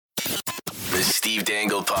Steve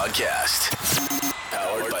Dangle Podcast.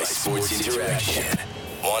 Powered by Sports Interaction.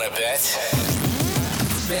 Want to bet?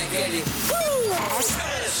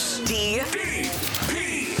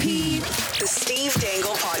 SDP, the Steve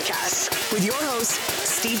Dangle Podcast, with your hosts,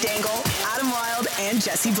 Steve Dangle, Adam Wilde, and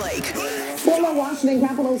Jesse Blake. Former Washington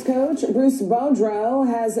Capitals coach Bruce Boudreau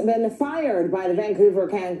has been fired by the Vancouver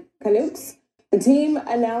Canucks. The team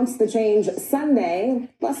announced the change Sunday,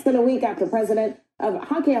 less than a week after President of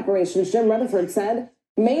Hockey Operations Jim Rutherford said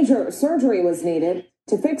major surgery was needed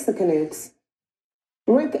to fix the Canucks.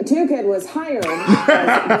 Rick Tukid was hired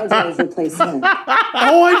as Boudreau's replacement.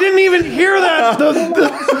 Oh, I didn't even hear that. Former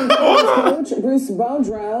Washington Capitals coach Bruce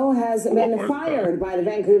Boudreau has been fired by the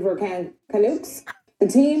Vancouver Canucks. The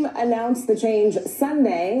team announced the change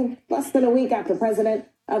Sunday, less than a week after President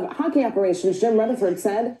of Hockey Operations Jim Rutherford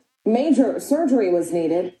said major surgery was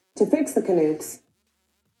needed to fix the Canucks.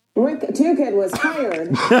 Rick Tukid was hired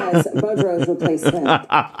as Boudreau's replacement.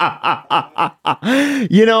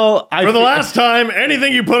 You know, for the last time,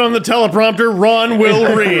 anything you put on the teleprompter, Ron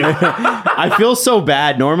will read. I feel so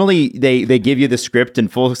bad. Normally, they give you the script in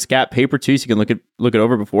full scat paper too, so you can look it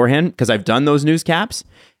over beforehand. Because I've done those news caps,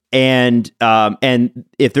 and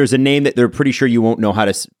if there's a name that they're pretty sure you won't know how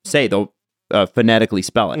to say, they'll phonetically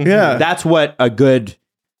spell it. Yeah, that's what a good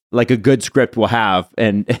script will have,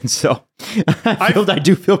 and so I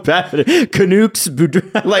do feel bad for it. Canucks,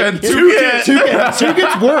 like two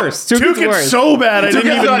gets worse. Two gets so bad I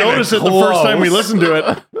didn't even notice it the first time we listened to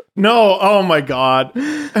it. No, oh my god,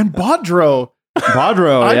 and Boudreau,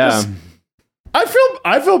 yeah.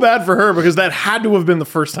 I feel bad for her because that had to have been the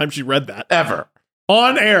first time she read that ever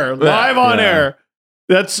on air, live on air.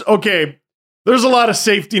 That's okay. There's a lot of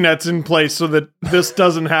safety nets in place so that this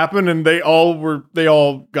doesn't happen, and they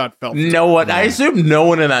all got felt. No one. I assume no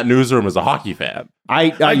one in that newsroom is a hockey fan. I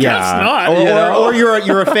guess not. Or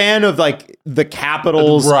you're a fan of like the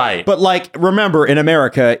Capitals, right? But like, remember, in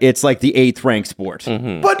America, it's like the 8th ranked sport.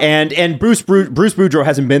 Mm-hmm. But and Bruce Boudreau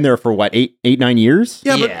hasn't been there for what 8-9 years.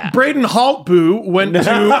 Yeah, but Braden Haltboo went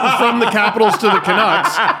from the Capitals to the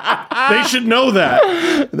Canucks. They should know that.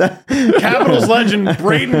 Capitals legend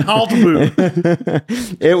Braden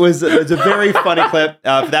Haltboo. It was a very funny clip.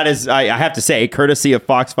 That is, I have to say, courtesy of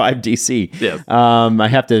Fox 5 DC. Yes. I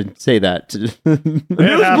have to say that.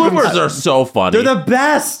 News bloopers are so funny. They're the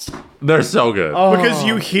best. They're so good. Because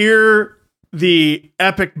you hear the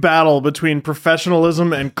epic battle between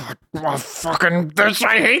professionalism and fucking this.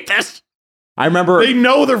 I hate this. I remember they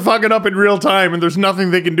know they're fucking up in real time, and there's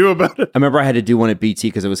nothing they can do about it. I remember I had to do one at BT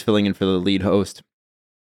because I was filling in for the lead host,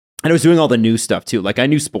 and I was doing all the news stuff too. Like I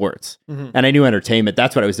knew sports and I knew entertainment.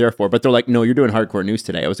 That's what I was there for. But they're like, "No, you're doing hardcore news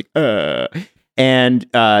today." I was like, And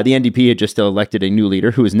the NDP had just elected a new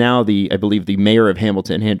leader who is now I believe the mayor of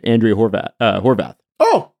Hamilton, Andrea Horvath.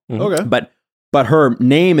 Oh, okay. But her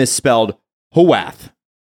name is spelled Howarth.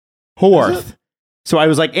 So I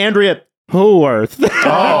was like, Andrea Howarth. Oh,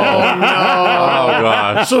 no. Oh,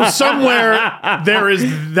 gosh. So somewhere there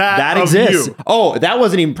is that exists. You. Oh, that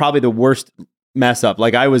wasn't even probably the worst mess up.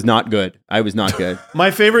 Like I was not good.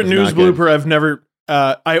 My favorite news blooper I've never,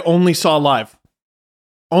 I only saw live.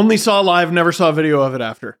 Never saw a video of it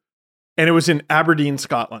after. And it was in Aberdeen,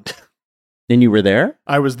 Scotland. And you were there?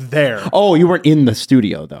 I was there. Oh, you weren't in the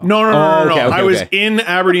studio, though. No. I was in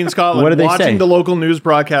Aberdeen, Scotland, what did they watching say? The local news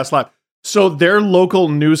broadcast live. So their local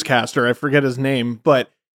newscaster, I forget his name, but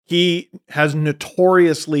he has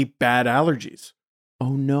notoriously bad allergies.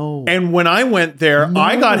 Oh, no. And when I went there,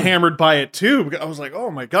 I got hammered by it, too. Because I was like,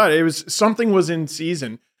 oh, my God. Something was in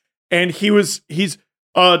season. And he's...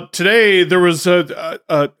 today there was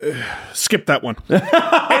skip that one.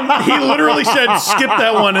 And he literally said, skip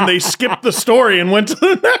that one. And they skipped the story and went to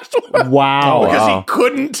the next one. Wow. Because he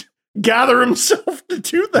couldn't gather himself to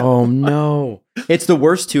do that. Oh, no. It's the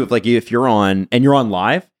worst, too, if you're on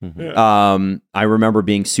live. Yeah. I remember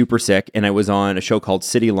being super sick, and I was on a show called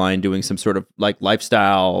City Line doing some sort of like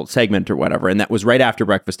lifestyle segment or whatever. And that was right after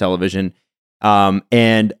breakfast television.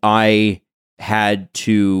 And I had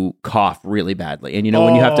to cough really badly. And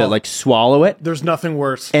when you have to like swallow it, there's nothing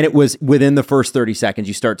worse. And it was within the first 30 seconds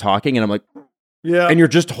you start talking, and I'm like, yeah. And you're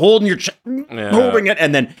just holding your holding it,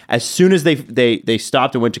 and then as soon as they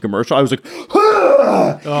stopped and went to commercial, I was like,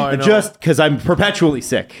 just because I'm perpetually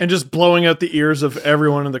sick. And just blowing out the ears of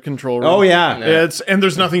everyone in the control room. Oh yeah. And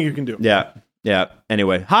there's nothing you can do. Yeah.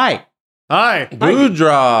 Anyway, hi.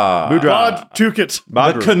 Boudreau. Tukit.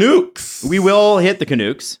 The Canucks. We will hit the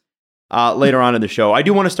Canucks later on in the show. I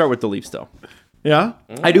do want to start with the Leafs, though. Yeah?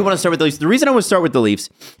 I do want to start with the Leafs. The reason I want to start with the Leafs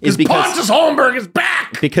is because Pontus Holmberg is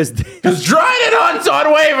back! Because Dryden Hunt's on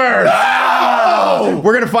waivers! No!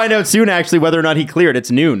 We're going to find out soon, actually, whether or not he cleared. It's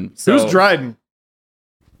noon. So. Who's Dryden?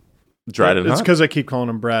 Dryden It's Hunt? because I keep calling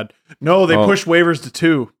him Brad. No, they pushed waivers to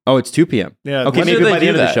 2. Oh, it's 2 p.m. Yeah. Okay, When maybe did by they the do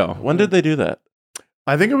end of the that? show. When did they do that?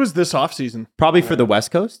 I think it was this offseason. Probably for the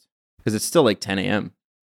West Coast because it's still like 10 a.m.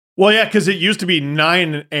 Well, yeah, because it used to be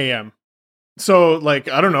 9 a.m. So, like,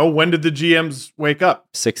 I don't know. When did the GMs wake up?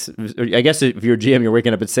 6. I guess if you're a GM, you're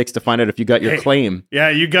waking up at 6 to find out if you got your claim. Yeah,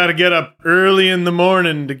 you got to get up early in the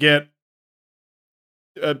morning to get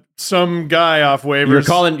some guy off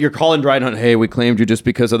waivers. You're calling Dryden Hunt. Hey, we claimed you just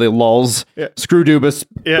because of the lulls. Yeah. Screw Dubas.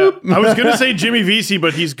 Yeah, I was gonna say Jimmy Vesey,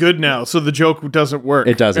 but he's good now, so the joke doesn't work.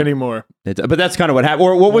 It doesn't anymore. But that's kind of what happened.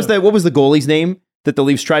 Or what was the goalie's name that the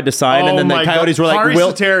Leafs tried to sign, and then the Coyotes were like,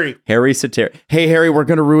 Harry Sateri. Hey, Harry, we're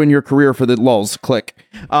going to ruin your career for the lulls. Click.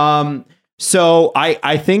 So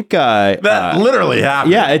I think That literally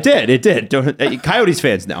happened. Yeah, it did. Coyotes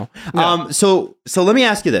fans know. So let me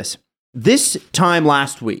ask you this. This time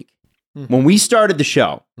last week, when we started the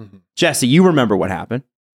show, Jesse, you remember what happened?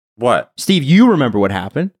 What? Steve, you remember what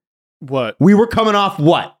happened? What? We were coming off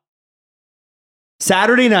what?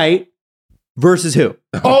 Saturday night versus who?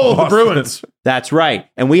 Oh, the Bruins. That's right.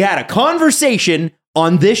 And we had a conversation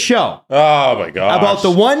on this show Oh my god! about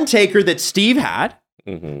the one taker that Steve had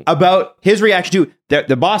about his reaction to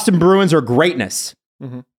the Boston Bruins are greatness.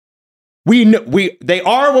 They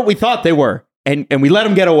are what we thought they were. And we let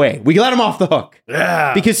him get away. We let him off the hook.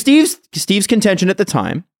 Yeah. Because Steve's contention at the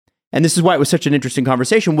time, and this is why it was such an interesting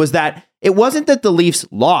conversation, was that it wasn't that the Leafs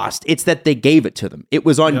lost, it's that they gave it to them. It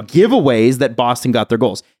was on giveaways that Boston got their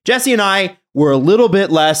goals. Jesse and I were a little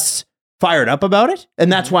bit less fired up about it,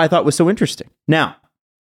 and that's why I thought it was so interesting. Now,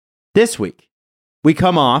 this week, we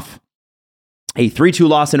come off a 3-2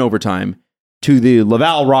 loss in overtime to the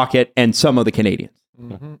Laval Rocket and some of the Canadians.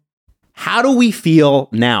 How do we feel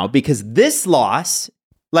now? Because this loss,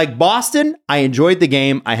 like Boston, I enjoyed the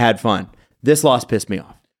game. I had fun. This loss pissed me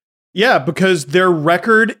off. Yeah, because their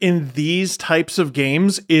record in these types of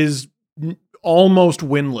games is almost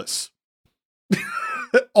winless.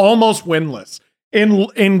 Almost winless.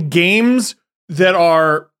 In games that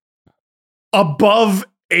are above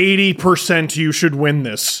 80%, you should win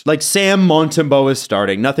this. Like Sam Montembeault is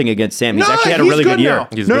starting. Nothing against Sam. He's actually had a really good year. now.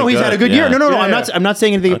 He's He's been had a good good, year. yeah. No. Yeah, I'm not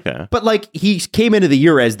saying anything. Okay. But like he came into the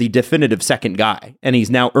year as the definitive second guy, and he's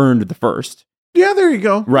now earned the first. Yeah, there you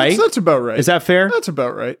go. Right? That's about right. Is that fair? That's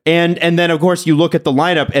about right. And then of course you look at the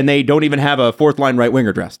lineup, and they don't even have a fourth line right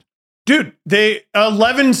winger dressed. Dude,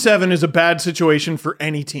 11-7 is a bad situation for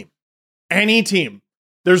any team. Any team.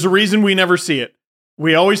 There's a reason we never see it.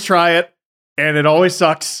 We always try it, and it always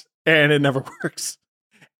sucks, and it never works.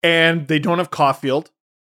 And they don't have Caulfield.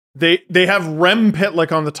 They have Rem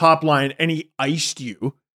Pitlick on the top line, and he iced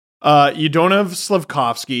you. You don't have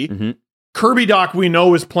Slivkovsky. Kirby Doc, we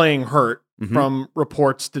know, is playing hurt from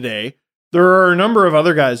reports today. There are a number of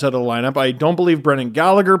other guys out of the lineup. I don't believe Brendan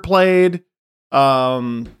Gallagher played.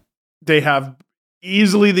 They have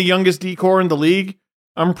easily the youngest D-core in the league,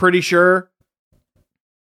 I'm pretty sure.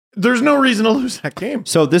 There's no reason to lose that game.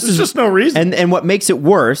 So there's just no reason. And what makes it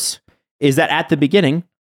worse is that at the beginning,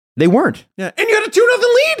 they weren't. Yeah, and you had a 2-0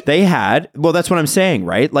 lead. They had, well, that's what I'm saying,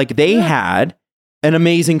 right? Like they had an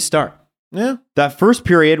amazing start. Yeah. That first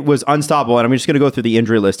period was unstoppable, and I'm just going to go through the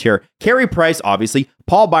injury list here. Carey Price, obviously,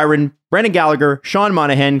 Paul Byron, Brendan Gallagher, Sean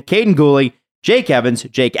Monahan, Caden Gooley, Jake Evans,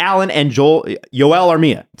 Jake Allen, and Yoel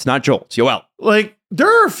Armia. It's not Joel, it's Yoel. Like, there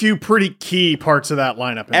are a few pretty key parts of that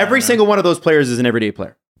lineup. Every single one of those players is an everyday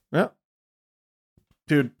player. Yeah.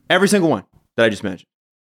 Dude. Every single one that I just mentioned.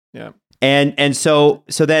 Yeah. And so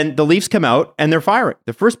then the Leafs come out and they're firing.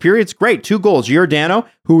 The first period's great. 2 goals. Giordano,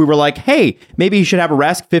 who we were like, hey, maybe he should have a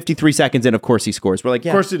rest. 53 seconds in, of course he scores. We're like,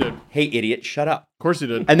 yeah. Of course he did. Hey, idiot, shut up. Of course he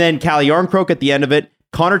did. And then Calle Yarncroke at the end of it.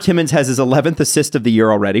 Connor Timmins has his 11th assist of the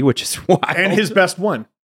year already, which is wild. And his best one.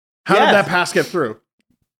 How did that pass get through?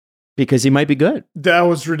 Because he might be good. That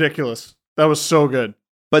was ridiculous. That was so good.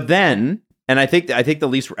 But then, and I think the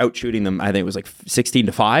Leafs were out shooting them. I think it was like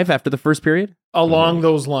 16-5 after the first period. Along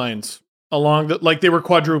those lines. Like they were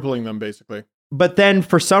quadrupling them, basically. But then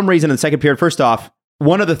for some reason in the second period, first off,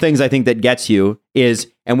 one of the things I think that gets you is,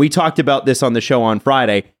 and we talked about this on the show on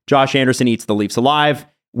Friday, Josh Anderson eats the Leafs alive.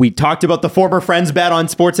 We talked about the former friends bet on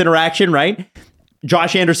Sports Interaction, right?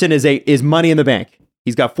 Josh Anderson is money in the bank.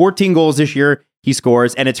 He's got 14 goals this year. He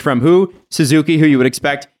scores, and it's from who? Suzuki, who you would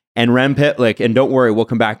expect, and Rem Pitlick. And don't worry, we'll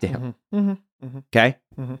come back to him. Okay?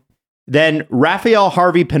 Then Raphael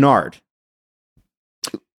Harvey Pinard.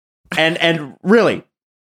 And really,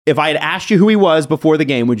 if I had asked you who he was before the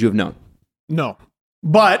game, would you have known? No.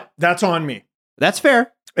 But that's on me. That's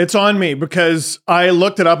fair. It's on me because I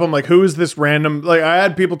looked it up. I'm like, who is this random? Like, I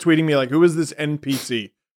had people tweeting me, like, who is this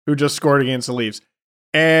NPC who just scored against the Leafs?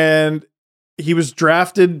 And he was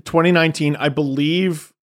drafted 2019, I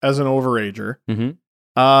believe, as an overager.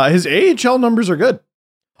 Mm-hmm. His AHL numbers are good.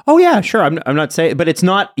 Oh yeah, sure. I'm not saying, but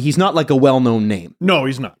he's not like a well-known name. No,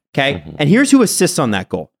 he's not. Okay. Mm-hmm. And here's who assists on that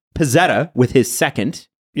goal. Pizzetta with his second.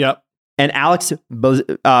 Yep. And Alex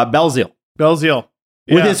Belzile Belzile.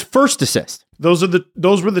 with his first assist. Those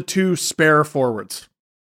were the two spare forwards.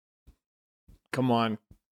 Come on.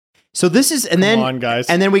 So this is, Come on, guys.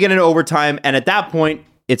 And then we get into overtime, and at that point,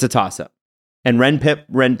 it's a toss-up. And Ren Pip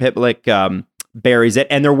buries it.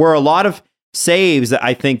 And there were a lot of saves that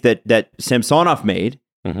I think that Samsonov made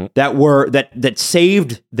that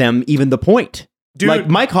saved them even the point. Dude, like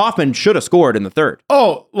Mike Hoffman should have scored in the third.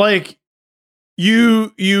 Oh, like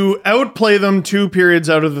you outplay them 2 periods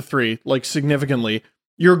out of the 3, like significantly.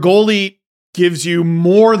 Your goalie gives you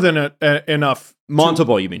more than enough.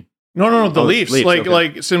 Montable, you mean? No, the Leafs. Like okay.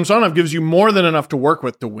 like Samsonov gives you more than enough to work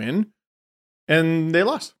with to win, and they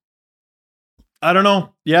lost. I don't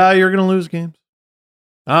know. Yeah, you're gonna lose games.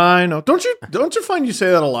 I know. Don't you find you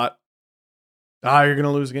say that a lot? You're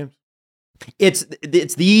gonna lose games. It's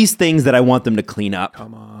these things that I want them to clean up.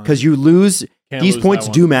 Come on, because you lose. Can't These lose points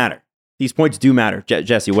that do one. matter. These points do matter.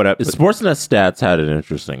 Jesse, what up? Sportsnet Stats had an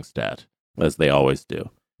interesting stat, as they always do.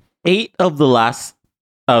 8 of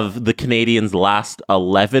the Canadians' last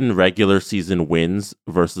 11 regular season wins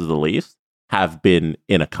versus the Leafs have been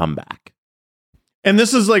in a comeback. And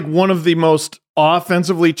this is like one of the most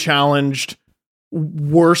offensively challenged,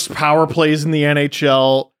 worst power plays in the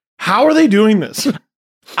NHL. How are they doing this?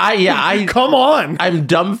 Come on. I'm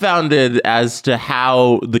dumbfounded as to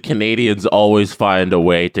how the Canadians always find a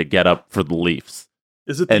way to get up for the Leafs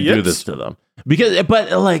Is it the and do Yips? this to them.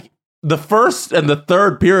 But like the first and the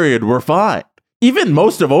third period were fine. Even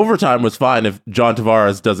most of overtime was fine if John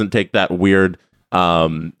Tavares doesn't take that weird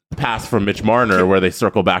pass from Mitch Marner where they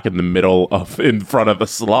circle back in the middle in front of the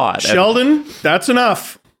slot. Sheldon, that's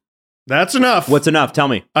enough. That's enough. What's enough? Tell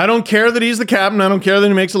me. I don't care that he's the captain. I don't care that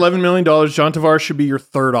he makes $11 million. John Tavares should be your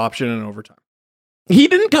third option in overtime. He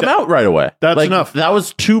didn't come out right away. That's enough. That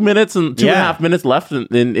was 2 minutes and 2.5 minutes left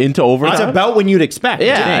into overtime. It's about when you'd expect.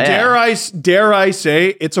 Yeah. Dare I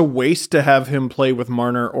say it's a waste to have him play with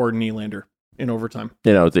Marner or Nylander in overtime.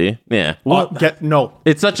 Yeah. Well, No.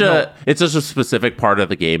 it's such a specific part of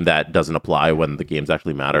the game that doesn't apply when the games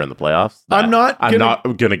actually matter in the playoffs. I'm not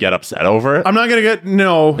gonna get upset over it. I'm not going to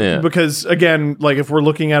get because again, like if we're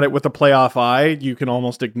looking at it with a playoff eye, you can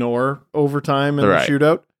almost ignore overtime and the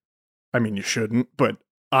shootout. I mean, you shouldn't, but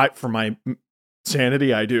for my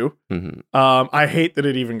sanity, I do. Mm-hmm. I hate that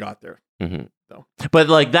it even got there. Mm-hmm. So. But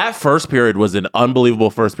like that first period was an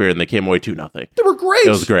unbelievable first period, and they came away 2-0. They were great. It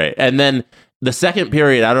was great, and then the second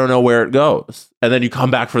period, I don't know where it goes, and then you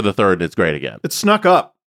come back for the third, and it's great again. It snuck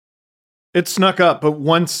up. But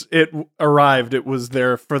once it arrived, it was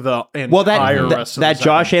there for the entire rest of the second.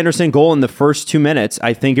 Josh Anderson goal in the first 2 minutes,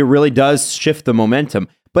 I think it really does shift the momentum.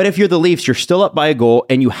 But if you're the Leafs, you're still up by a goal,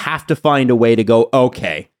 and you have to find a way to go,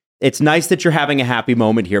 okay, it's nice that you're having a happy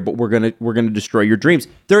moment here, but we're gonna destroy your dreams.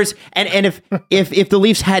 And if the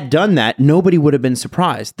Leafs had done that, nobody would have been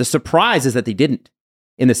surprised. The surprise is that they didn't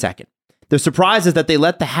in the second. The surprise is that they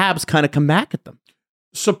let the Habs kind of come back at them.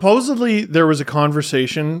 Supposedly, there was a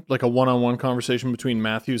conversation, like a one-on-one conversation between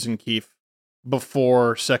Matthews and Keefe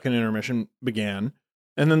before second intermission began.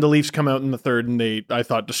 And then the Leafs come out in the third and I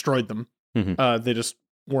thought, destroyed them. Mm-hmm. They just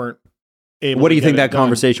weren't able What do to you get think it that done.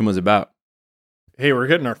 conversation was about? Hey, we're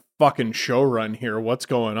getting our fucking show run here. What's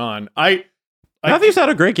going on? Matthews had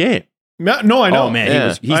a great game. No, I know. Oh, man,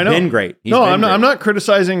 Yeah. he's been great. I'm not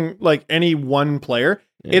criticizing like any one player.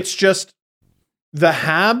 Yeah. It's just the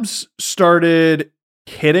Habs started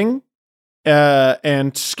hitting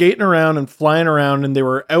and skating around and flying around, and they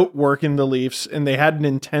were outworking the Leafs, and they had an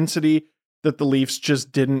intensity that the Leafs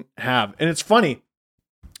just didn't have. And it's funny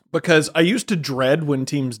because I used to dread when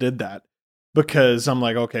teams did that because I'm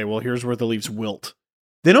like, okay, well, here's where the Leafs wilt.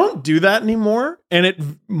 They don't do that anymore, and it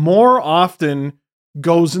more often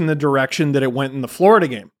goes in the direction that it went in the Florida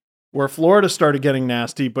game, where Florida started getting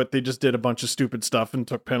nasty, but they just did a bunch of stupid stuff and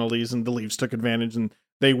took penalties, and the Leafs took advantage, and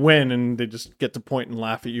they win, and they just get to point and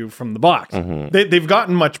laugh at you from the box. Mm-hmm. They've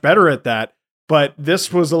gotten much better at that, but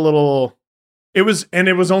this was a little... It was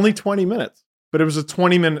only 20 minutes, but it was a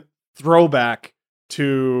 20-minute throwback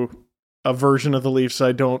to a version of the Leafs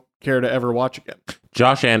I don't care to ever watch again.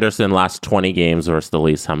 Josh Anderson, last 20 games versus the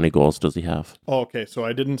Leafs, how many goals does he have? Oh, okay, so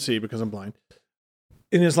I didn't see because I'm blind.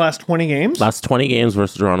 In his last 20 games? Last 20 games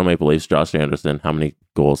versus Toronto Maple Leafs, Josh Anderson, how many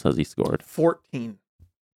goals has he scored? 14.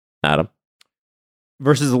 Adam?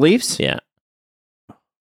 Versus the Leafs? Yeah.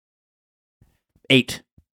 8.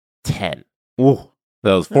 10. Ooh.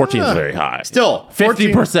 That was 14 is very high. Still,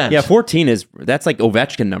 50%. Yeah, 14 that's like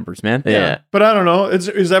Ovechkin numbers, man. Yeah. But I don't know.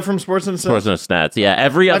 Is that from Sports and Sports and Stats. Yeah,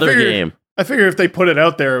 every other game. I figure if they put it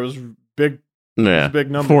out there, it was big. Yeah, big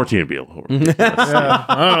number. 14 would be a little ridiculous. Yeah,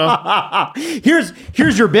 I don't know.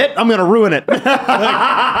 Here's your bit. I'm gonna ruin it.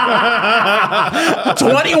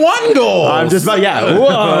 21 goals. I'm just about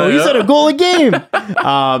Whoa, he said a goal a game.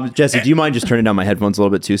 Jesse, do you mind just turning down my headphones a little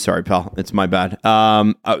bit too? Sorry, pal. It's my bad.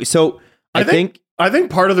 So I think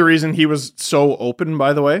part of the reason he was so open,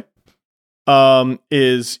 by the way,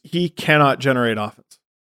 is he cannot generate offense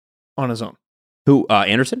on his own. Who?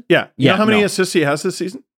 Anderson? Yeah. You know how many assists he has this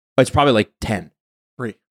season? It's probably like 10.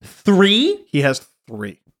 3. 3? He has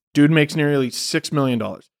 3. Dude makes nearly $6 million.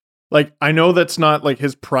 Like, I know that's not like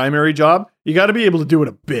his primary job. You got to be able to do it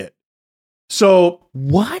a bit. So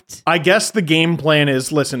what? I guess the game plan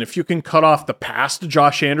is, listen, if you can cut off the pass to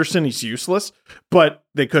Josh Anderson, he's useless. But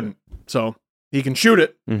they couldn't. So he can shoot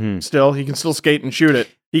it. Still, he can still skate and shoot it.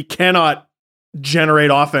 He cannot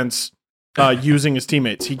generate offense using his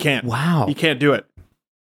teammates. He can't. Wow. He can't do it.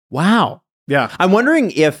 Wow. Yeah. I'm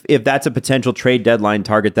wondering if that's a potential trade deadline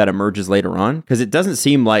target that emerges later on, because it doesn't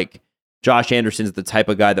seem like Josh Anderson's the type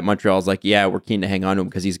of guy that Montreal's like, yeah, we're keen to hang on to him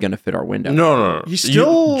because he's going to fit our window. No. He's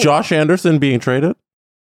still... Josh Anderson being traded?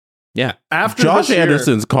 Yeah. After Josh this year...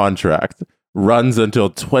 Anderson's contract runs until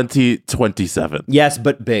 2027. Yes,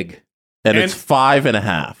 but big. And it's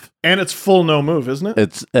 5.5. And it's full no move, isn't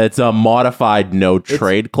it? It's a modified no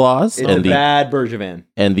trade clause. It's a bad Bergevin.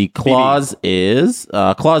 And the clause is,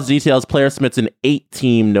 clause details player submits an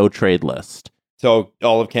 8-team no trade list. So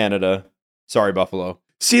all of Canada. Sorry, Buffalo.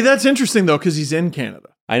 See, that's interesting though, because he's in Canada.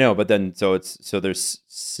 I know, but then so there's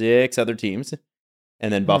 6 other teams,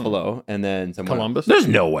 and then Buffalo, and then Columbus. There's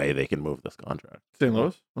no way they can move this contract. St.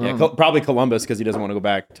 Louis. Yeah, probably Columbus because he doesn't want to go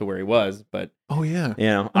back to where he was. But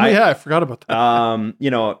I forgot about that.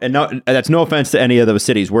 And that's no offense to any of those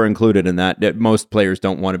cities. We're included in that. Most players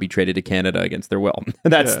don't want to be traded to Canada against their will.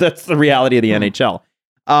 That's the reality of the NHL.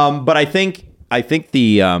 But I think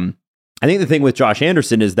the thing with Josh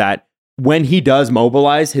Anderson is that when he does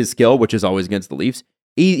mobilize his skill, which is always against the Leafs,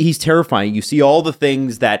 he's terrifying. You see all the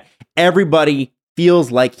things that everybody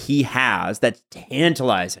feels like he has that's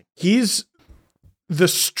tantalizing. He's the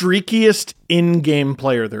streakiest in-game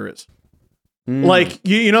player there is. Like,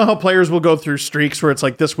 you know how players will go through streaks where it's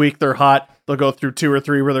like this week they're hot, they'll go through 2 or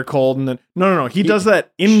 3 where they're cold, and then no. He does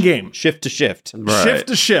that in-game. Shift to shift. Right. Shift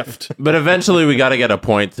to shift. But eventually we got to get a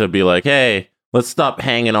point to be like, hey, let's stop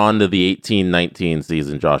hanging on to the 18-19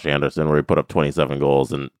 season Josh Anderson where he put up 27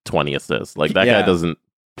 goals and 20 assists. Like, that guy doesn't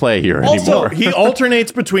play here also, anymore. He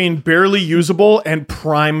alternates between barely usable and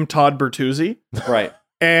prime Todd Bertuzzi. Right.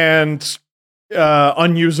 And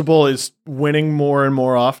unusable is winning more and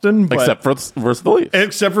more often. But Except for versus the Leafs.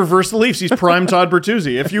 Except for versus the Leafs. He's prime Todd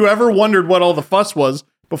Bertuzzi. If you ever wondered what all the fuss was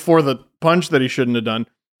before the punch that he shouldn't have done,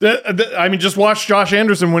 I mean, just watch Josh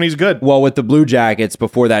Anderson when he's good. Well, with the Blue Jackets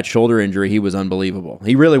before that shoulder injury, he was unbelievable.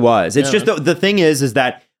 He really was. It's just the thing is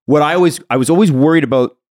that what I was always worried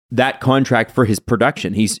about that contract for his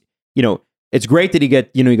production. He's, it's great that he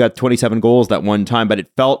got 27 goals that one time, but it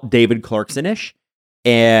felt David Clarkson-ish.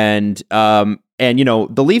 And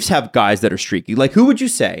the Leafs have guys that are streaky. Like, who would you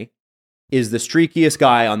say is the streakiest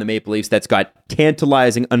guy on the Maple Leafs that's got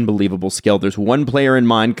tantalizing, unbelievable skill? There's one player in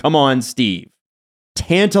mind. Come on, Steve.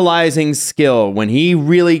 Tantalizing skill when he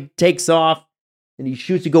really takes off and he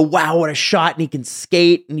shoots. You go, wow, what a shot! And he can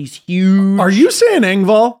skate and he's huge. Are you saying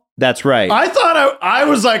Engvall? That's right. I thought I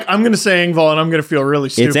was like, I'm going to say Engvall and I'm going to feel really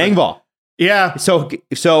stupid. It's Engvall. Yeah.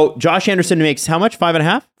 So Josh Anderson makes how much?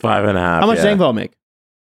 5.5? 5.5. How much does Engvall make?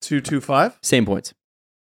 2.25. Same points.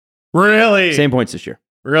 Really? Same points this year.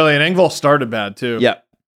 Really? And Engvall started bad too. Yeah.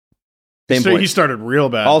 Same points. He started real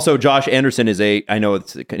bad. Also, Josh Anderson is I know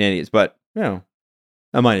it's the Canadians, but a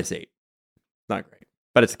 -8. Not great,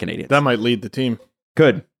 but it's the Canadians. That might lead the team.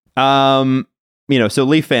 Could. So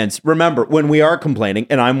Leaf fans, remember when we are complaining,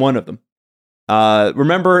 and I'm one of them.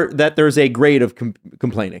 Remember that there's a grade of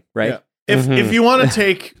complaining, right? Yeah. If you want to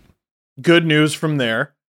take good news from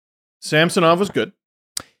there, Samsonov was good.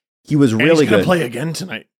 He was and really he's gonna good. Play again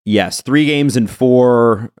tonight. Yes, 3 games in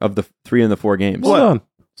 4 of the 3 in the 4 games. Hold on.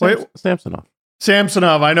 Wait.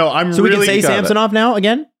 Samsonov, I know. So we can say Samsonov now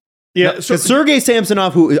again? Yeah. No, so Sergei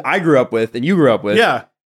Samsonov, who I grew up with and you grew up with. Yeah.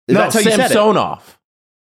 That's how you said it.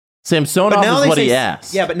 Samsonov is what he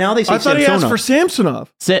asked. Yeah, but now they say I thought he asked for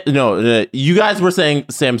Samsonov. You guys were saying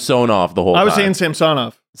Samsonov the whole time. I was saying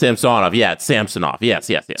Samsonov. Samsonov, yeah, it's Samsonov. Yes.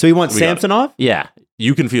 So he wants Samsonov? Yeah.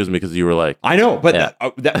 You confused me because you were like... I know, but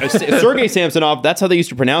Sergei Samsonov, that's how they used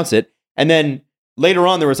to pronounce it. And then later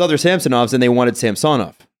on, there was other Samsonovs and they wanted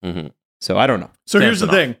Samsonov. Mm-hmm. So I don't know. So here's the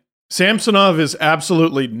thing. Samsonov is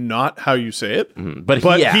absolutely not how you say it, but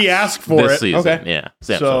he asked for this it. Season. Okay. Yeah.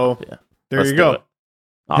 So there Let's you do go. it.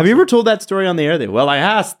 Have you ever told that story on the air? Well, I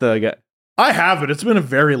asked the guy. I have it. It's been a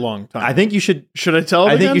very long time. I think you should. Should I tell it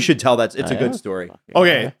I think again? you should tell that. It's a good story.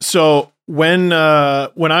 Okay, so when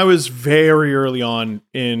I was very early on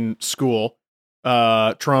in school,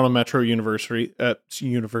 Toronto Metro University,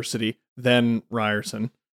 then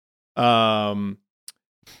Ryerson,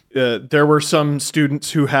 there were some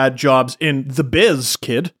students who had jobs in the biz,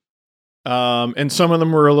 kid, and some of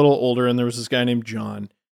them were a little older. And there was this guy named John,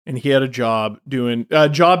 and he had a job doing a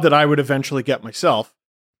job that I would eventually get myself.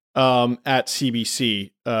 At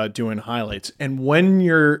CBC, doing highlights. And when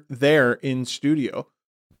you're there in studio,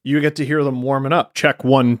 you get to hear them warming up. Check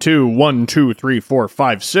 1, 2, 1, 2, 3, 4,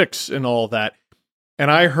 5, 6, and all that.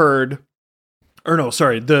 And I heard,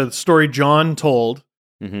 the story John told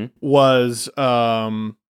was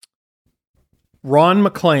Ron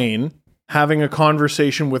McLean having a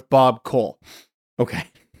conversation with Bob Cole. Okay.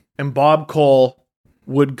 And Bob Cole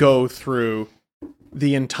would go through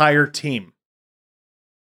the entire team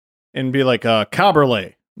and be like,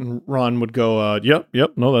 Caberlet. And Ron would go, yep,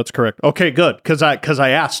 no, that's correct. Okay, good, because I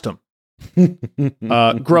asked him.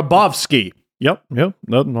 Grabowski. Yep, no,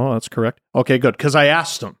 that's correct. Okay, good, because I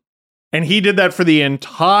asked him. And he did that for the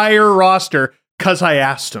entire roster because I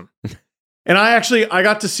asked him. And I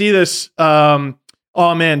got to see this.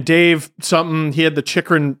 Oh man, Dave something. He had the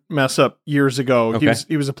Chikrin mess up years ago. Okay.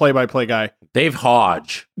 He was a play-by-play guy. Dave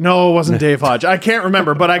Hodge. No, it wasn't Dave Hodge. I can't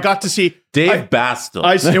remember, but I got to see Dave Bastel.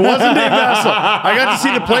 It wasn't Dave Bastel. I got to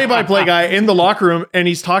see the play-by-play guy in the locker room, and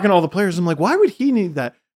he's talking to all the players. I'm like, why would he need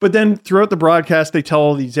that? But then throughout the broadcast, they tell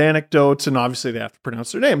all these anecdotes, and obviously they have to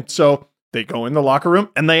pronounce their name. So they go in the locker room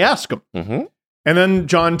and they ask him. Mm-hmm. And then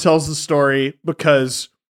John tells the story because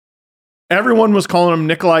everyone was calling him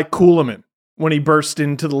Nikolai Kulemin when he burst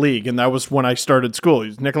into the league. And that was when I started school. He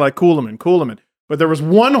was Nikolai Kulemin. But there was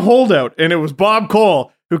one holdout, and it was Bob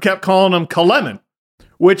Cole, who kept calling him Kulemin,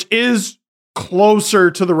 which is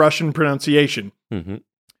closer to the Russian pronunciation. Mm-hmm.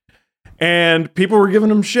 And people were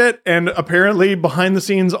giving him shit. And apparently behind the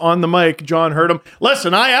scenes on the mic, John heard him.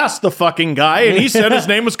 Listen, I asked the fucking guy, and he said his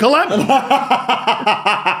name was Kulemin.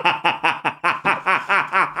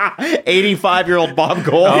 85-year-old Bob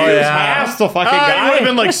Cole. Oh, yeah. I asked the fucking guy. He would have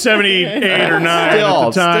been like 78 or 9 at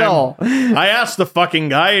the time. I asked the fucking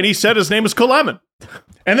guy, and he said his name was Kulemin.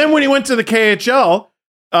 And then when he went to the KHL,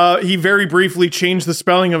 he very briefly changed the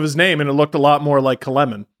spelling of his name, and it looked a lot more like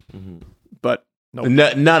Kulemin. Mm-hmm. But no.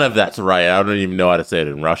 None of that's right. I don't even know how to say it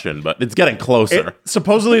in Russian, but it's getting closer.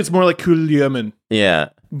 Supposedly, it's more like Kulemin. Yeah.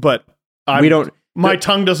 But we don't. My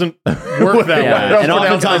tongue doesn't work that Yeah. way. And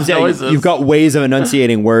oftentimes, you've got ways of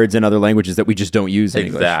enunciating words in other languages that we just don't use in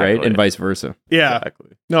English, right? And vice versa. Yeah.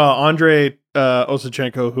 Exactly. No, Andrei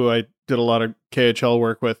Osachenko, who I did a lot of KHL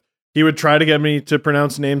work with, he would try to get me to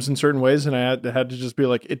pronounce names in certain ways, and I had to just be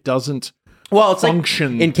like, it doesn't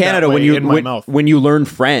function like in Canada when you learn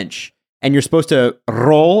French and you're supposed to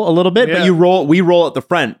roll a little bit, but we roll at the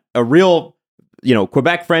front. A real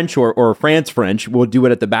Quebec French or France French will do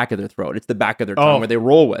it at the back of their throat. It's the back of their tongue where they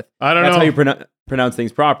roll with. I don't know. That's how you pronounce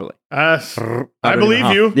things properly. I believe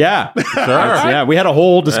you. Yeah. Sure. We had a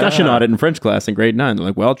whole discussion on it in French class in grade 9. They're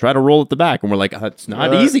like, well, try to roll at the back. And we're like, it's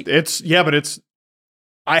not easy.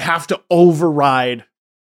 I have to override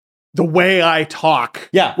the way I talk.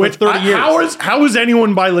 Yeah. Which 30 years. How is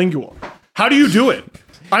anyone bilingual? How do you do it?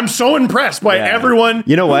 I'm so impressed by everyone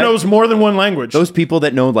who knows more than one language. Those people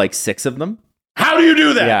that know like 6 of them. How do you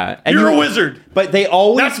do that? Yeah, and you're a wizard. But they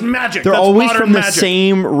always that's magic. They're that's always from magic. the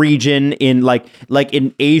same region in like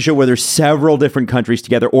in Asia where there's several different countries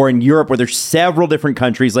together, or in Europe where there's several different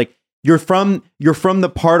countries. Like you're from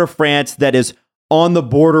the part of France that is on the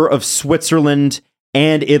border of Switzerland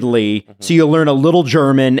and Italy, so you'll learn a little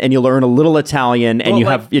German and you'll learn a little Italian, and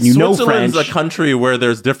know French. Switzerland's a country where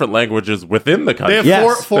there's different languages within the country. They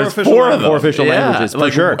have four official languages, for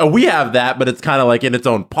sure. We have that, but it's kind of like in its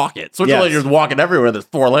own pocket. Switzerland, you're walking everywhere. There's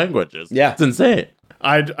 4 languages. Yeah, it's insane.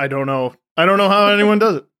 I don't know. I don't know how anyone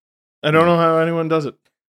does it. I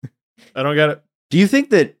don't get it. Do you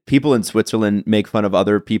think that people in Switzerland make fun of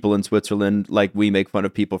other people in Switzerland like we make fun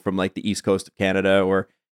of people from like the East Coast of Canada, or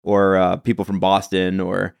people from Boston,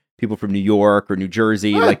 or people from New York or New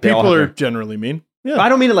Jersey? Like people are generally mean. Yeah, I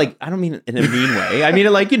don't mean it in a mean way. I mean it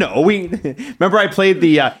like, we remember I played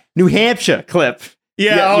the New Hampshire clip.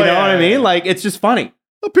 Yeah, you know what I mean? Like it's just funny.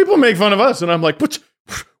 Well, people make fun of us, and I'm like, what?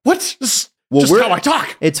 Just how I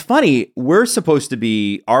talk. It's funny. We're supposed to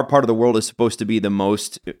be, our part of the world is supposed to be the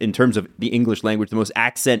most, in terms of the English language, the most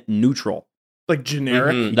accent neutral. Like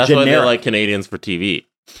generic. Mm-hmm. That's why they like Canadians for TV.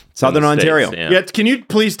 Southern in the Ontario. States, Yeah, can you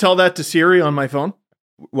please tell that to Siri on my phone?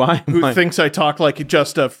 Why? Who thinks I talk like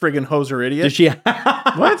just a friggin' hoser idiot? Does she?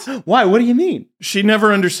 What? Why? What do you mean? She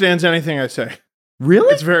never understands anything I say.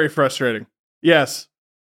 Really? It's very frustrating. Yes.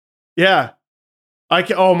 Yeah.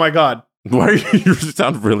 Oh my God. Why are you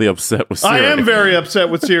sound really upset with Siri? I am very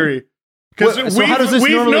upset with Siri. Because how does this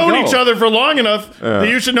we've normally known go? each other for long enough that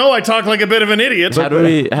you should know I talk like a bit of an idiot. How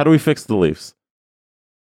do we fix the Leafs?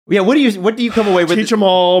 Yeah. What do you come away with? Teach them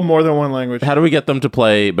all more than one language. How do we get them to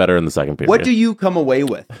play better in the second period? What do you come away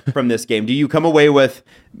with from this game? Do you come away with,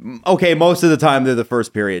 okay, most of the time they're the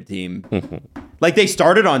first period team. Like they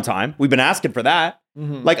started on time. We've been asking for that.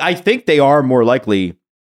 Like I think they are more likely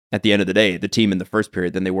at the end of the day, the team in the first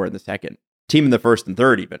period than they were in the second. Team in the first and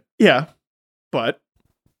third even. Yeah. But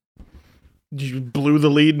you blew the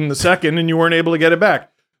lead in the second and you weren't able to get it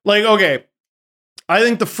back. Like, okay, I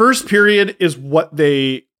think the first period is what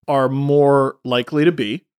they are more likely to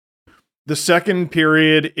be. The second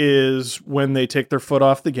period is when they take their foot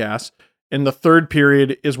off the gas. And the third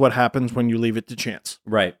period is what happens when you leave it to chance.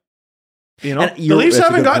 Right. You know, the Leafs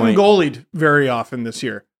haven't gotten goalied very often this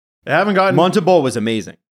year. They haven't gotten... Montembeault was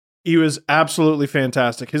amazing. He was absolutely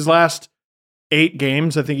fantastic. His last 8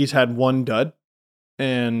 games, I think he's had 1 dud.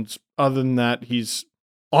 And other than that, he's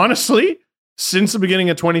honestly, since the beginning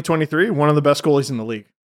of 2023, one of the best goalies in the league.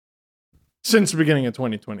 Since the beginning of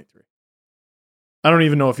 2023. I don't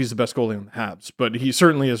even know if he's the best goalie on the Habs, but he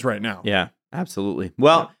certainly is right now. Yeah, absolutely.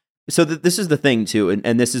 Well, so this is the thing too,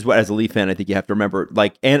 and this is what, as a Leaf fan, I think you have to remember.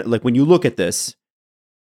 Like when you look at this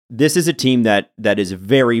is a team that is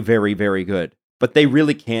very, very, very good, but they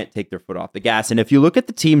really can't take their foot off the gas. And if you look at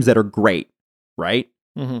the teams that are great, right,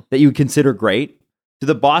 that you consider great, do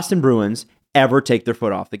the Boston Bruins ever take their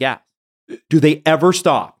foot off the gas? Do they ever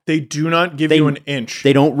stop? They do not give you an inch.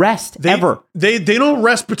 They don't rest ever. They don't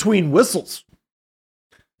rest between whistles.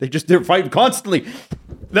 They're fighting constantly.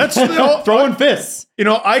 That's throwing fists. You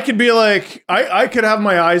know, I could be like, I could have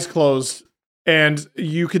my eyes closed and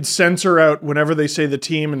you could censor out whenever they say the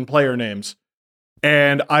team and player names.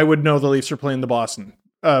 And I would know the Leafs are playing the Boston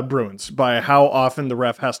Bruins by how often the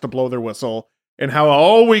ref has to blow their whistle and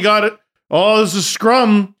how, we got it. Oh, this is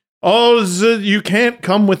scrum. Oh, you can't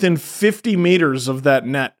come within 50 meters of that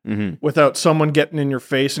net without someone getting in your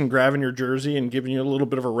face and grabbing your jersey and giving you a little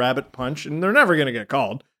bit of a rabbit punch. And they're never going to get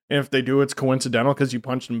called. And if they do, it's coincidental because you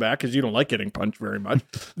punched them back because you don't like getting punched very much.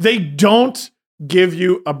 They don't give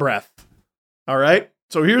you a breath. All right?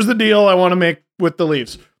 So here's the deal I want to make with the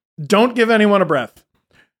Leafs. Don't give anyone a breath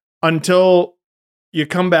until you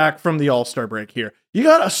come back from the All-Star break here. You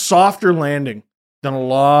got a softer landing than a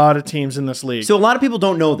lot of teams in this league. So a lot of people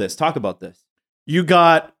don't know this. Talk about this. You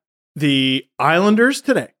got the Islanders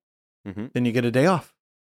today. Then you get a day off.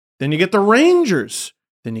 Then you get the Rangers.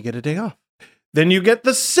 Then you get a day off. Then you get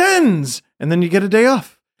the Sens. And then you get a day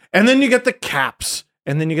off. And then you get the Caps.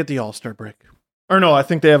 And then you get the All-Star break. Or no, I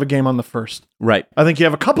think they have a game on the 1st. Right. I think you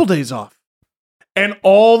have a couple days off. And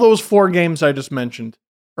all those 4 games I just mentioned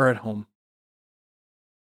are at home.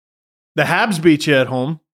 The Habs beat you at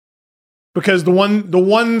home. Because the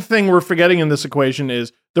one thing we're forgetting in this equation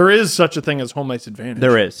is there is such a thing as home ice advantage.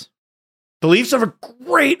 There is. The Leafs have a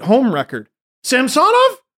great home record.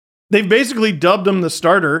 Samsonov, they've basically dubbed him the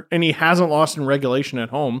starter, and he hasn't lost in regulation at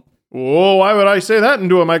home. Oh, why would I say that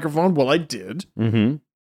into a microphone? Well, I did.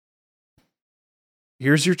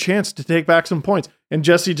 Here's your chance to take back some points. And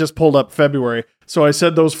Jesse just pulled up February. So I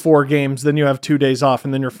said those 4 games, then you have 2 days off,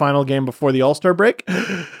 and then your final game before the All-Star break,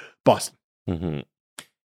 Boston.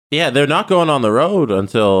 Yeah, they're not going on the road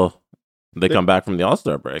until they come back from the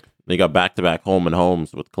All-Star break. They got back-to-back home and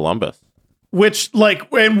homes with Columbus. Which,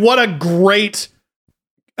 and what a great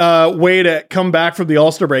way to come back from the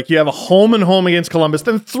All-Star break. You have a home and home against Columbus,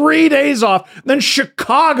 then 3 days off, then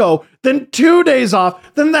Chicago, then 2 days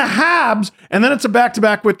off, then the Habs, and then it's a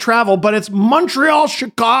back-to-back with travel, but it's Montreal,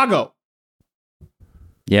 Chicago.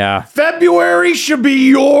 Yeah. February should be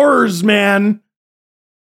yours, man.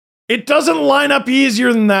 It doesn't line up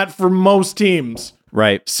easier than that for most teams.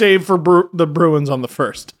 Right. Save for the Bruins on the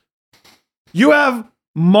 1st. You have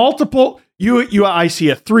multiple... I see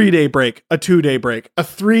a 3-day break, a 2-day break, a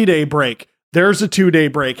 3-day break. There's a 2-day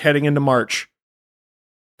break heading into March.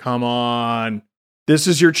 Come on. This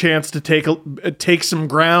is your chance to take some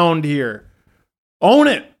ground here. Own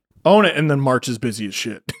it. And then March is busy as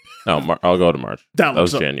shit. Oh, I'll go to March. That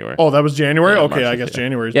was January. Oh, that was January? Yeah, okay, March, I guess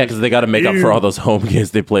January. Yeah, because they got to make up for all those home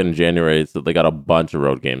games they played in January. So they got a bunch of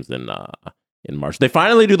road games in March. They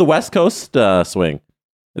finally do the West Coast swing.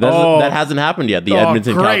 That hasn't happened yet. The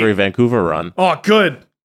Edmonton, Calgary, Vancouver run. Oh, good.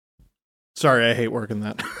 Sorry, I hate working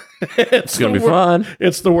that. It's going to be fun.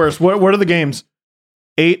 It's the worst. What are the games?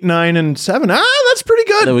 8, 9, and 7. That's pretty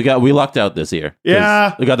good. Then we lucked out this year.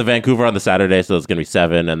 Yeah. We got the Vancouver on the Saturday, so it's going to be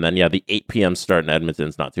 7. And then, the 8 p.m. start in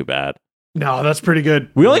Edmonton's not too bad. No, that's pretty good.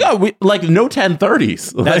 We only got no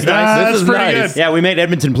 10:30s. That's nice. That's pretty good. Yeah, we made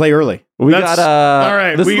Edmonton play early. We got all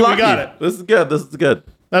right. This We is lucky. got it. This is good. This is good.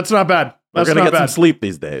 That's not bad. We're That's gonna not get bad. some sleep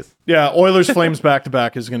these days. Yeah, Oilers Flames back to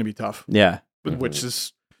back is going to be tough. Yeah. Which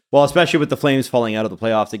is Well, especially with the Flames falling out of the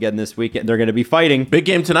playoffs again this weekend, they're going to be fighting. Big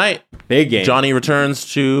game tonight. Big game. Johnny returns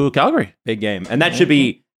to Calgary. Big game, and that should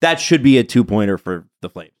be a 2-pointer for the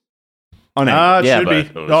Flames. On it Yeah, should be.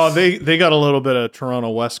 but it was- They got a little bit of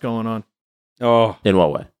Toronto West going on, In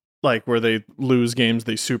what way? like where they lose games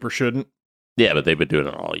they super shouldn't. Yeah, but they've been doing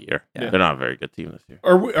it all year. Yeah. They're not a very good team this year.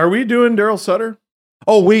 Are we doing Daryl Sutter?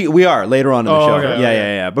 Oh, we are later on in the show. Okay,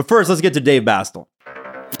 Yeah. But first, let's get to Dave Bastel.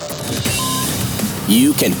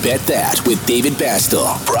 You can bet that with David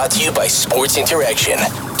Bastel. Brought to you by Sports Interaction.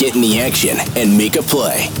 Get in the action and make a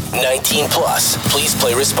play. 19 plus. Please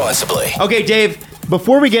play responsibly. Okay, Dave,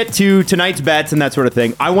 before we get to tonight's bets and that sort of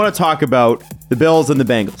thing, I want to talk about the Bills and the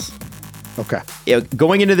Bengals. Okay.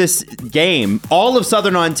 Going into this game, all of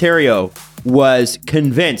Southern Ontario was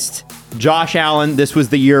convinced Josh Allen, this was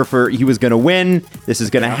the year he was going to win. This is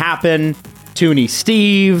going to happen. Toonie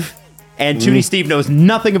Steve. And Toonie Steve knows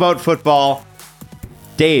nothing about football.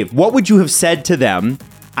 Dave, what would you have said to them?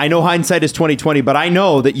 I know hindsight is 20/20, but I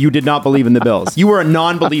know that you did not believe in the Bills. You were a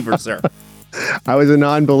non-believer, sir. I was a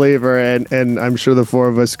non-believer, and I'm sure the four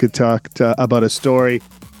of us could talk about a story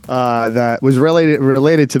that was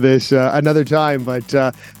related to this another time. But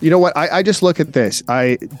you know what? I just look at this.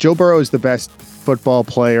 Joe Burrow is the best football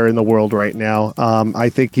player in the world right now. I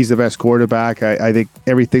think he's the best quarterback. I think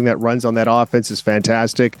everything that runs on that offense is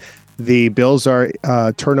fantastic. The Bills are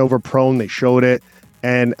turnover prone. They showed it.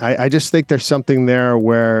 And I just think there's something there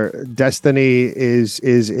where destiny is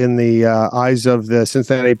in the eyes of the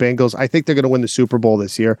Cincinnati Bengals. I think they're going to win the Super Bowl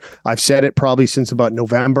this year. I've said it probably since about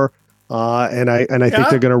November, and I think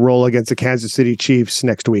they're going to roll against the Kansas City Chiefs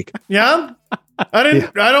next week. Yeah, I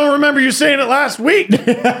don't remember you saying it last week. You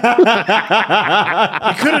could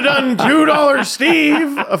have done $2,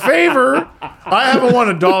 Steve, a favor. I haven't won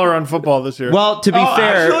 $1 on football this year. Well, to be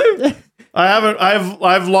fair, Actually? I haven't.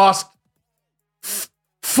 I've lost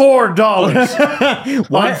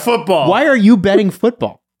 $4 on football. why are you betting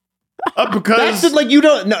football? Because That's like you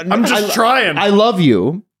don't. No, I'm just trying. I love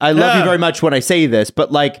you. I love you Yeah. very much when I say this,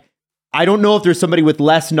 but like, I don't know if there's somebody with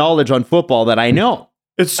less knowledge on football that I know.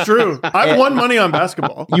 It's true. I've won money on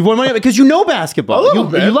basketball You've won money because you know basketball. A little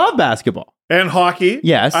bit. You love basketball. and hockey.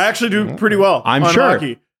 Yes. I actually do pretty well. I'm on sure.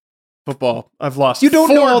 Hockey. Football, I've lost. You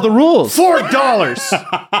don't know all the rules. $4,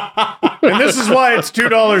 and this is why it's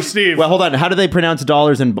 $2, Steve. Well, hold on. How do they pronounce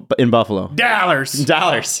dollars in Buffalo? dollars.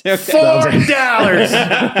 Dollars.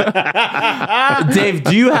 $4. Dave,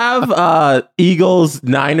 do you have Eagles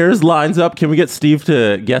Niners lines up? Can we get Steve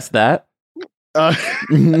to guess that?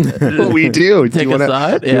 We do. Take you a wanna,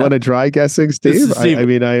 side? do you Yeah. want to try guessing, Steve? This is Steve.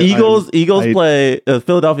 Eagles play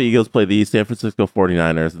Philadelphia Eagles play the San Francisco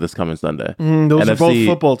 49ers this coming Sunday. Those are both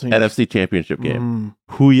football teams. NFC Championship game.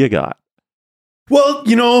 Who you got? Well,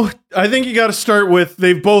 I think you got to start with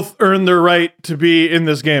they've both earned their right to be in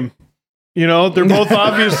this game. They're both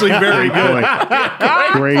obviously very good.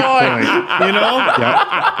 Great point.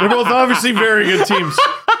 They're both obviously very good teams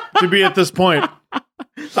to be at this point.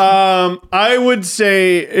 I would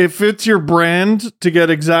say if it's your brand to get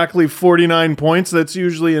exactly 49 points, that's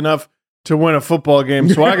usually enough to win a football game.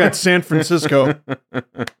 So I got San Francisco.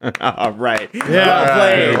 All right. Yeah. Well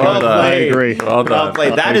played. Well done. I played. agree. Well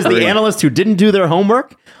played. That is the analyst who didn't do their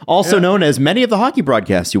homework, also known as many of the hockey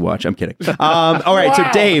broadcasts you watch. I'm kidding. All right. So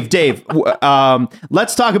Dave,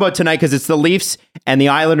 let's talk about tonight because it's the Leafs and the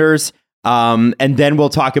Islanders. And then we'll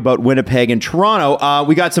talk about Winnipeg and Toronto.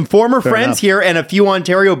 We got some former friends enough. here and a few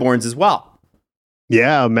Ontario-borns as well.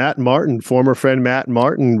 Yeah, Matt Martin, former friend Matt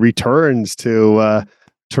Martin, returns to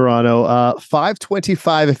Toronto.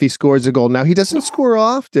 525 if he scores a goal. Now, he doesn't score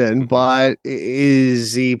often, but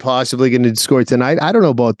is he possibly going to score tonight? I don't know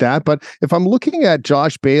about that. But if I'm looking at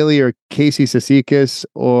Josh Bailey or Casey Cizikas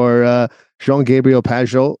or Jean-Gabriel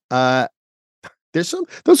Pajot,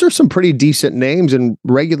 those are some pretty decent names and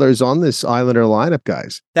regulars on this Islander lineup,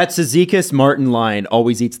 guys. That Cizikas Martin line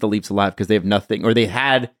always eats the Leafs alive because they have nothing, or they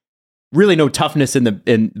had really no toughness in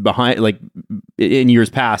years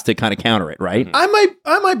past to kind of counter it, right?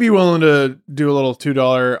 I might be willing to do a little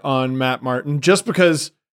 $2 on Matt Martin just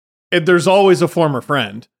because there's always a former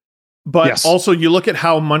friend. But Yes. also you look at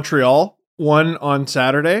how Montreal won on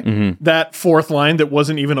Saturday, that fourth line that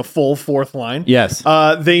wasn't even a full fourth line. Yes.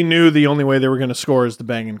 They knew the only way they were going to score is to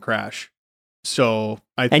bang and crash. So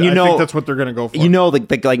I think that's what they're going to go for.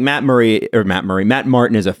 Like Matt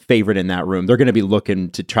Martin is a favorite in that room. They're going to be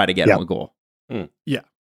looking to try to get him a goal. Yeah.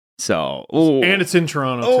 So, and it's in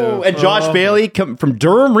Toronto too. And Josh Bailey from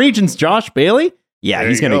Durham Regions. Josh Bailey,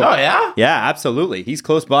 he's going to. Oh yeah, yeah, absolutely. He's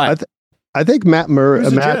close by. I think Matt Murray.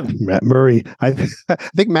 Matt Murray. I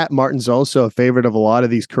think Matt Martin's also a favorite of a lot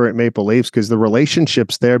of these current Maple Leafs because the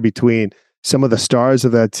relationships there between some of the stars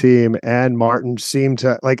of that team and Martin seem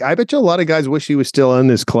to like. I bet you a lot of guys wish he was still in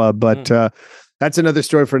this club, but that's another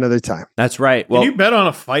story for another time. That's right. Well, can you bet on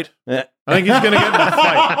a fight? I think he's going to get in a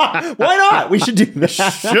fight. Why not? We should do that.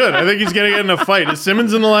 Should. I think he's going to get in a fight. Is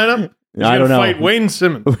Simmons in the lineup? I don't know. Fight Wayne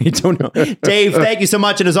Simmons. We don't know. Dave, thank you so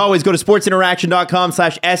much. And as always, go to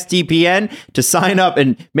sportsinteraction.com/STPN to sign up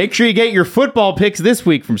and make sure you get your football picks this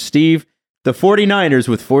week from Steve. The 49ers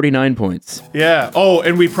with 49 points. Yeah. Oh,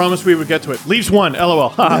 and we promised we would get to it. Leafs won.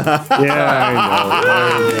 LOL. Yeah,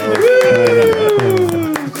 I know.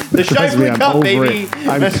 The Shipley Cup, baby.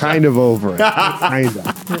 I'm kind of over it. Kind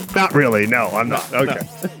of. Not really. No, I'm not. Okay.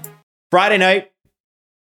 Friday night,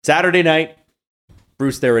 Saturday night.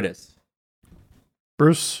 Bruce, there it is.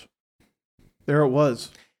 Bruce, there it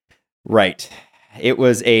was. Right. It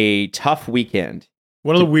was a tough weekend.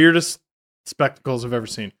 One of the weirdest spectacles I've ever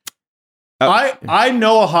seen. I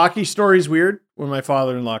know a hockey story is weird when my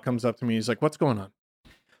father-in-law comes up to me. He's like, what's going on?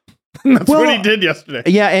 That's what he did yesterday.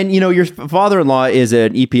 Yeah, and your father-in-law is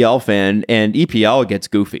an EPL fan, and EPL gets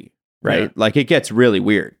goofy, right? Yeah. Like, it gets really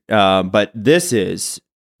weird. But this is...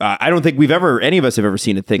 I don't think any of us have ever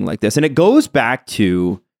seen a thing like this. And it goes back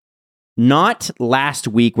to not last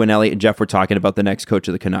week when Elliot and Jeff were talking about the next coach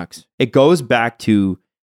of the Canucks. It goes back to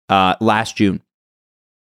last June.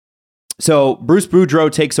 So Bruce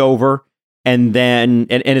Boudreau takes over and then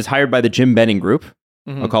and is hired by the Jim Benning Group.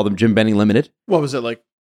 Mm-hmm. I'll call them Jim Benning Limited. What was it, like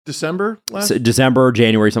December December,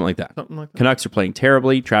 January, something like that. Canucks are playing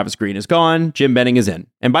terribly. Travis Green is gone. Jim Benning is in.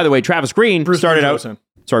 And by the way, Travis Green started out...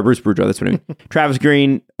 Sorry, Bruce Boudreau, that's what I mean. Travis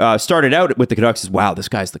Green started out with the Canucks as, wow, this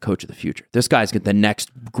guy's the coach of the future. This guy's the next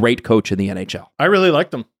great coach in the NHL. I really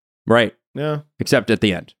liked him. Right. Yeah. Except at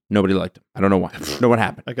the end. Nobody liked him. I don't know why. I don't know what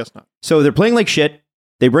happened. I guess not. So they're playing like shit.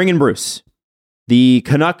 They bring in Bruce. The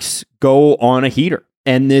Canucks go on a heater.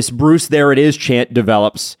 And this Bruce, there it is chant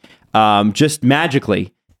develops just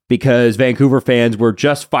magically because Vancouver fans were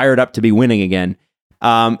just fired up to be winning again.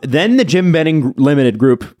 Then the Jim Benning Limited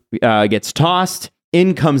Group gets tossed.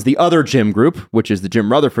 In comes the other Jim Group, which is the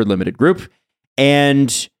Jim Rutherford Limited Group.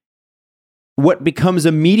 And what becomes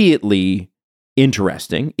immediately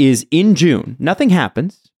interesting is in June, nothing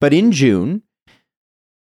happens, but in June,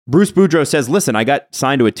 Bruce Boudreau says, listen, I got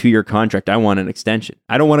signed to a 2-year contract. I want an extension.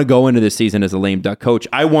 I don't want to go into this season as a lame duck coach.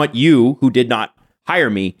 I want you, who did not hire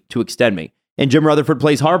me, to extend me. And Jim Rutherford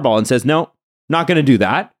plays hardball and says, no, not going to do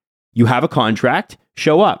that. You have a contract,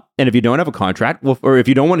 show up. And if you don't have a contract, or if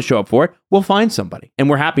you don't want to show up for it, we'll find somebody. And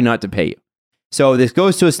we're happy not to pay you. So this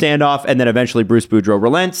goes to a standoff, and then eventually Bruce Boudreau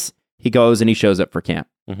relents. He goes and he shows up for camp.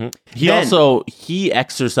 Mm-hmm. He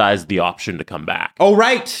exercised the option to come back. Oh,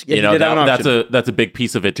 right. Yeah, that's a big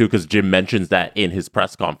piece of it too, because Jim mentions that in his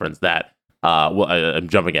press conference that, I'm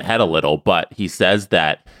jumping ahead a little, but he says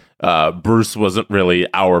that Bruce wasn't really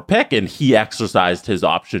our pick, and he exercised his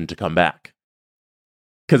option to come back.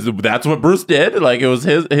 Because that's what Bruce did. Like, it was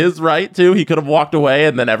his right too. He could have walked away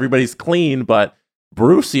and then everybody's clean. But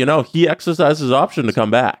Bruce, he exercised his option to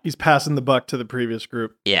come back. He's passing the buck to the previous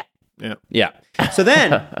group. Yeah. So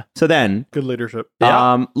then, good leadership.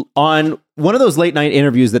 On one of those late night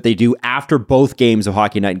interviews that they do after both games of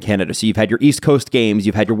Hockey Night in Canada. So you've had your East Coast games,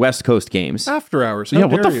 you've had your West Coast games. After hours.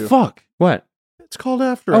 What the fuck? What? It's called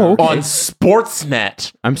After Hours. Okay. On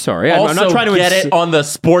Sportsnet. I'm sorry. Also, I'm not trying to get it on the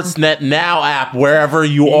Sportsnet Now app wherever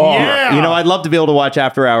you are. Yeah. I'd love to be able to watch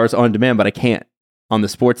After Hours on demand, but I can't on the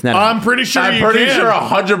Sportsnet app. I'm pretty sure I'm you pretty can. sure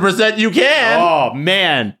 100% you can. Oh,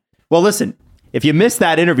 man. Well, listen, if you missed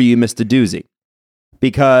that interview, you missed a doozy.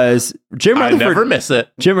 Because Jim Rutherford... I never miss it.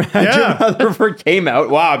 Jim Rutherford came out.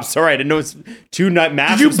 Wow, I'm sorry. I didn't know it was two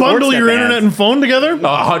massive. Did you bundle your internet and phone together?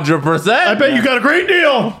 100%. I bet you got a great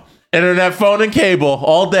deal. Internet, phone, and cable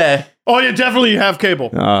all day. Oh, you definitely have cable.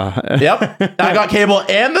 Yep. I got cable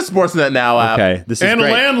and the Sportsnet Now app. Okay. This is and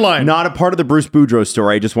great. A landline. Not a part of the Bruce Boudreau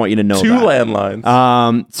story. I just want you to know 2 that.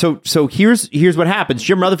 landlines. So here's what happens.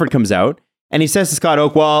 Jim Rutherford comes out and he says to Scott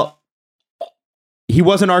Oak, well, he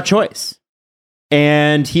wasn't our choice.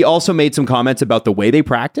 And he also made some comments about the way they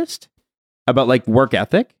practiced, about like work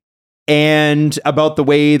ethic, and about the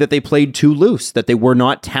way that they played too loose, that they were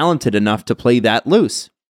not talented enough to play that loose.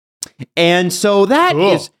 And so that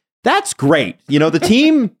That's great. You know, the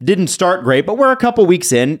team didn't start great, but we're a couple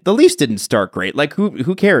weeks in. The Leafs didn't start great. Like,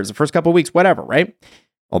 who cares? The first couple weeks, whatever, right?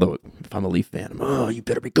 Although, if I'm a Leaf fan, you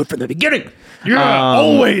better be good from the beginning. Yeah,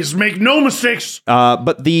 always make no mistakes.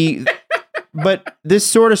 But this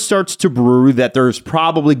sort of starts to brew that there's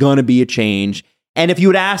probably going to be a change. And if you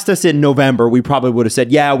had asked us in November, we probably would have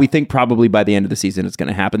said, yeah, we think probably by the end of the season it's going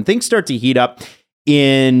to happen. Things start to heat up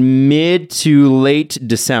in mid to late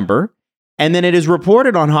December. And then it is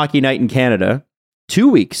reported on Hockey Night in Canada 2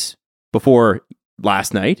 weeks before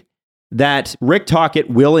last night that Rick Tocchet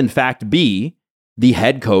will in fact be the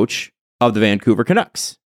head coach of the Vancouver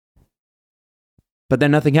Canucks. But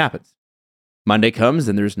then nothing happens. Monday comes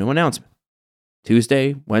and there's no announcement.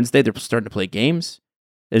 Tuesday, Wednesday, they're starting to play games.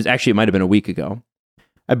 It might have been a week ago.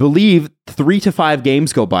 I believe 3 to 5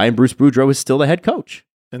 games go by and Bruce Boudreau is still the head coach.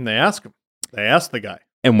 And they ask him. They asked the guy.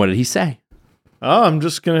 And what did he say? Oh, I'm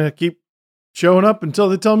just going to keep showing up until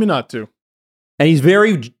they tell me not to. And he's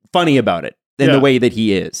very funny about it in the way that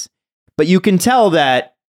he is. But you can tell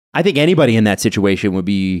that I think anybody in that situation would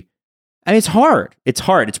be, I mean, it's hard. It's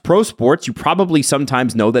hard. It's pro sports. You probably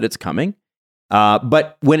sometimes know that it's coming.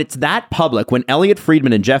 But when it's that public, when Elliot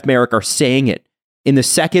Friedman and Jeff Merrick are saying it in the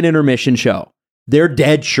second intermission show, they're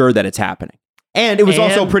dead sure that it's happening. And it was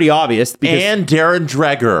also pretty obvious. And Darren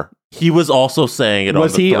Dreger, he was also saying it.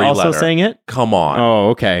 Was on the he also three-letter. saying it? Come on. Oh,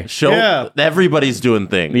 okay. Everybody's doing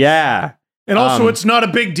things. Yeah. And also, it's not a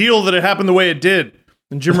big deal that it happened the way it did.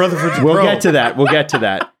 And Jim Rutherford's a We'll pro. get to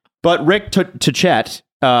that. But Rick Tocchet,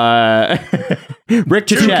 Rick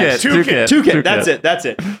Tocchet. That's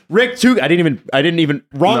it. Rick Tocchet. I didn't even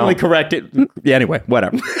wrongly correct it. Yeah, anyway,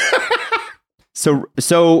 whatever. So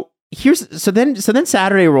then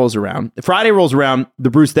Saturday rolls around. Friday rolls around.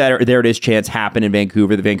 The Bruce there it is chance happen in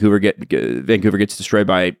Vancouver. The Vancouver gets destroyed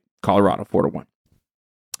by Colorado 4-1.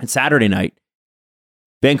 And Saturday night,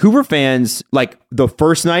 Vancouver fans, like the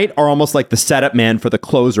first night, are almost like the setup man for the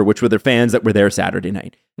closer, which were the fans that were there Saturday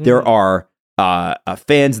night. Mm-hmm. There are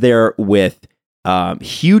fans there with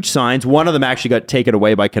huge signs. One of them actually got taken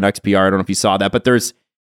away by Canucks PR. I don't know if you saw that, but there's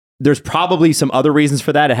probably some other reasons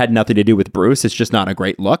for that. It had nothing to do with Bruce. It's just not a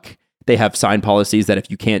great look. They have sign policies that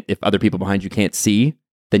if other people behind you can't see,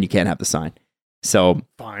 then you can't have the sign. So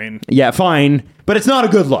fine. Yeah, fine. But it's not a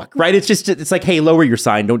good look, right? It's like, hey, lower your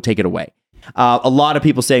sign. Don't take it away. A lot of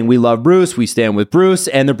people saying we love Bruce, we stand with Bruce,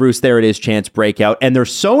 and the Bruce there it is chance breakout. And they're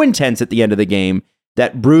so intense at the end of the game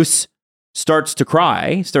that Bruce starts to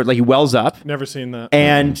cry, he wells up. Never seen that.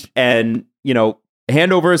 And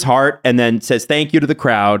hand over his heart, and then says thank you to the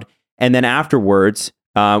crowd. And then afterwards,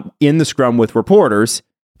 in the scrum with reporters,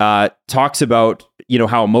 talks about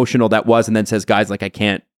how emotional that was, and then says, guys, like I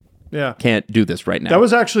can't do this right now. That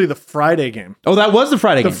was actually the Friday game. Oh, that was the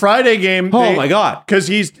Friday game. The Friday game. Oh my God. Because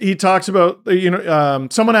he talks about,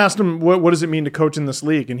 someone asked him, what does it mean to coach in this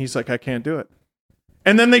league? And he's like, I can't do it.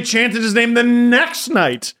 And then they chanted his name the next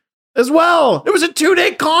night as well. It was a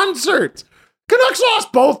 2-day concert. Canucks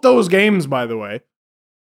lost both those games, by the way.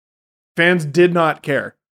 Fans did not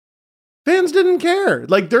care. Fans didn't care.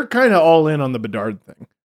 Like, they're kind of all in on the Bedard thing.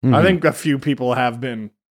 Mm-hmm. I think a few people have been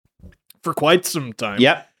for quite some time.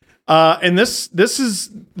 Yep. And this is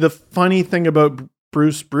the funny thing about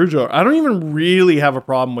Bruce Boudreau. I don't even really have a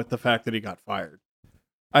problem with the fact that he got fired.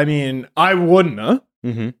 I mean, I wouldn't have.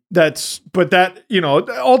 Mm-hmm.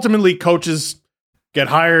 Ultimately coaches get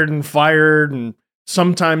hired and fired, and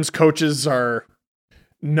sometimes coaches are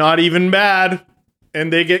not even bad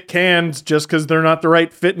and they get canned just because they're not the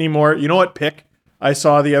right fit anymore. You know what pick I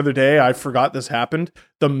saw the other day? I forgot this happened.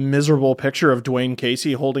 The miserable picture of Dwayne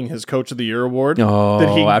Casey holding his Coach of the Year award.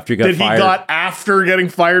 After he got after getting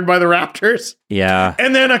fired by the Raptors. Yeah.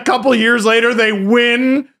 And then a couple years later, they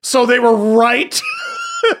win. So they were right.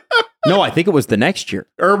 No, I think it was the next year.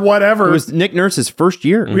 Or whatever. It was Nick Nurse's first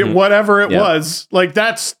year. Mm-hmm. Whatever it was. Like,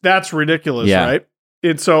 that's ridiculous, right?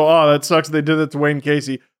 And so, that sucks they did it to Dwayne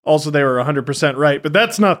Casey. Also, they were 100% right, but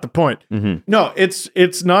that's not the point. Mm-hmm. No,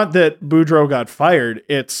 it's not that Boudreau got fired.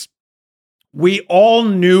 It's we all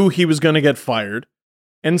knew he was going to get fired.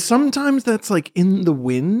 And sometimes that's like in the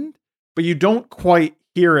wind, but you don't quite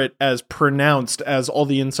hear it as pronounced as all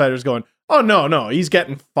the insiders going, oh, no, he's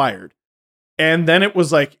getting fired. And then it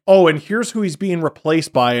was like, oh, and here's who he's being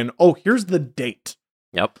replaced by. And oh, here's the date.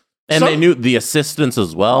 Yep. And they knew the assistants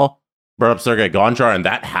as well. Brought up Sergei Gonchar, and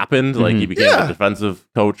that happened. Like, he became a defensive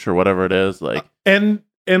coach or whatever it is. Like, and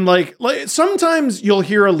like sometimes you'll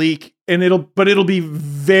hear a leak, and it'll be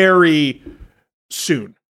very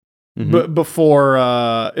soon, before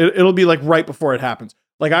it'll be like right before it happens.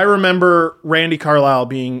 Like, I remember Randy Carlyle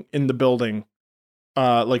being in the building,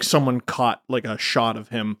 like someone caught like a shot of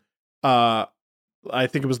him, I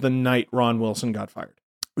think it was the night Ron Wilson got fired.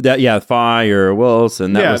 Fire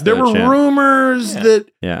Wilson. There were rumors that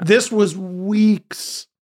Yeah. this was weeks.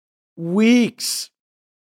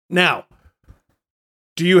 Now,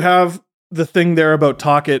 do you have the thing there about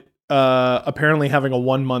Tocchet apparently having a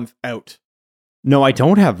 1 month out? No, I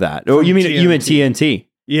don't have that. Oh, you mean TNT?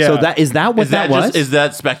 Yeah. So that was? Is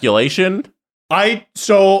that speculation?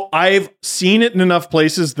 I've seen it in enough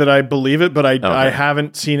places that I believe it, but I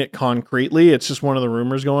haven't seen it concretely. It's just one of the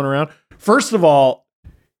rumors going around. First of all,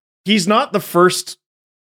 he's not the first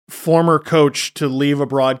former coach to leave a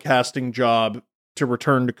broadcasting job to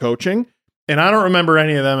return to coaching. And I don't remember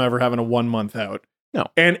any of them ever having a 1 month out. No.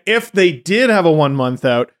 And if they did have a 1 month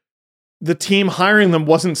out, the team hiring them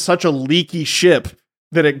wasn't such a leaky ship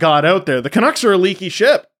that it got out there. The Canucks are a leaky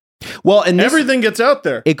ship. Well, and everything gets out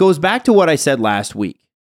there. It goes back to what I said last week.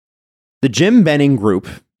 The Jim Benning Group,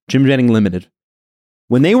 Jim Benning Limited,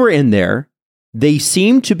 when they were in there, they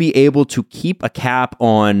seemed to be able to keep a cap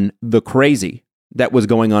on the crazy that was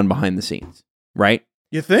going on behind the scenes, right?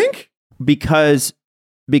 You think? Because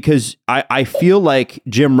I feel like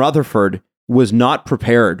Jim Rutherford was not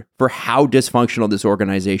prepared for how dysfunctional this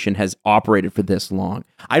organization has operated for this long.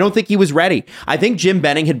 I don't think he was ready. I think Jim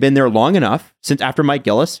Benning had been there long enough, since after Mike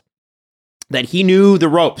Gillis, that he knew the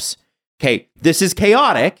ropes. Okay, this is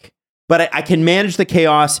chaotic, but I can manage the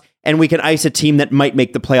chaos, and we can ice a team that might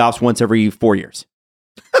make the playoffs once every 4 years.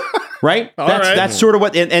 Right? That's sort of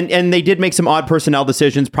what, and they did make some odd personnel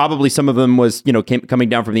decisions. Probably some of them was, coming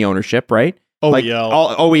down from the ownership, right?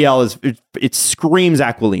 OEL. OEL it screams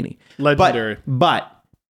Aquilini. Legendary. But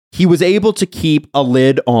he was able to keep a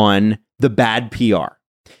lid on the bad PR.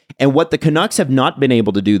 And what the Canucks have not been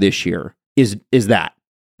able to do this year is that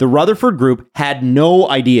the Rutherford Group had no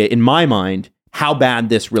idea, in my mind, how bad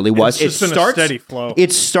this really was. It's just been a steady flow.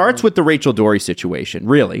 It starts with the Rachel Dory situation,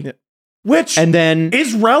 really. Yeah. Which and then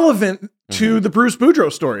is relevant to the Bruce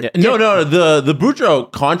Boudreau story. Yeah. No, the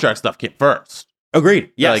Boudreau contract stuff came first.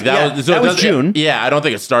 Agreed. Yes. That was June. I don't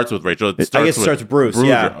think it starts with Rachel. It starts with Bruce. Boudreau,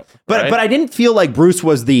 yeah, but right? I didn't feel like Bruce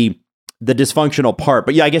was the dysfunctional part.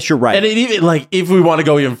 But yeah, I guess you're right. And even if we want to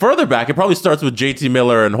go even further back, it probably starts with JT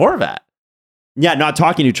Miller and Horvat. Yeah, not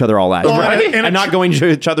talking to each other all that, right? and not going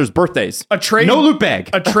to each other's birthdays. A trade, no loot bag.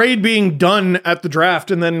 A trade being done at the draft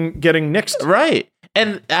and then getting nixed. Right.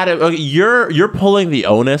 And Adam, you're pulling the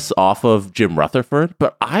onus off of Jim Rutherford,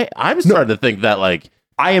 but I'm starting to think that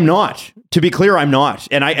I am not. To be clear, I'm not.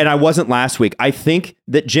 And I wasn't last week. I think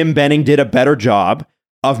that Jim Benning did a better job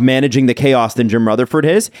of managing the chaos than Jim Rutherford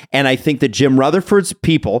is. And I think that Jim Rutherford's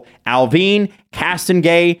people, Alvin,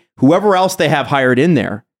 Castengay, whoever else they have hired in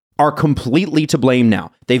there, are completely to blame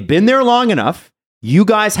now. They've been there long enough. You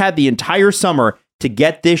guys had the entire summer to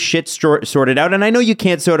get this shit sorted out. And I know you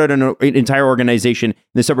can't sort out an entire organization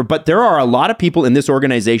this summer, but there are a lot of people in this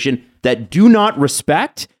organization that do not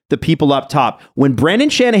respect the people up top. When Brendan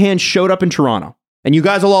Shanahan showed up in Toronto, and you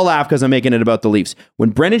guys will all laugh because I'm making it about the Leafs.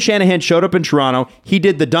 When Brendan Shanahan showed up in Toronto, he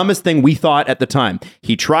did the dumbest thing we thought at the time.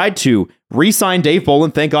 He tried to re-sign Dave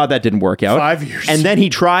Bolland. Thank God that didn't work out. 5 years. And then he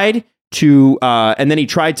tried to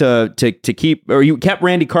keep, or you kept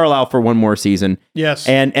Randy Carlyle for one more season. Yes.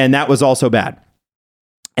 And that was also bad.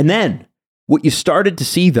 And then what you started to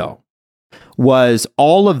see, though, was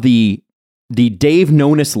all of the Dave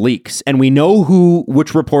Nonis leaks. And we know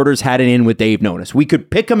which reporters had it in with Dave Nonis. We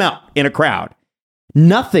could pick them out in a crowd.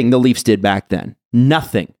 Nothing the Leafs did back then.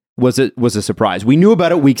 Nothing was a surprise. We knew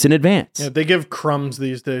about it weeks in advance. Yeah, they give crumbs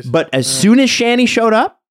these days. But as soon as Shanny showed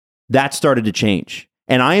up, that started to change.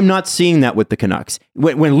 And I am not seeing that with the Canucks.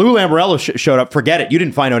 When Lou Lamoriello showed up, forget it. You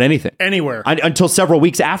didn't find out anything. Anywhere. Until several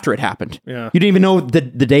weeks after it happened. Yeah. You didn't even know the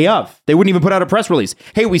day of. They wouldn't even put out a press release.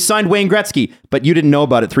 Hey, we signed Wayne Gretzky, but you didn't know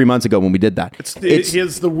about it 3 months ago when we did that.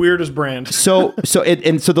 It's the weirdest brand. So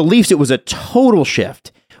the Leafs, it was a total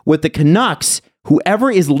shift. With the Canucks,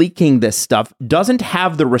 whoever is leaking this stuff doesn't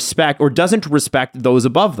have the respect or doesn't respect those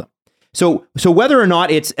above them. So whether or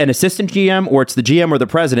not it's an assistant GM or it's the GM or the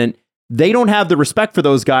president, they don't have the respect for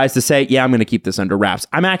those guys to say, yeah, I'm going to keep this under wraps.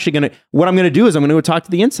 What I'm going to do is I'm going to go talk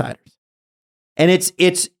to the insiders. And it's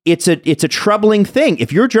a troubling thing.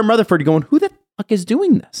 If you're Jim Rutherford, you're going, who the fuck is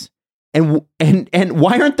doing this? And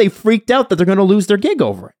why aren't they freaked out that they're going to lose their gig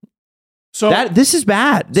over it? So this is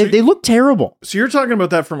bad. They look terrible. So you're talking about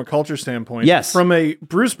that from a culture standpoint. Yes. From a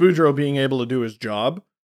Bruce Boudreau being able to do his job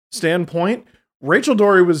standpoint, Rachel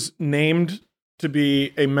Dory was named to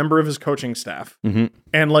be a member of his coaching staff. Mm-hmm.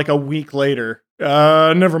 And like a week later,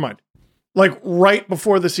 never mind. Like right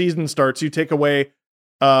before the season starts, you take away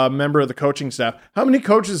a member of the coaching staff. How many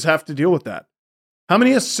coaches have to deal with that? How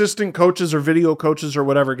many assistant coaches or video coaches or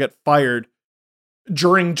whatever get fired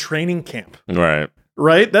during training camp.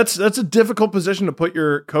 Right. That's a difficult position to put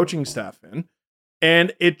your coaching staff in.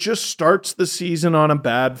 And it just starts the season on a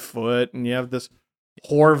bad foot, and you have this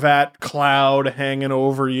Horvat cloud hanging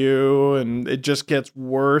over you, and it just gets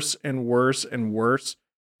worse and worse and worse.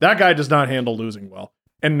 That guy does not handle losing well,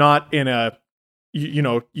 and not in a,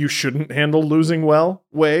 you shouldn't handle losing well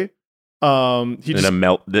way. In a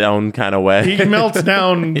meltdown kind of way. He melts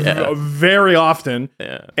down very often.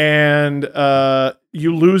 Yeah. And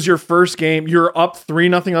you lose your first game. You're up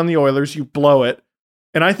 3-0 on the Oilers. You blow it.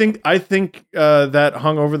 And I think that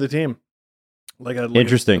hung over the team.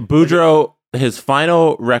 Interesting. Boudreau, his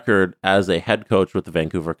final record as a head coach with the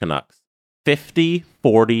Vancouver Canucks, 50,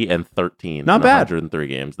 40, and 13. Not bad. 103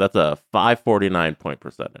 games. That's a 549 point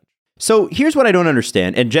percentage. So here's what I don't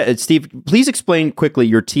understand. And Steve, please explain quickly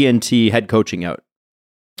your TNT head coaching out.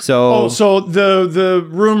 So the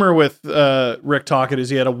rumor with Rick Tocchet is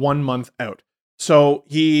he had a 1 month out. So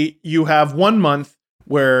you have 1 month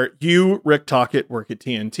where you, Rick Tocchet, work at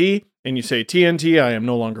TNT, and you say, TNT, I am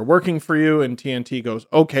no longer working for you. And TNT goes,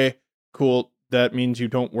 okay, cool. That means you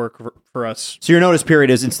don't work for us. So your notice period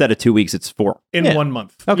is, instead of 2 weeks, it's 4. In 1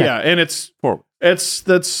 month. Okay. Yeah, and it's 4.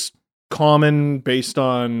 That's common based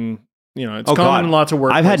on, it's common in lots of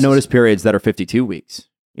work. I've had notice periods that are 52 weeks.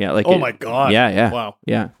 Yeah, oh my God. Yeah. Wow.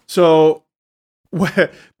 Yeah. So,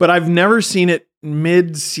 but I've never seen it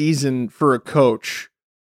mid-season for a coach.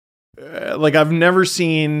 I've never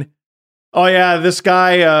seen, oh yeah, this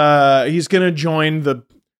guy, he's going to join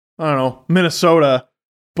Minnesota,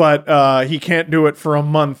 but he can't do it for a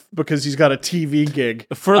month because he's got a TV gig.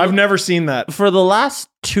 I've never seen that. For the last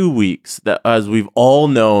 2 weeks, that as we've all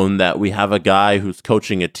known that we have a guy who's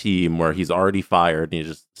coaching a team where he's already fired and he's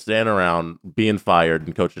just standing around being fired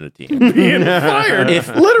and coaching a team. Being fired.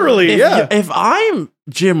 If I'm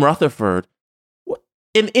Jim Rutherford,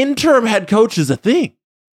 an interim head coach is a thing.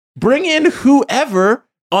 Bring in who's ever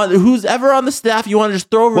on the staff you want to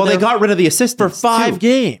just throw over there. Well, they got rid of the assistant for 5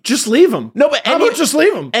 games. Just leave him. No, but how about just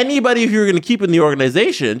leave him? Anybody who you're going to keep in the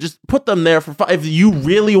organization, just put them there for 5. If you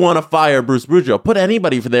really want to fire Bruce Boudreau, put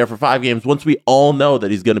anybody there for 5 games once we all know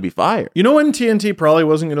that he's going to be fired. You know when TNT probably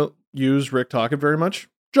wasn't going to use Rick Tocchet very much?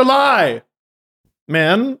 July.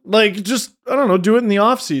 Man, just, I don't know, do it in the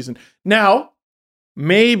offseason. Now,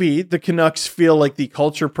 maybe the Canucks feel like the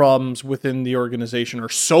culture problems within the organization are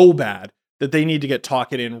so bad that they need to get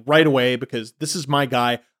Tocchet in right away because this is my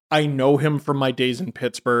guy. I know him from my days in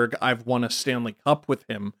Pittsburgh. I've won a Stanley Cup with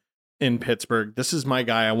him in Pittsburgh. This is my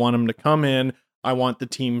guy. I want him to come in. I want the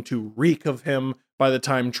team to reek of him by the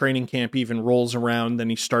time training camp even rolls around. Then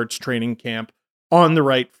he starts training camp on the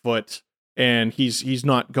right foot, and he's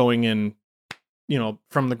not going in,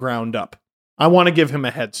 from the ground up. I want to give him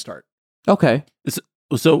a head start. Okay.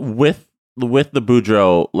 So with the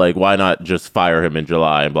Boudreau, why not just fire him in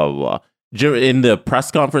July and blah, blah, blah. In the press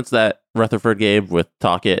conference that Rutherford gave with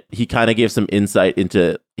Tocchet, he kind of gave some insight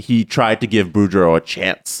into, he tried to give Boudreau a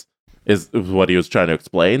chance, is what he was trying to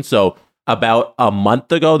explain. So about a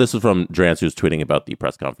month ago, this was from Drance, who's tweeting about the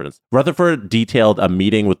press conference, Rutherford detailed a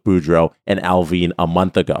meeting with Boudreau and Alvin a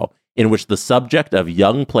month ago, in which the subject of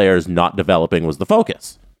young players not developing was the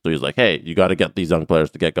focus. So he was like, hey, you got to get these young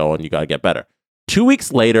players to get going. You got to get better. 2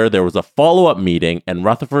 weeks later, there was a follow-up meeting, and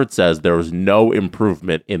Rutherford says there was no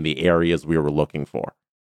improvement in the areas we were looking for.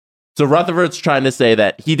 So Rutherford's trying to say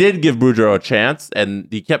that he did give Boudreau a chance, and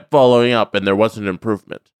he kept following up, and there wasn't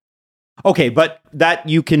improvement. Okay, but that's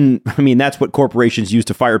what corporations use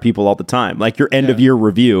to fire people all the time. Your end-of-year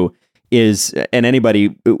review is, and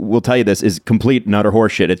anybody will tell you this, is complete and utter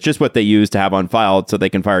horseshit. It's just what they use to have on file so they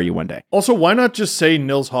can fire you one day. Also, why not just say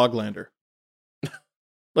Nils Hoglander?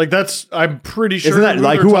 I'm pretty sure. Isn't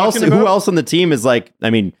that who else? Who else on the team is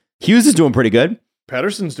Hughes is doing pretty good.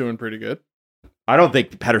 Pettersson's doing pretty good. I don't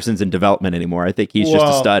think Pettersson's in development anymore. I think he's just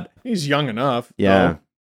a stud. He's young enough. Yeah.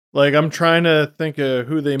 I'm trying to think of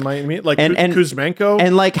who they might meet, and Kuzmenko.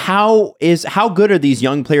 And how good are these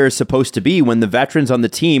young players supposed to be when the veterans on the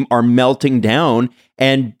team are melting down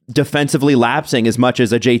and defensively lapsing as much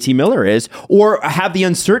as a JT Miller is, or have the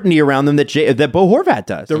uncertainty around them that Bo Horvat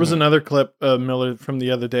does? There was another clip of Miller from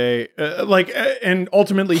the other day, and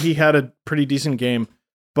ultimately he had a pretty decent game,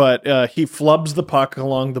 but he flubs the puck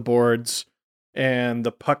along the boards, and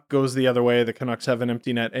the puck goes the other way. The Canucks have an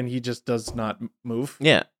empty net, and he just does not move.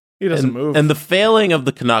 Yeah. He doesn't move. And the failing of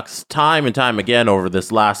the Canucks time and time again over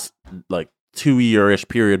this last 2-year-ish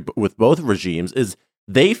period with both regimes is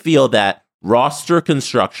they feel that roster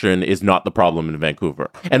construction is not the problem in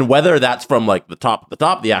Vancouver. And whether that's from the top, the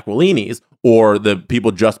Aquilinis, or the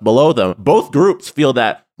people just below them. Both groups feel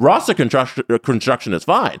that roster construction is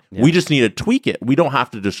fine. Yeah. We just need to tweak it. We don't have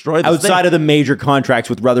to destroy this outside of the major contracts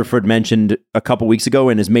with Rutherford mentioned a couple weeks ago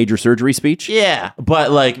in his major surgery speech. Yeah, but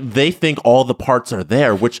like they think all the parts are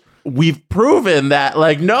there, which we've proven that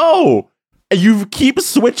like no, you keep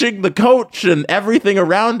switching the coach and everything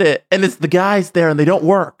around it, and it's the guys there and they don't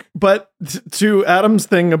work. But to Adam's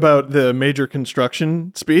thing about the major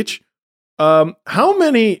construction speech, how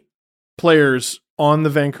many players on the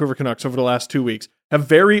Vancouver Canucks over the last 2 weeks have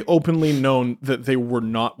very openly known that they were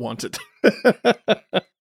not wanted?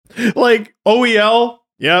 Like OEL,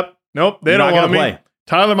 yep, nope, they don't want me. Play.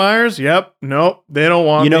 Tyler Myers, yep, nope, they don't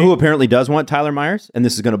want me. You know who apparently does want Tyler Myers? And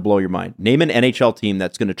this is going to blow your mind. Name an NHL team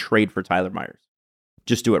that's going to trade for Tyler Myers.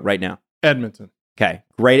 Just do it right now. Edmonton. Okay,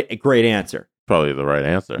 great answer. Probably the right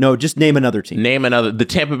answer. No, just name another team. Name another. The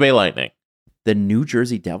Tampa Bay Lightning. The New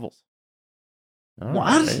Jersey Devils.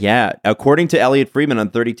 What? Right. Yeah, according to Elliot Friedman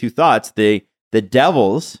on 32 Thoughts, the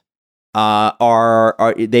Devils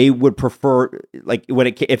are they would prefer, like,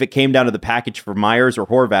 if it came down to the package for Myers or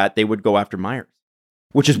Horvat, they would go after Myers,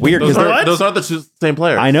 which is weird because those aren't the same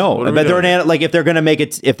players. I know, but they're like if they're gonna make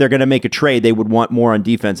a trade, they would want more on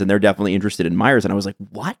defense, and they're definitely interested in Myers. And I was like,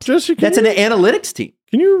 what? Jesse, that's an analytics team.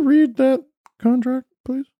 Can you read that contract,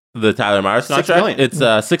 please? The Tyler Myers contract. $6 million. It's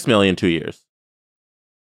 $6 million 2 years.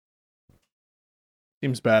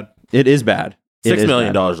 Seems bad. It is bad. $6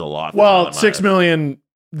 million a lot. Well, $6 million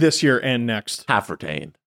this year and next. Half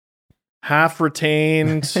retained.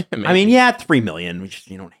 I mean, yeah, $3 million. Which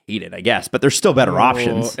you don't hate it, I guess, but there's still better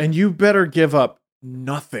options. And you better give up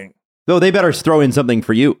nothing. Though they better throw in something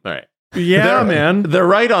for you. All right. Yeah, man. They're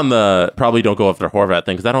right on the probably don't go after Horvat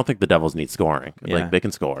thing because I don't think the Devils need scoring. Yeah. Like they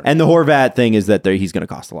can score. And the Horvat thing is that he's going to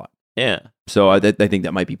cost a lot. Yeah. So I think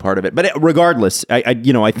that might be part of it. But regardless, I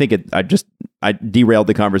think I derailed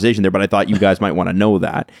the conversation there, but I thought you guys might want to know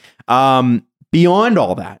that. Beyond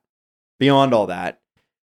all that,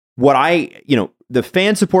 the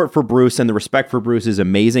fan support for Bruce and the respect for Bruce is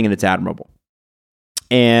amazing and it's admirable.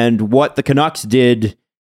 And what the Canucks did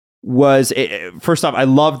was, first off, I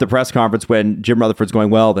loved the press conference when Jim Rutherford's going,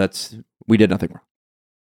 well, we did nothing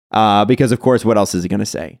wrong. Because of course, what else is he going to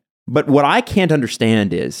say? But what I can't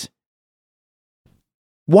understand is,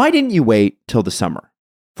 why didn't you wait till the summer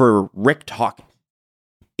for Rick Tocchet?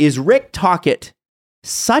 Is Rick Tocchet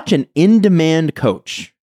such an in-demand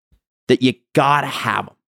coach that you gotta have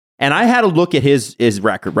him? And I had a look at his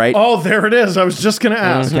record, right? Oh, there it is. I was just going to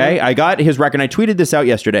ask. Okay, I got his record. I tweeted this out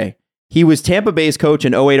yesterday. He was Tampa Bay's coach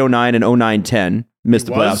in 08-09 and 09-10. Missed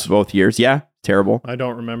the playoffs both years. Yeah, terrible. I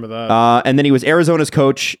don't remember that. And then he was Arizona's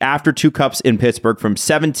coach after 2 cups in Pittsburgh from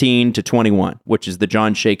 17 to 21, which is the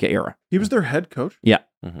John Shaka era. He was their head coach? Yeah.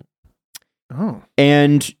 Mm-hmm. Oh.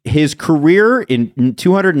 And his career in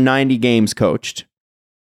 290 games coached,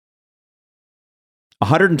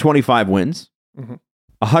 125 wins,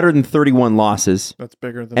 131 losses. That's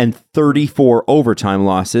bigger than... And 34 overtime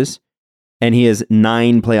losses. And he has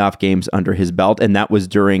 9 playoff games under his belt. And that was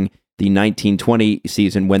during the 1920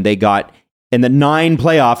 season when they got... In the 9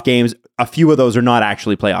 playoff games, a few of those are not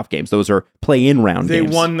actually playoff games. Those are play-in round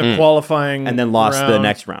games. They won the qualifying and then lost the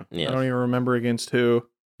next round. Yeah. I don't even remember against who.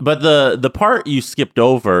 But the part you skipped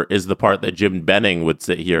over is the part that Jim Benning would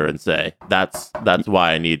sit here and say, that's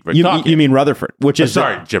why I need Rick Tocchet. You mean Rutherford, which is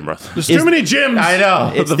Jim Rutherford. There's too many Jims. I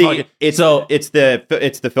know. It's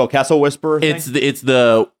the Phil Kessel whisperer thing? It's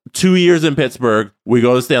the 2 years in Pittsburgh. We go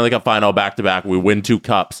to the Stanley Cup final back to back. We win 2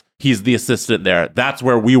 cups. He's the assistant there. That's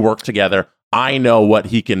where we work together. I know what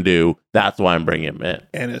he can do. That's why I'm bringing him in.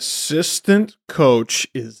 An assistant coach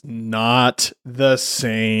is not the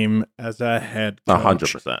same as a head coach.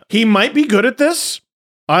 100%. He might be good at this.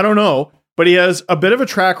 I don't know. But he has a bit of a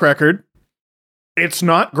track record. It's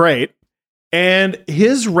not great. And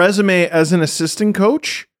his resume as an assistant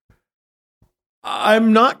coach,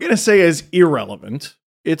 I'm not going to say is irrelevant.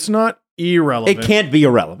 It's not irrelevant. It can't be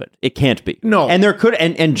irrelevant. It can't be. No. And there could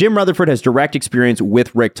and Jim Rutherford has direct experience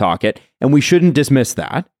with Rick Tocchet, and we shouldn't dismiss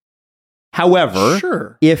that. However,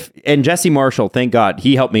 sure. And Jesse Marshall, thank God,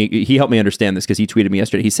 he helped me understand this because he tweeted me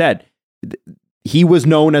yesterday. He said he was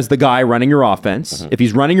known as the guy running your offense. Mm-hmm. If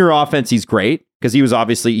he's running your offense, he's great because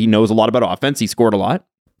he knows a lot about offense. He scored a lot.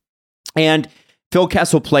 And Phil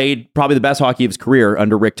Kessel played probably the best hockey of his career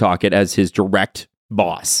under Rick Tocchet as his direct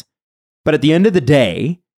boss. But at the end of the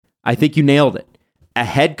day, I think you nailed it. A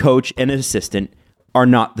head coach and an assistant are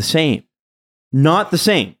not the same. Not the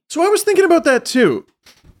same. So I was thinking about that too.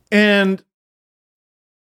 And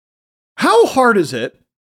how hard is it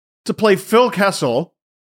to play Phil Kessel,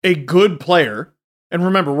 a good player? And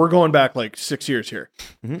remember, we're going back like 6 years here.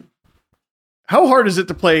 Mm-hmm. how hard is it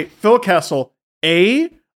to play Phil Kessel, A,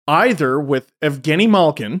 either with Evgeny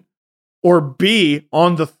Malkin, or B,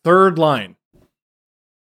 on the third line?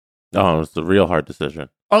 Oh, it's a real hard decision.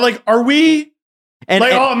 Are we... And,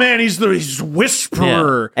 oh man, he's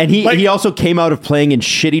whisperer. Yeah. And he also came out of playing in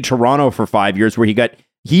shitty Toronto for 5 years where he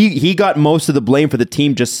got most of the blame for the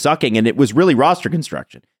team just sucking, and it was really roster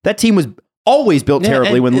construction. That team was always built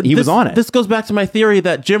terribly when he was on it. This goes back to my theory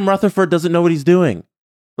that Jim Rutherford doesn't know what he's doing.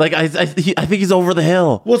 Like I think he's over the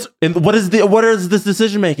hill. Well, and what is this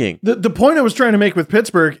decision making? The point I was trying to make with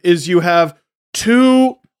Pittsburgh is you have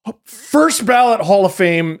 2 first ballot Hall of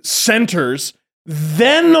Fame centers,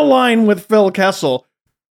 then a line with Phil Kessel.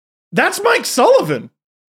 That's Mike Sullivan.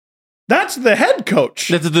 That's the head coach.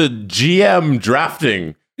 That's the GM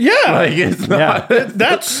drafting. Yeah. Like, it's not.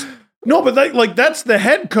 That's the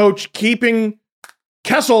head coach keeping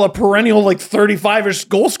Kessel, a perennial 35-ish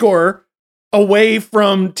goal scorer, away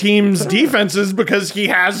from teams' defenses because he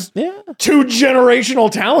has 2 generational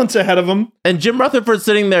talents ahead of him. And Jim Rutherford's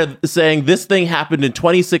sitting there saying this thing happened in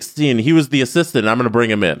 2016. He was the assistant. I'm going to bring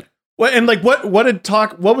him in. Well, and what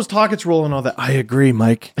was Tockett's role and all that? I agree,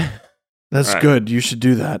 Mike. That's right. Good. You should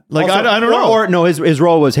do that. Also, I don't know. Or no, his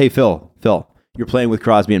role was, hey, Phil, you're playing with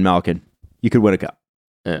Crosby and Malkin. You could win a cup.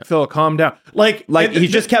 Yeah. Phil, calm down. He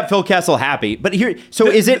just kept Phil Kessel happy. But here,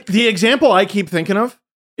 is it the example I keep thinking of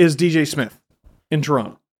is DJ Smith in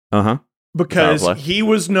Toronto. Because he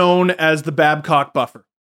was known as the Babcock buffer.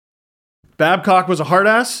 Babcock was a hard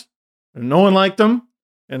ass, and no one liked him.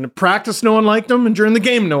 And in practice, no one liked him. And during the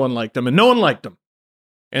game, no one liked him. And no one liked him.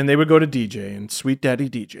 And they would go to DJ and Sweet Daddy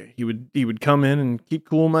DJ. He would come in and keep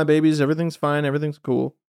cool, my babies. Everything's fine. Everything's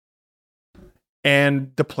cool.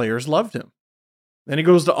 And the players loved him. Then he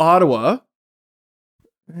goes to Ottawa.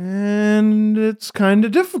 And it's kind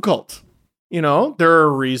of difficult. There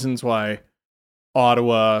are reasons why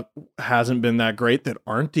Ottawa hasn't been that great that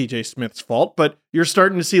aren't DJ Smith's fault. But you're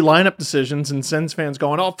starting to see lineup decisions and Sens fans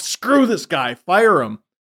going, oh, screw this guy. Fire him.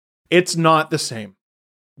 It's not the same.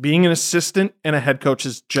 Being an assistant and a head coach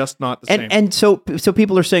is just not the same. And so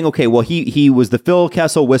people are saying, okay, well, he was the Phil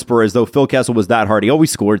Kessel whisperer, as though Phil Kessel was that hard. He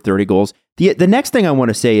always scored 30 goals. The next thing I want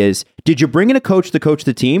to say is, did you bring in a coach to coach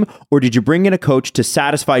the team, or did you bring in a coach to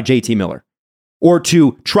satisfy JT Miller? Or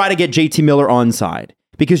to try to get JT Miller on side?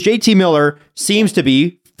 Because JT Miller seems to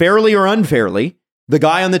be, fairly or unfairly, the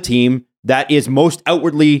guy on the team that is most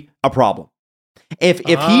outwardly a problem. If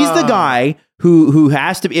he's the guy who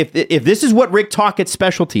has to be, if this is what Rick Tockett's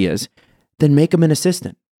specialty is, then make him an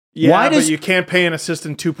assistant. Yeah, but you can't pay an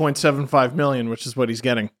assistant $2.75 million, which is what he's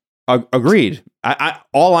getting. Agreed.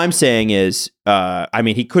 All I'm saying is,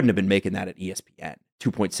 he couldn't have been making that at ESPN,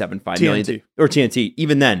 $2.75 million or TNT.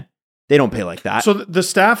 Even then, they don't pay like that. So the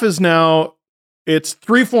staff is now, it's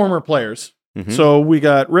 3 former players. Mm-hmm. So we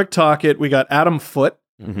got Rick Tocchet, we got Adam Foote,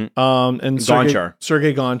 and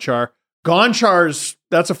Sergei Gonchar. Gonchar's,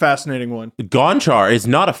 that's a fascinating one. Gonchar is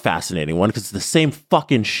not a fascinating one because it's the same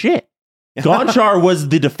fucking shit. Gonchar was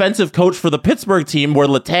the defensive coach for the Pittsburgh team where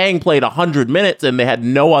Letang played 100 minutes and they had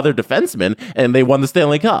no other defensemen and they won the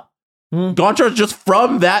Stanley Cup. Gonchar's just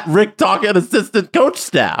from that Rick Tocchet assistant coach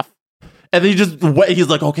staff. And then he's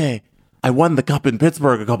like, okay, I won the cup in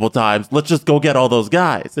Pittsburgh a couple times. Let's just go get all those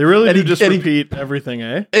guys. They really do just repeat everything,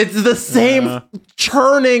 eh? It's the same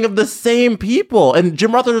churning of the same people. And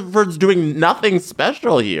Jim Rutherford's doing nothing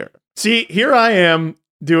special here. See, here I am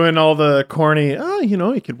doing all the corny,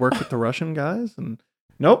 you could work with the Russian guys. And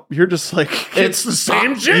nope, you're just like, it's the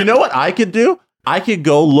same shit. You know what I could do? I could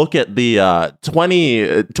go look at the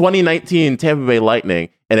 2019 Tampa Bay Lightning.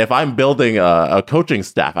 And if I'm building a coaching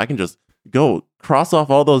staff, I can just go cross off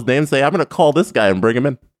all those names, say, I'm going to call this guy and bring him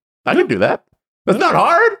in. I can do that. That's not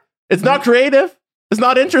hard. It's not creative. It's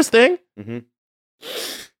not interesting. Mm-hmm.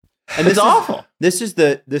 And it's awful. This is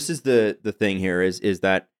the thing here is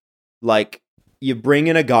that, like, you bring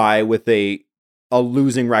in a guy with a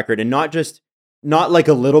losing record, and not like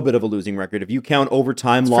a little bit of a losing record. If you count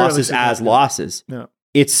overtime losses as losses,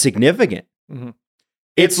 it's significant. Mm-hmm.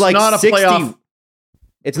 It's like not 60, a playoff.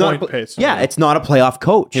 It's not pace. It's not a playoff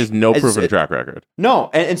coach. He has no proven track record.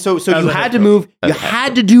 No, and so you had to move. You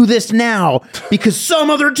had to do this now because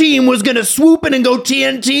some other team was going to swoop in and go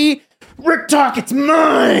TNT. Rick Tockett's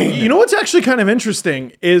mine. You know what's actually kind of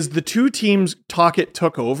interesting is the 2 teams Tocchet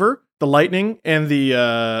took over, the Lightning and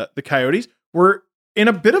the Coyotes, were in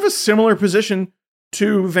a bit of a similar position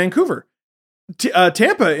to Vancouver.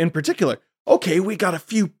 Tampa in particular. Okay, we got a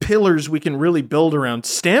few pillars we can really build around.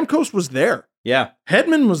 Stamkos was there. Yeah.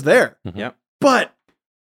 Hedman was there. Mm-hmm. Yeah. But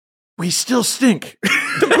we still stink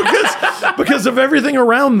because of everything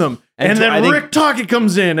around them. And then Rick Tocchet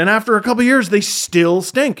comes in, and after a couple years, they still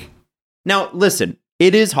stink. Now, listen,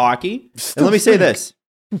 it is hockey. And let me say this.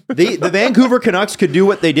 The Vancouver Canucks could do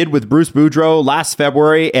what they did with Bruce Boudreau last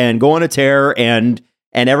February and go on a tear and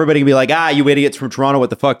everybody can be like, you idiots from Toronto, what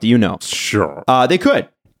the fuck do you know? Sure. They could.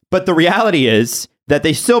 But the reality is that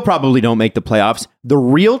they still probably don't make the playoffs. The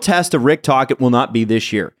real test of Rick Tocchet will not be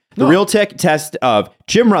this year. The real test of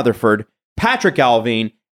Jim Rutherford, Patrick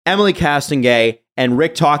Alvin, Emily Castonguay, and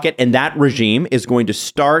Rick Tocchet and that regime is going to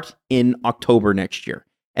start in October next year.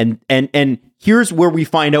 And here's where we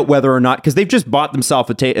find out whether or not, because they've just bought themselves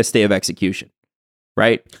a stay of execution,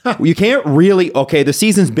 right? You can't really, the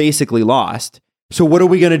season's basically lost. So what are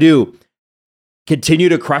we going to do? Continue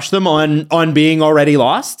to crush them on being already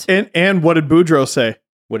lost? And what did Boudreau say?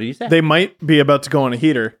 What did he say? They might be about to go on a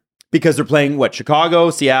heater. Because they're playing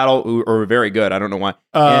Chicago, Seattle, who are very good. I don't know why.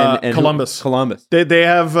 And Columbus. Columbus. They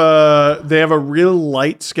have a real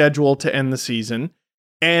light schedule to end the season.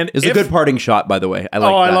 And it's a good parting shot, by the way. I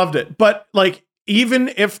loved it. But like,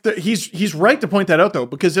 even if he's right to point that out though,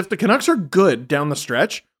 because if the Canucks are good down the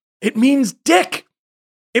stretch, it means dick.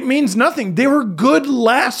 It means nothing. They were good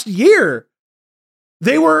last year.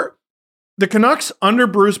 The Canucks under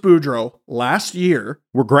Bruce Boudreau last year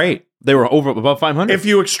were great. They were above 500. If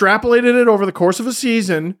you extrapolated it over the course of a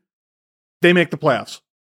season, they make the playoffs.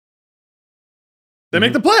 They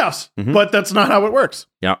make the playoffs, but that's not how it works.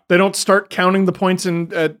 Yeah, they don't start counting the points in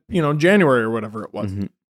January or whatever it was.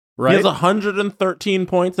 Right? He has 113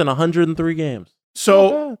 points in 103 games.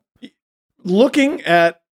 So, looking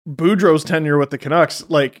at Boudreau's tenure with the Canucks,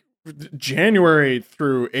 like January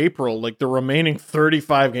through April, like the remaining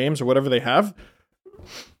 35 games or whatever they have,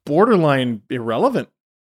 borderline irrelevant.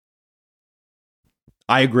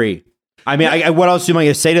 I agree. I mean, what else am I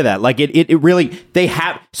going to say to that? Like, it really, they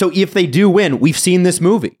have. So if they do win, we've seen this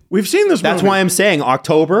movie. That's why I'm saying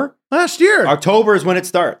October. Last year. October is when it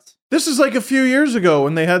starts. This is like a few years ago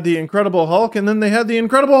when they had the Incredible Hulk, and then they had the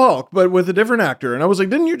Incredible Hulk, but with a different actor. And I was like,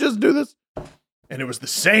 didn't you just do this? And it was the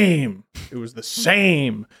same.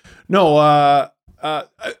 No,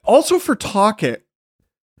 also for Tocchet,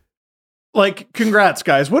 like, congrats,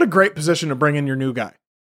 guys. What a great position to bring in your new guy.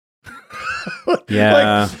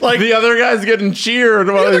 Yeah, like the other guy's getting cheered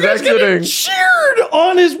while he's exiting. Cheered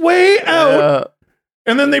on his way out,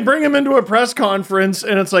 and then they bring him into a press conference,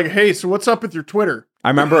 and it's like, "Hey, so what's up with your Twitter?" I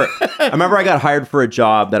remember I got hired for a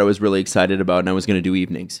job that I was really excited about, and I was going to do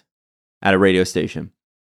evenings at a radio station.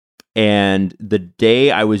 And the day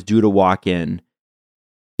I was due to walk in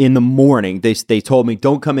the morning, they told me,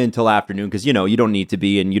 "Don't come in till afternoon because you don't need to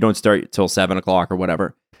be, and you don't start till 7 o'clock or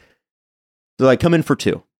whatever." So I come in for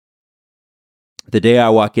 2. The day I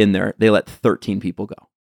walk in there, they let 13 people go.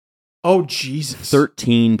 Oh, Jesus.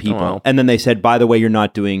 13 people. Oh, wow. And then they said, by the way, you're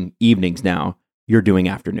not doing evenings now. You're doing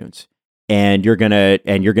afternoons. And you're going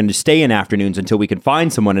to stay in afternoons until we can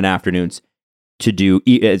find someone in afternoons to do.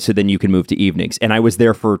 So then you can move to evenings. And I was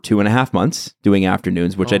there for 2.5 months doing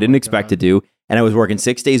afternoons, which I didn't expect to do. And I was working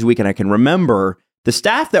 6 days a week. And I can remember the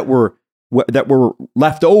staff that were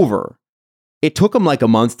left over. It took them like a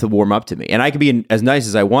month to warm up to me. And I could be as nice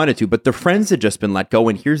as I wanted to, but the friends had just been let go.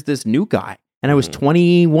 And here's this new guy. And I was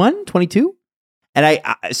 21, 22. And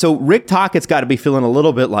so Rick Tocchet's got to be feeling a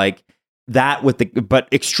little bit like that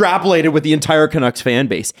but extrapolated with the entire Canucks fan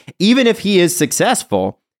base. Even if he is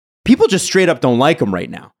successful, people just straight up don't like him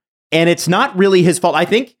right now. And it's not really his fault. I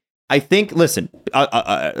think, listen,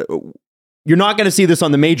 you're not going to see this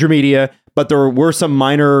on the major media, but there were some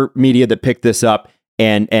minor media that picked this up.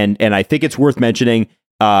 And I think it's worth mentioning.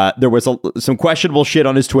 There was some questionable shit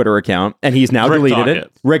on his Twitter account, and he's now deleted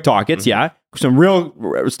it. Rick Tocchet's, yeah, some real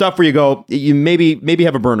stuff where you go, you maybe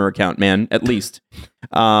have a burner account, man, at least.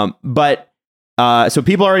 But so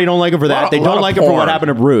people already don't like him for that. They don't like him for what happened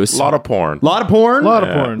to Bruce. A lot of porn. It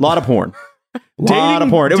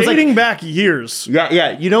was dating back years.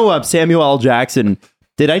 Yeah. You know, Samuel L. Jackson.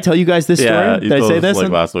 Did I tell you guys this story? Did I say this? Like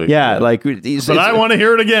last week. Yeah, like. But I want to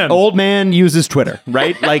hear it again. Old man uses Twitter,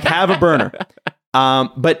 right? Like, have a burner.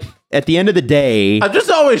 But at the end of the day, I'm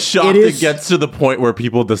just always shocked it gets to the point where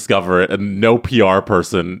people discover it and no PR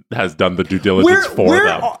person has done the due diligence for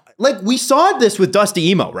them. Like, we saw this with Dusty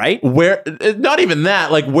Emo, right? Not even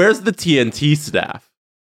that. Like, where's the TNT staff?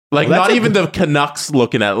 Like, not even the Canucks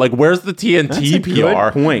looking at it. Like, where's the TNT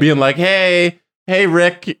PR being like, hey,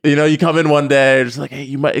 Rick, you come in one day, just like, hey,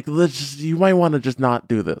 you might want to just not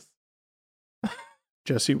do this.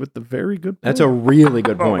 Jesse with the very good point. That's a really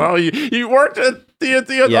good point. Well, you worked at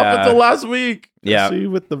TNT up until last week. Yeah. Jesse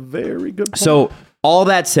with the very good point. So, all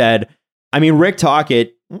that said, I mean, Rick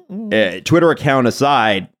Tocchet, Twitter account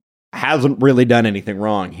aside, hasn't really done anything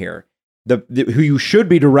wrong here. Who you should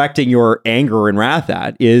be directing your anger and wrath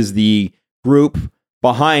at is the group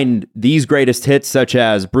behind these greatest hits such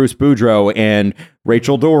as Bruce Boudreau and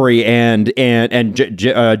Rachel Dory and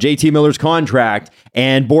JT Miller's contract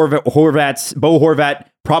and Bo Horvat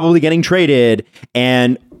probably getting traded,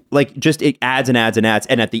 and like just it adds and adds and adds.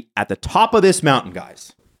 And at the top of this mountain,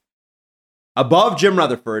 guys, above Jim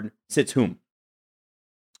Rutherford sits whom?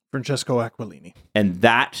 Francesco Aquilini. And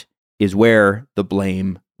that is where the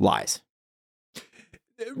blame lies.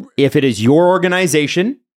 If it is your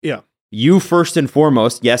organization, yeah, you first and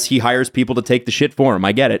foremost, yes, he hires people to take the shit for him.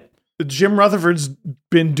 I get it. Jim Rutherford's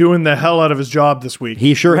been doing the hell out of his job this week.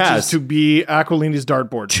 He sure which has. Is to be Aquilini's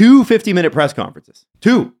dartboard. 2 50-minute press conferences.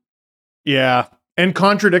 2. Yeah. And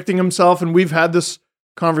contradicting himself. And we've had this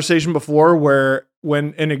conversation before where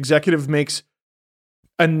when an executive makes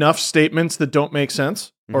enough statements that don't make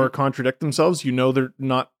sense or contradict themselves, you know they're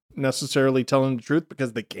not necessarily telling the truth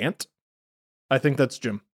because they can't. I think that's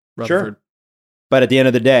Jim Rutherford. Sure. But at the end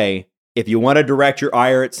of the day, if you want to direct your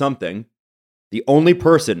ire at something, the only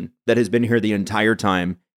person that has been here the entire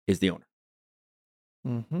time is the owner.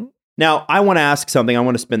 Mm-hmm. Now, I want to ask something. I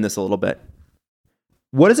want to spin this a little bit.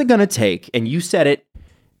 What is it going to take? And you said it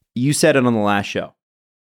on the last show,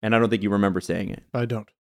 and I don't think you remember saying it. I don't.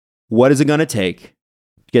 What is it going to take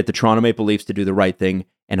to get the Toronto Maple Leafs to do the right thing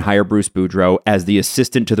and hire Bruce Boudreau as the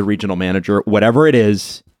assistant to the regional manager, whatever it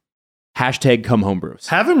is? Hashtag come home, Bruce.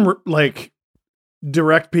 Have him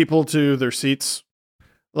direct people to their seats.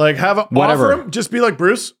 Like Whatever. Offer him, just be like,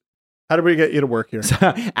 Bruce, how do we get you to work here?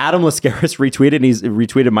 Adam Lascaris retweeted, and he's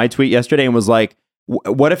retweeted my tweet yesterday and was like,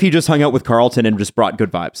 what if he just hung out with Carlton and just brought good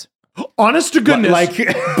vibes? Honest to goodness,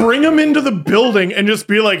 bring him into the building and just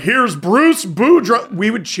be like, here's Bruce Boudreau.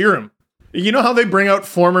 We would cheer him. You know how they bring out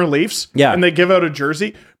former Leafs? Yeah. And they give out a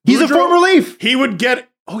jersey? He's a former Leaf. He would get,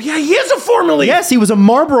 oh yeah, he is a former Leaf. Yes, he was a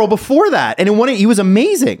Marlboro before that, and he was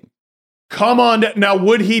amazing. Come on. Now,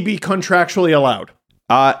 would he be contractually allowed?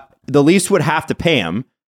 The Leafs would have to pay him,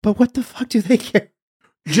 but what the fuck do they care?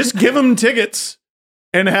 Just give him tickets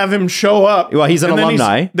and have him show up. Well, he's an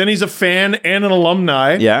alumni. Then he's a fan and an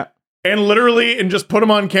alumni. Yeah. And literally, and just put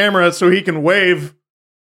him on camera so he can wave.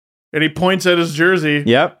 And he points at his jersey.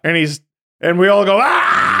 Yep. And we all go,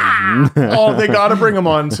 ah! Oh, they got to bring him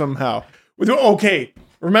on somehow. Okay.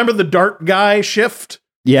 Remember the Dart guy shift?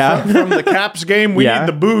 Yeah. From the Caps game, we need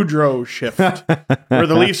the Boudreau shift, where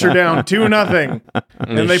the Leafs are down 2-0,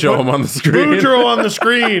 and they show him on the screen. Boudreau on the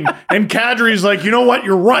screen, and Kadri's like, you know what,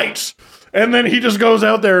 you're right. And then he just goes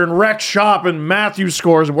out there and wrecks shop, and Matthews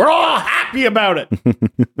scores, and we're all happy about it.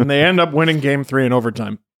 And they end up winning Game 3 in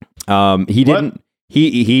overtime. He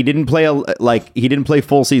didn't play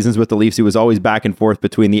full seasons with the Leafs. He was always back and forth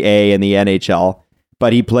between the A and the NHL.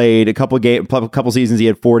 But he played a couple seasons. He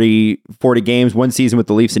had 40 games. One season with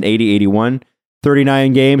the Leafs in 80-81.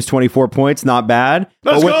 39 games, 24 points. Not bad.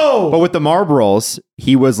 Let's go! But with the Marlboros,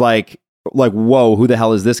 he was like, whoa, who the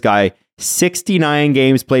hell is this guy? 69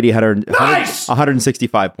 games played. He had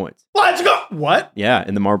 165 points. Let's go! What? Yeah,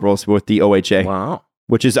 in the Marlboros with the OHA. Wow.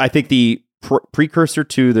 Which is, I think, the precursor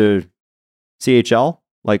to the CHL,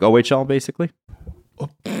 like OHL, basically.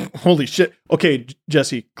 Holy shit. Okay,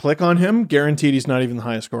 Jesse, click on him. Guaranteed he's not even the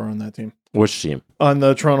highest scorer on that team. Which team? On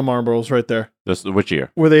the Toronto Marlboros right there. Which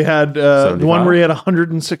year? Where they had the one where he had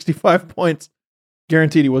 165 points.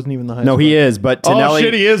 Guaranteed he wasn't even the highest. No, he is, but Tonelli, oh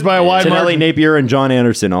shit, he is by a wide margin. Tonelli, Napier, and John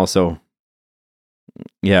Anderson also.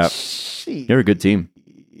 Yeah. They're a good team.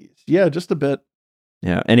 Yeah, just a bit.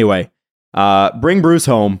 Yeah. Anyway, bring Bruce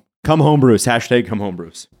home. Come home, Bruce. Hashtag come home,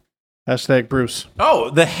 Bruce. Hashtag Bruce. Oh,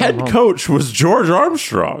 the head coach was George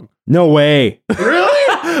Armstrong. No way. Really?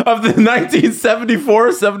 Of the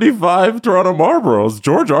 1974-75 Toronto Marlboros,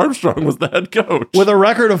 George Armstrong was the head coach. With a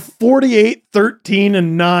record of 48, 13,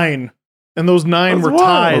 and 9. And those 9 were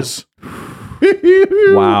ties.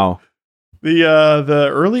 Wow. The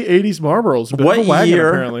early 80s Marlboros. What year?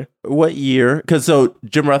 Apparently. What year? Because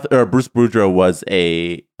Bruce Boudreau was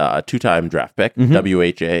a two-time draft pick,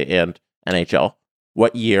 WHA and NHL.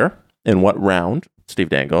 What year and what round, Steve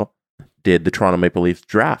Dangle, did the Toronto Maple Leafs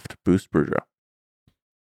draft Bruce Boudreau?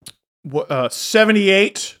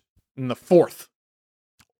 78 in the 4th.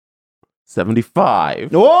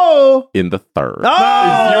 75. Whoa! In the 3rd.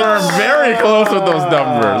 Oh! You're very close with those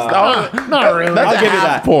numbers. Not really. I'll give you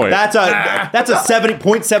that point. That's a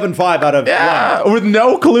 70.75 out of one. With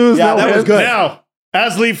no clues. Yeah, that was good. Now,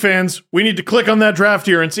 as Leaf fans, we need to click on that draft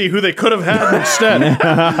here and see who they could have had instead.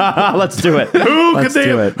 Let's do it.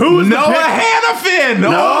 Who's Noah Hannafin! No!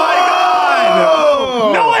 Oh my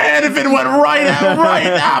God! Noah Hannafin went right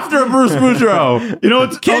after Bruce Boudreau. You know,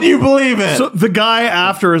 Can you believe it? So the guy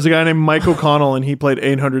after is a guy named Mike O'Connell, and he played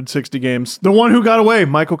 860 games. The one who got away,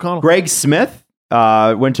 Mike O'Connell. Greg Smith?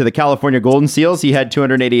 went to the California Golden Seals. He had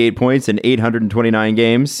 288 points in 829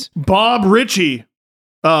 games. Bob Ritchie.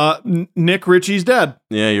 Nick Ritchie's dad.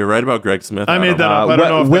 Yeah, you're right about Greg Smith. I made that up. I don't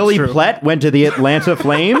know if Willie that's true. Plett went to the Atlanta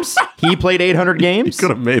Flames. He played 800 games. You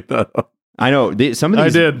could have made that up. I know. Some of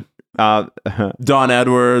these. I did. Don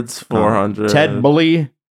Edwards, 400. Ted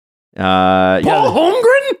Bully. Paul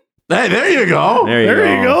Holmgren? Hey, there you go. There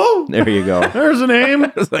you go. There you go. There's a name.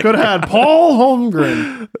 Could have had Paul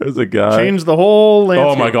Holmgren. There's a guy. Changed the whole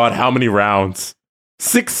landscape. Oh my God, how many rounds?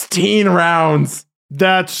 16 rounds.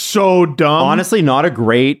 That's so dumb. Honestly, not a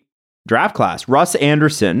great draft class. Russ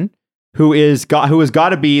Anderson, who has got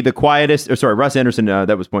to be the quietest. Or sorry, Russ Anderson.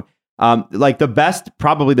 That was point. Like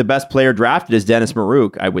probably the best player drafted is Dennis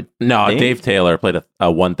Maruk. I would. No, think. Dave Taylor played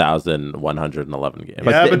a 1,111 game.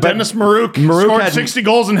 But Dennis Maruk scored 60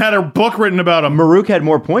 goals and had a book written about him. Maruk had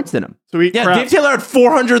more points than him. Sweet crap. Dave Taylor had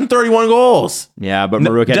 431 goals. Yeah, but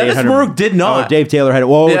Maruk had Dennis 800. Maruk did not. Oh, Dave Taylor had.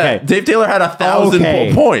 Whoa, okay. Dave Taylor had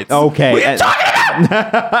 1,000 points. Okay. What are you talking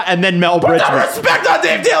about? And then Mel Put Bridgman. some respect on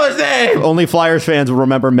Dave Taylor's name. Only Flyers fans will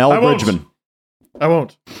remember Mel Bridgman. I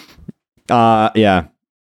won't. Yeah.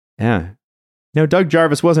 No, Doug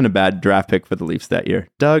Jarvis wasn't a bad draft pick for the Leafs that year.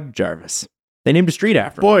 Doug Jarvis. They named a street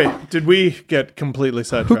after him. Boy, did we get completely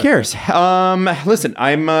sidetracked. Who cares? Listen,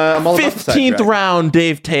 I'm all about the 15th round,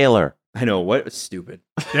 Dave Taylor. I know, what? Stupid.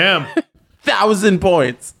 Damn. 1,000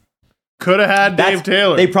 points. Could have had Dave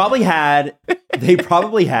Taylor. They probably had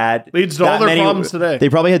leads to all their problems today. They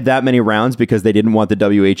probably had that many rounds because they didn't want the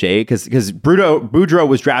WHA because Boudreau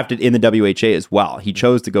was drafted in the WHA as well. He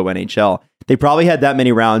chose to go NHL. They probably had that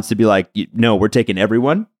many rounds to be like, no, we're taking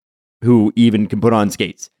everyone who even can put on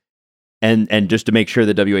skates, and just to make sure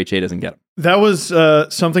the WHA doesn't get them. That was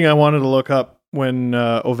something I wanted to look up when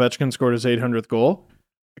Ovechkin scored his 800th goal,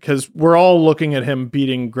 because we're all looking at him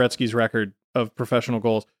beating Gretzky's record of professional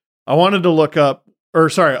goals. I wanted to look up,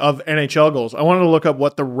 of NHL goals. I wanted to look up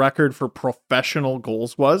what the record for professional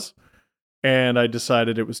goals was, and I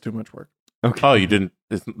decided it was too much work. Okay. Oh, you didn't?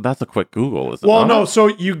 That's a quick Google, is it? Well, not? no. So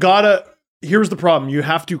you gotta. Here's the problem: you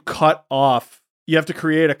have to cut off. You have to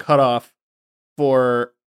create a cutoff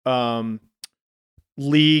for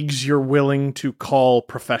leagues you're willing to call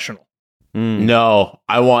professional. No,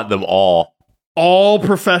 I want them all. All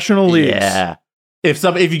professional leagues. Yeah. If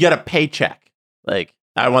you get a paycheck, like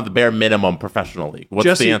I want the bare minimum professional league.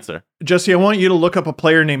 What's the answer? Jesse, I want you to look up a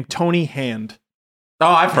player named Tony Hand. Oh,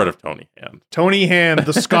 I've heard of Tony Hand. Tony Hand,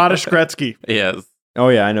 the Scottish Gretzky. Yes. Oh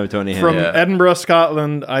yeah, I know Tony Hand. From Edinburgh,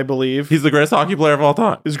 Scotland, I believe. He's the greatest hockey player of all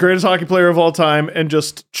time. He's the greatest hockey player of all time and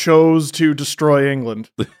just chose to destroy England.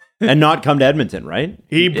 And not come to Edmonton, right?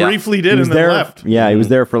 He briefly did He was and then there, left. Yeah, he was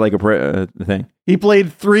there for like a thing. He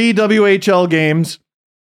played 3 WHL games,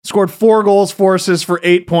 scored 4 goals, 4 assists for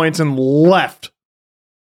 8 points, and left.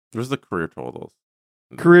 Where's the career totals?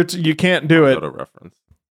 You can't do it. Go to reference.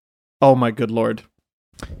 Oh my good lord.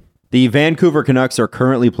 The Vancouver Canucks are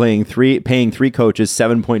currently paying 3 coaches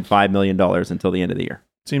 $7.5 million until the end of the year.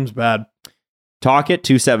 Seems bad. Tocchet,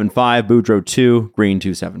 275, Boudreau 2, Green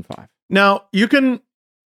 275. Now,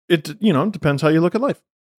 it depends how you look at life.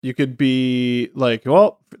 You could be like,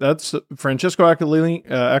 well, that's Francesco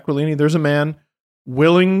Aquilini. There's a man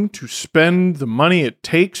willing to spend the money it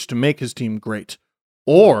takes to make his team great.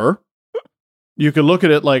 Or you could look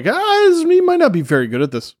at it like, he might not be very good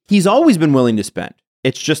at this. He's always been willing to spend.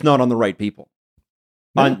 It's just not on the right people.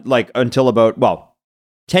 Yeah. Until about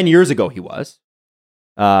 10 years ago he was.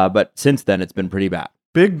 But since then it's been pretty bad.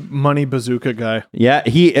 Big money bazooka guy. Yeah,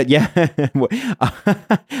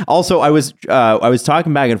 Also, I was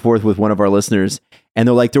talking back and forth with one of our listeners, and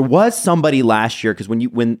they're like, there was somebody last year because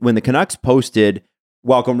when the Canucks posted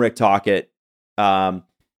 "Welcome Rick Tocchet,"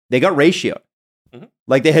 they got ratioed. Mm-hmm.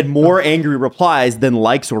 Like they had more angry replies than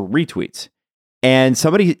likes or retweets. And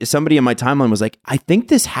somebody in my timeline was like, I think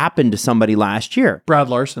this happened to somebody last year. Brad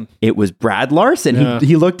Larson. It was Brad Larson. Yeah.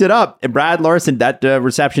 He looked it up. And Brad Larson, that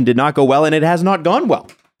reception did not go well, and it has not gone well.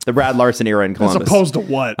 The Brad Larson era in Columbus. As opposed to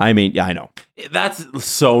what? I mean, yeah, I know. That's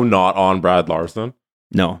so not on Brad Larson.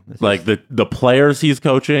 No. Like the players he's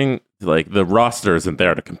coaching, like the roster isn't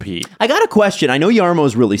there to compete. I got a question. I know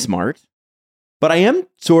Jarmo's really smart, but I am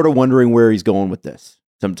sort of wondering where he's going with this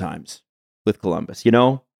sometimes with Columbus, you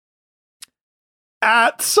know?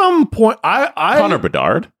 At some point, I Connor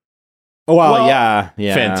Bedard. Oh wow, well, yeah.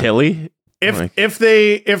 Fantilli. If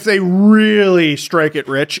they really strike it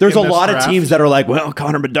rich, there's a lot of teams that are like, well,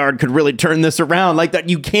 Connor Bedard could really turn this around like that.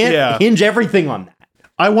 You can't hinge everything on that.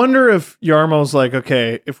 I wonder if Jarmo's like,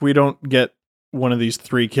 okay, if we don't get one of these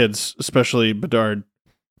 3 kids, especially Bedard,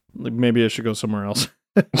 like maybe I should go somewhere else.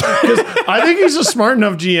 Because I think he's a smart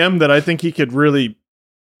enough GM that I think he could really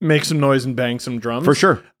make some noise and bang some drums. For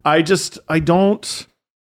sure. I don't.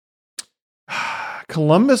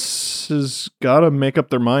 Columbus has got to make up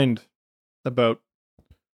their mind about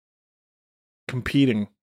competing,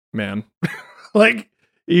 man. Like,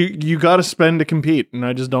 you got to spend to compete, and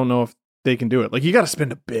I just don't know if they can do it. Like, you got to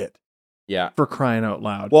spend a bit. Yeah. For crying out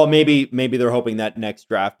loud. Well, maybe they're hoping that next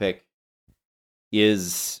draft pick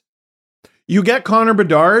is... You get Connor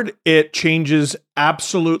Bedard, it changes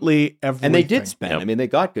absolutely everything. And they did spend. Yep. I mean, they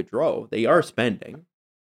got Gaudreau. They are spending.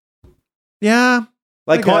 Yeah.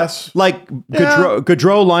 Like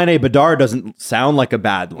Gaudreau, Laine, Bedard doesn't sound like a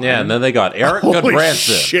bad line. Yeah, and then they got Eric Holy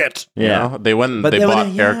Goodbranson. shit. Yeah. You know, they went and But they they bought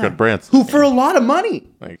went- Eric yeah. Goodbranson. Who for a lot of money.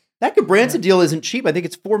 Like, That Goodbranson deal isn't cheap. I think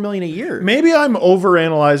it's $4 million a year. Maybe I'm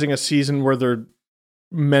overanalyzing a season where they're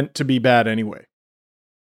meant to be bad anyway.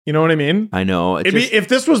 You know what I mean? I know. If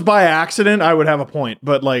this was by accident, I would have a point.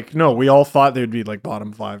 But like, no, we all thought they'd be like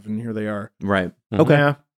bottom 5, and here they are. Right. Mhm. Okay.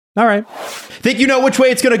 Yeah. All right. Think you know which way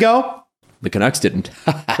it's going to go? The Canucks didn't.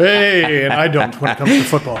 Hey, and I don't when it comes to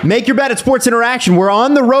football. Make your bet at Sports Interaction. We're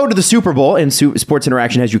on the road to the Super Bowl, and Sports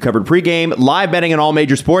Interaction has you covered pregame, live betting in all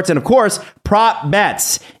major sports, and of course, prop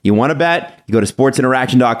bets. You want to bet? You go to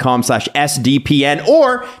sportsinteraction.com/SDPN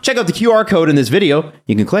or check out the QR code in this video.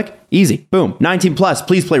 You can click. Easy. Boom. 19 plus.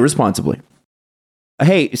 Please play responsibly.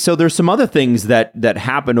 Hey, so there's some other things that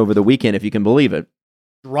happened over the weekend, if you can believe it,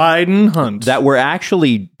 Dryden Hunt. that were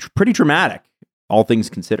actually pretty dramatic, all things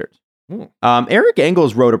considered. Eric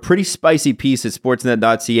Engels wrote a pretty spicy piece at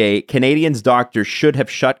sportsnet.ca. Canadians doctors should have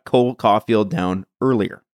shut Cole Caulfield down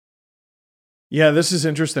earlier. Yeah, this is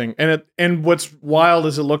interesting. And what's wild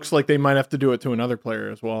is it looks like they might have to do it to another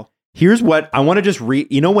player as well. Here's what I want to just read.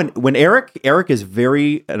 You know, when Eric is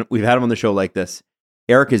very, and we've had him on the show like this,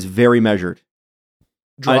 Eric is very measured.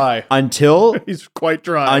 Dry. Until He's quite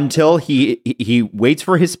dry. until he waits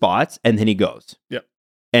for his spots and then he goes. Yep.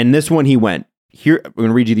 And this one he went. Here, I'm going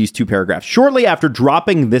to read you these two paragraphs. Shortly after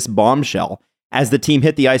dropping this bombshell, as the team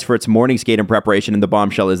hit the ice for its morning skate in preparation, and the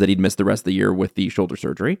bombshell is that he'd missed the rest of the year with the shoulder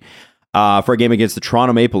surgery, for a game against the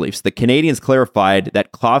Toronto Maple Leafs, the Canadians clarified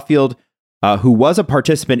that Caulfield, who was a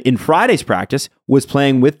participant in Friday's practice, was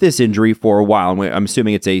playing with this injury for a while. And I'm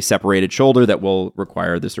assuming it's a separated shoulder that will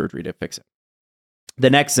require the surgery to fix it. The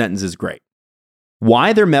next sentence is great.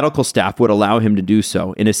 Why their medical staff would allow him to do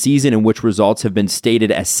so in a season in which results have been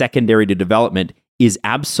stated as secondary to development is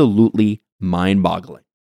absolutely mind-boggling.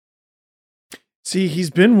 See,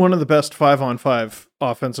 he's been one of the best 5-on-5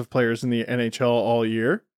 offensive players in the NHL all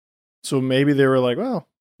year. So maybe they were like, well,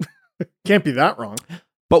 can't be that wrong.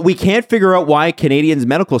 But we can't figure out why Canadians'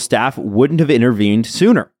 medical staff wouldn't have intervened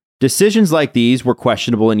sooner. Decisions like these were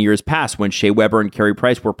questionable in years past when Shea Weber and Carey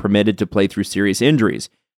Price were permitted to play through serious injuries.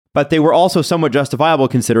 But they were also somewhat justifiable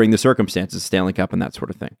considering the circumstances, Stanley Cup and that sort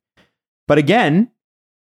of thing. But again,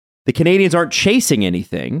 the Canadians aren't chasing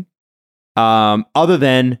anything other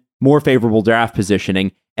than more favorable draft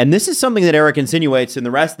positioning. And this is something that Eric insinuates in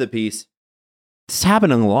the rest of the piece. This is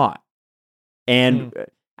happening a lot. And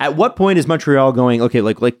at what point is Montreal going, okay,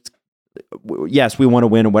 like yes, we want to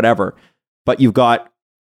win or whatever, but you've got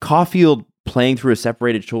Caulfield playing through a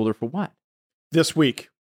separated shoulder for what? This week.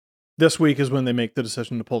 This week is when they make the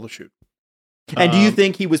decision to pull the shoot. And do you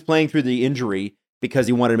think he was playing through the injury because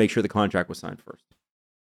he wanted to make sure the contract was signed first?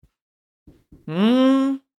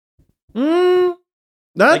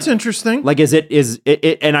 That's interesting. Like, is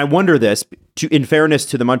it? And I wonder this. In fairness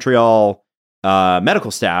to the Montreal medical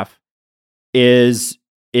staff, is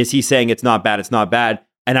he saying it's not bad? It's not bad.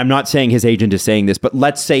 And I'm not saying his agent is saying this, but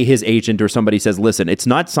let's say his agent or somebody says, "Listen, it's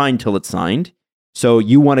not signed till it's signed. So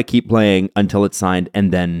you want to keep playing until it's signed,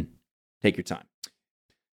 and then take your time."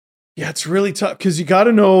 Yeah, it's really tough because you got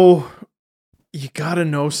to know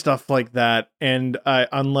stuff like that. And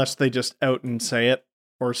unless they just out and say it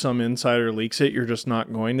or some insider leaks it, you're just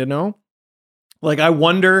not going to know. Like, I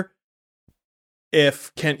wonder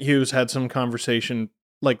if Kent Hughes had some conversation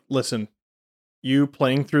like, listen, you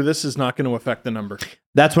playing through this is not going to affect the number.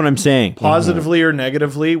 That's what I'm saying. Positively or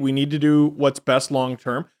negatively, we need to do what's best long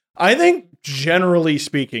term. I think generally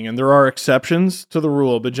speaking, and there are exceptions to the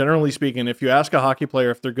rule, but generally speaking, if you ask a hockey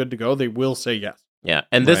player if they're good to go, they will say yes. Yeah,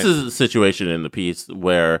 and this is a situation in the piece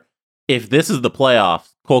where if this is the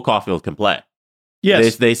playoffs, Cole Caulfield can play.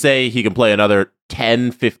 Yes. They say he can play another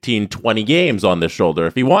 10, 15, 20 games on this shoulder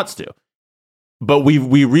if he wants to. But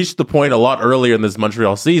we reached the point a lot earlier in this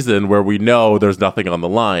Montreal season where we know there's nothing on the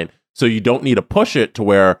line. So you don't need to push it to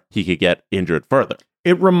where he could get injured further.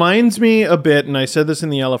 It reminds me a bit, and I said this in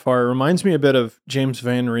the LFR, it reminds me a bit of James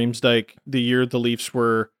Van Riemsdyk, the year the Leafs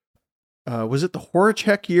were, was it the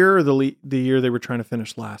Horacek year or the year they were trying to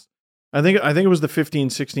finish last? I think it was the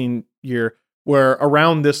 15-16 year where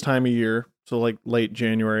around this time of year, so like late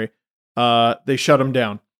January, they shut him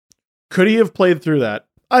down. Could he have played through that?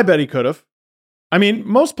 I bet he could have. I mean,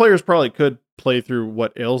 most players probably could play through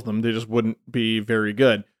what ails them. They just wouldn't be very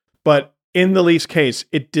good. But in the Leafs case,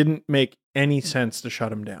 it didn't make any sense to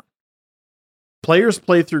shut him down. Players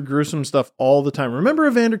play through gruesome stuff all the time. Remember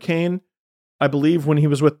Evander Kane, I believe, when he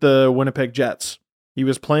was with the Winnipeg Jets? He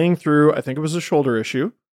was playing through, I think it was a shoulder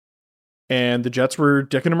issue, and the Jets were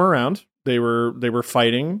dicking him around. They were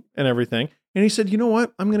fighting and everything. And he said, you know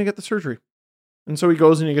what? I'm going to get the surgery. And so he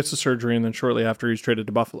goes and he gets the surgery, and then shortly after he's traded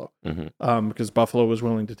to Buffalo because Buffalo was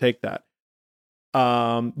willing to take that.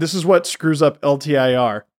 This is what screws up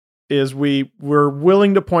LTIR, is we're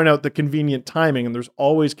willing to point out the convenient timing, and there's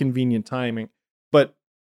always convenient timing, but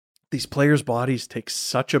these players' bodies take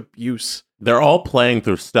such abuse. They're all playing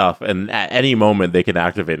through stuff, and at any moment they can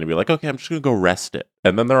activate and be like, okay, I'm just going to go rest it.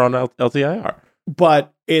 And then they're on LTIR.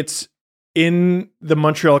 But it's in the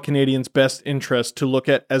Montreal Canadiens' best interest to look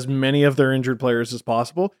at as many of their injured players as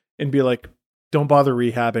possible and be like, don't bother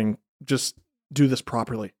rehabbing, just do this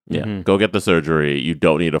properly. Yeah, go get the surgery. You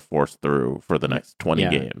don't need to force through for the next 20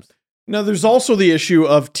 games. Now, there's also the issue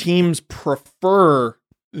of teams prefer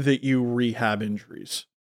that you rehab injuries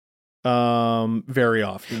very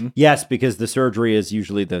often. Yes, because the surgery is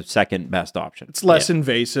usually the second best option. It's less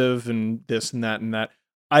invasive and this and that and that.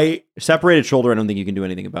 Separated shoulder, I don't think you can do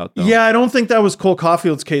anything about, though. Yeah, I don't think that was Cole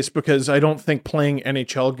Caulfield's case, because I don't think playing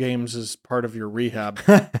NHL games is part of your rehab.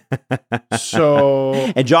 So,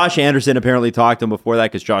 and Josh Anderson apparently talked to him before that,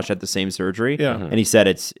 because Josh had the same surgery. Yeah, and he said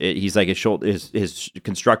he's like his shoulder, his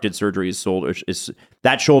constructed surgery,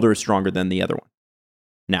 that shoulder is stronger than the other one.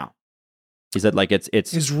 Now, he said like it's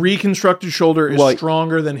his reconstructed shoulder is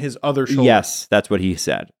stronger than his other shoulder. Yes, that's what he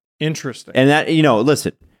said. Interesting. And that,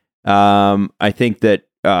 listen, I think that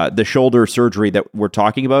the shoulder surgery that we're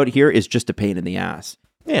talking about here is just a pain in the ass.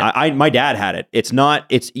 Yeah. My dad had it. It's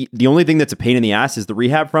the only thing that's a pain in the ass is the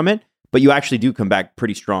rehab from it, but you actually do come back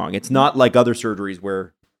pretty strong. It's not like other surgeries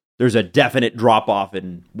where there's a definite drop off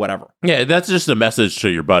and whatever. Yeah, that's just a message to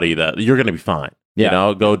your buddy that you're going to be fine.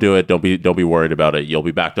 Yeah. Go do it. Don't be worried about it. You'll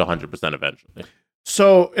be back to 100% eventually.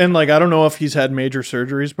 So, and like, I don't know if he's had major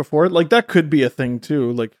surgeries before. Like, that could be a thing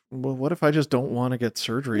too. Like, well, what if I just don't want to get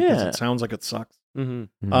surgery because it sounds like it sucks?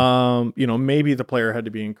 Mm-hmm. Maybe the player had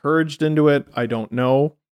to be encouraged into it. I don't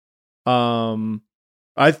know. We're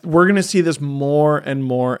going to see this more and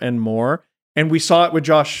more and more. And we saw it with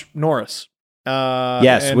Josh Norris.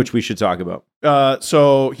 Which we should talk about.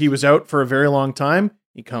 So he was out for a very long time.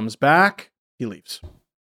 He comes back. He leaves.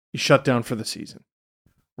 He's shut down for the season.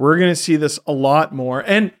 We're going to see this a lot more.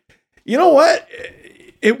 And you know what?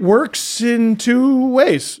 It works in two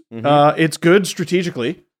ways. It's good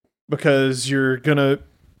strategically because you're going to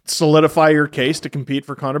solidify your case to compete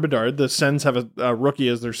for Connor Bedard. The Sens have a rookie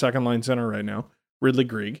as their second line center right now, Ridley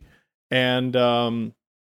Greig. And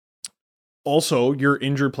also your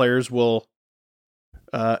injured players will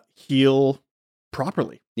heal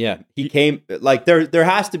properly. Yeah. He came like there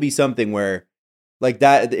has to be something where like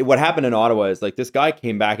that, what happened in Ottawa is like this guy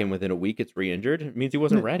came back and within a week it's re-injured. It means he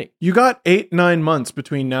wasn't ready. You got 8-9 months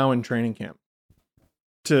between now and training camp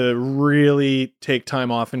to really take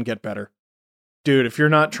time off and get better. Dude, if you're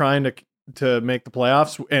not trying to make the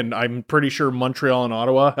playoffs, and I'm pretty sure Montreal and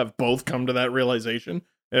Ottawa have both come to that realization,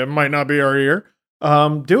 it might not be our year,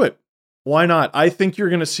 do it. Why not? I think you're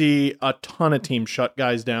going to see a ton of teams shut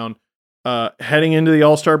guys down heading into the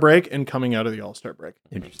All-Star break and coming out of the All-Star break.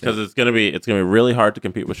 Because it's gonna be really hard to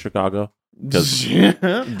compete with Chicago because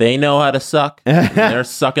they know how to suck. And they're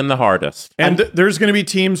sucking the hardest. And there's gonna be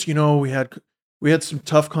teams. We had some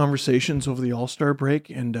tough conversations over the All-Star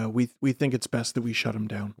break, and we think it's best that we shut them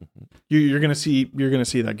down. You're gonna see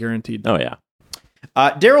that guaranteed. Oh yeah.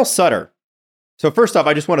 Daryl Sutter. So first off,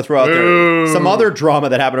 I just want to throw out there some other drama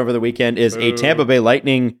that happened over the weekend. Is a Tampa Bay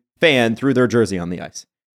Lightning fan threw their jersey on the ice.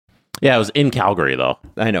 Yeah, it was in Calgary though.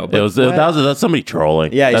 I know, but that's somebody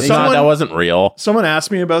trolling. Yeah, that wasn't real. Someone asked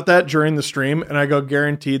me about that during the stream, and I go,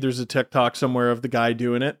 guaranteed, there's a TikTok somewhere of the guy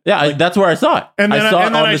doing it. Yeah, that's where I saw it. And then I saw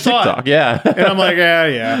it on the TikTok. It. Yeah, and I'm like,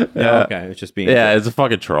 yeah. Okay, it's just being. Yeah, it's a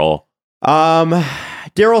fucking troll.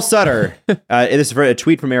 Daryl Sutter. This is for a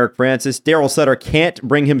tweet from Eric Francis. Daryl Sutter can't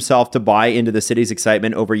bring himself to buy into the city's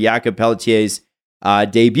excitement over Jakob Pelletier's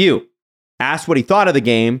debut. Asked what he thought of the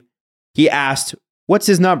game, he asked, "What's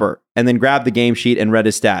his number?" and then grabbed the game sheet and read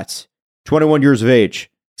his stats. 21 years of age.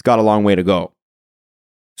 He's got a long way to go.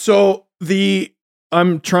 So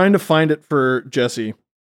I'm trying to find it for Jesse.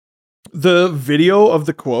 The video of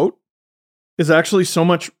the quote is actually so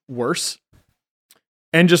much worse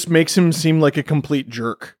and just makes him seem like a complete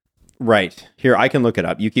jerk Right. Here, I can look it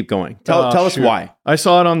up. You keep going. Tell us why. I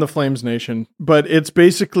saw it on the Flames Nation, but it's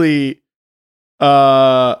basically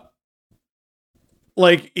like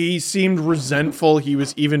he seemed resentful he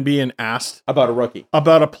was even being asked About a rookie.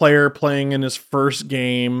 about a player playing in his first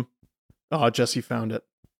game. Oh, Jesse found it.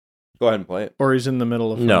 Go ahead and play it. Or he's in the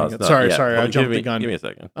middle of No, finding it's it. not. Sorry, Yeah. I jumped the gun. Give me a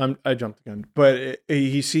second. I jumped the gun. But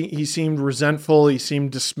he seemed resentful. He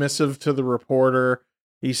seemed dismissive to the reporter.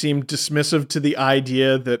 He seemed dismissive to the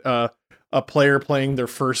idea that a player playing their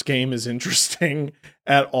first game is interesting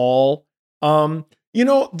at all.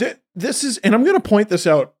 This is, and I'm going to point this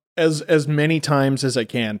out as many times as I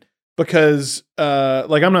can, because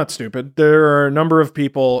I'm not stupid. There are a number of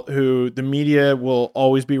people who the media will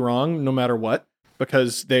always be wrong no matter what,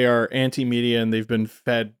 because they are anti-media and they've been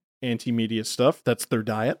fed anti-media stuff. That's their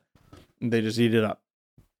diet, and they just eat it up.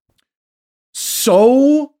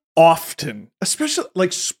 So often, especially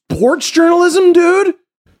like sports journalism, dude.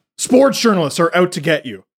 Sports journalists are out to get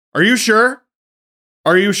you. Are you sure?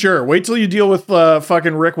 Are you sure? Wait till you deal with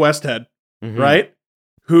fucking Rick Westhead, right?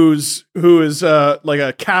 Who is like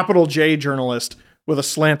a capital J journalist with a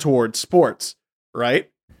slant towards sports,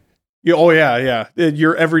 right? Yeah.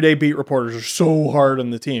 Your everyday beat reporters are so hard on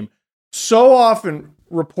the team. So often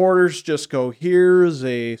reporters just go, here's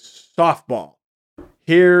a softball.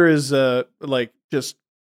 Here is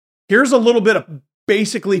here's a little bit of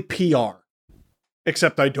basically PR,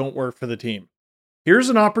 except I don't work for the team. Here's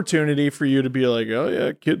an opportunity for you to be like, oh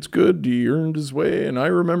yeah, kid's good. He earned his way. And I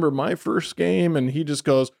remember my first game. And he just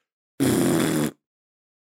goes,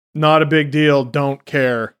 not a big deal. Don't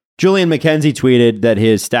care. Julian McKenzie tweeted that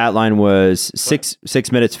his stat line was 6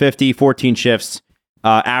 minutes 50, 14 shifts,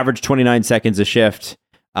 average 29 seconds a shift,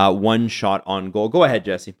 one shot on goal. Go ahead,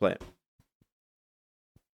 Jesse, play it.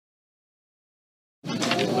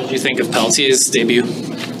 What did you think of Peltier's debut?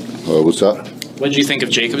 What's that? What did you think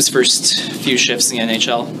of Jacob's first few shifts in the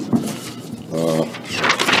NHL?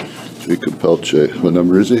 Jacob Pelche. What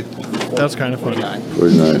number is he? That's kind of funny.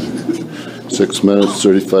 49. 6 minutes,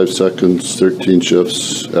 35 seconds, 13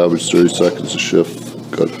 shifts, average 30 seconds a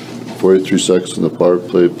shift. Got 43 seconds in the power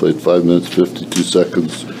play, played 5 minutes, 52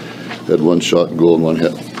 seconds, had one shot and goal and one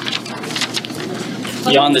hit.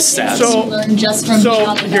 Beyond the stats. So, learn just from being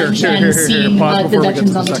on the bench and seeing what the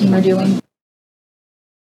veterans on the team are doing.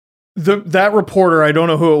 That reporter, I don't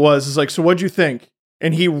know who it was, is like, so what'd you think?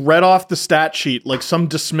 And he read off the stat sheet like some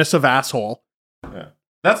dismissive asshole. Yeah.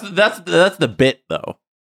 That's the bit though.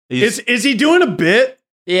 Is he doing a bit?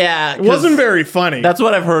 Yeah, it wasn't very funny. That's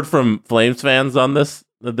what I've heard from Flames fans on the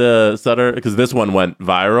Sutter, because this one went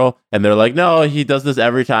viral, and they're like, no, he does this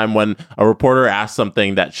every time when a reporter asks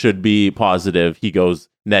something that should be positive, he goes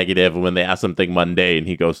negative, and when they ask something mundane,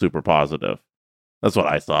 he goes super positive. That's what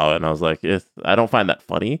I saw, and I was like, I don't find that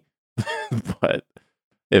funny, but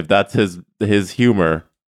if that's his humor,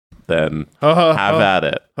 then have at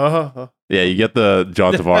it. Yeah, you get the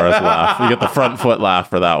John Tavares laugh. You get the front foot laugh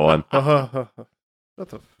for that one. What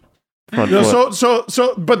the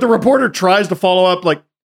but the reporter tries to follow up like,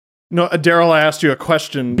 no, Daryl, I asked you a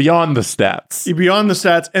question. Beyond the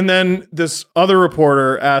stats. And then this other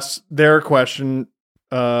reporter asks their question,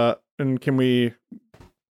 and can we...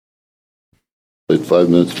 Played 5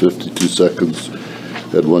 minutes, 52 seconds,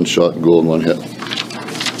 had one shot and goal and one hit.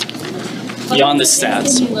 Beyond the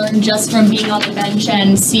stats. What can you learn just from being on the bench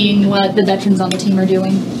and seeing what the veterans on the team are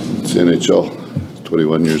doing? It's the NHL.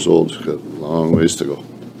 21 years old. Got a long ways to go.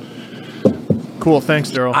 Cool.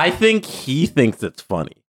 Thanks, Daryl. I think he thinks it's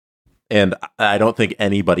funny. And I don't think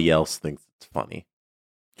anybody else thinks it's funny.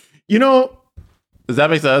 You know... Does that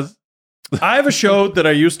make sense? I have a show that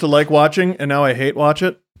I used to like watching, and now I hate watch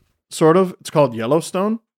it. Sort of. It's called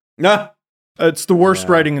Yellowstone. Nah. It's the worst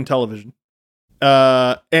writing in television.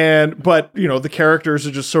 But the characters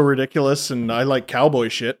are just so ridiculous, and I like cowboy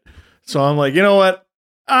shit. So I'm like, you know what?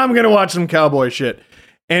 I'm going to watch some cowboy shit.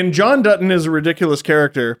 And John Dutton is a ridiculous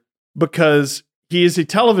character because he is a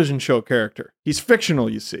television show character. He's fictional,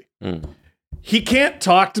 you see. He can't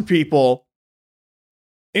talk to people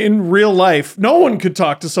in real life. No one could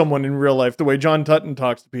talk to someone in real life the way John Dutton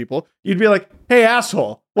talks to people. You'd be like, hey,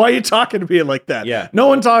 asshole, why are you talking to me like that? Yeah. No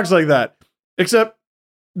one talks like that. Except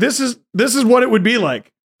this is what it would be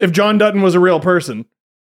like if John Dutton was a real person.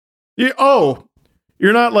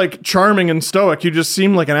 You're not like charming and stoic. You just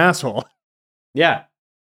seem like an asshole. Yeah.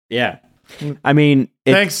 Yeah. I mean,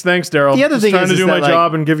 thanks, Daryl. The other thing trying is to do my that,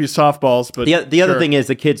 job and give you softballs, but the other thing is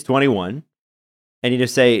the kid's 21, and you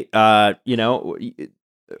just say,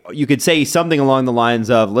 you could say something along the lines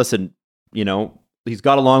of, listen, he's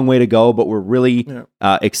got a long way to go, but we're really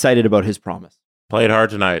excited about his promise. Played hard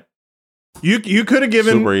tonight. You could have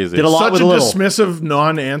given Super easy. Did a lot such with a a little. dismissive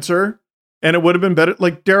non-answer, and it would have been better.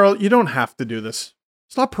 Like, Daryl, you don't have to do this.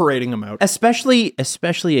 Stop parading him out. Especially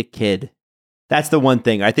a kid. That's the one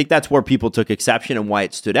thing. I think that's where people took exception and why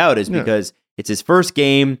it stood out is because it's his first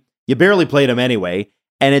game. You barely played him anyway.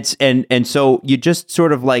 And it's and so you just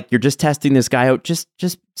sort of like you're just testing this guy out. Just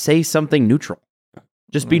say something neutral.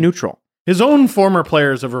 Just be neutral. His own former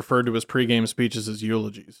players have referred to his pregame speeches as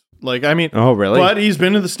eulogies. Like, I mean, Oh, really? But he's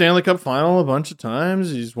been to the Stanley Cup final a bunch of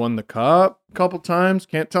times. He's won the cup a couple times.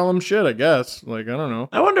 Can't tell him shit, I guess. Like, I don't know.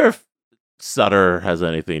 I wonder if Sutter has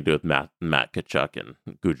anything to do with Matt Tkachuk and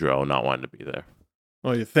Gaudreau not wanting to be there.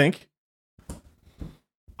 Oh, you think?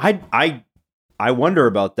 I wonder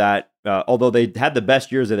about that. Although they had the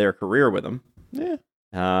best years of their career with him. Yeah.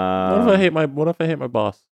 What if I hate my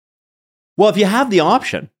boss? Well, if you have the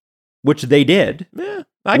option, which they did, Yeah.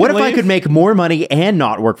 what if I could make more money and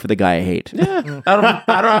not work for the guy I hate? Yeah. I don't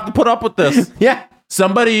have to put up with this. Yeah.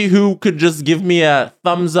 Somebody who could just give me a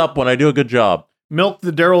thumbs up when I do a good job. Milk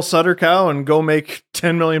the Daryl Sutter cow and go make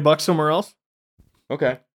 $10 million somewhere else?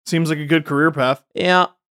 Okay. Seems like a good career path. Yeah.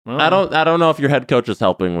 Well, I don't know if your head coach is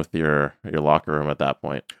helping with your locker room at that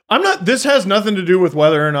point. This has nothing to do with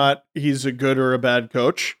whether or not he's a good or a bad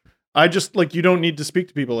coach. I just, like, you don't need to speak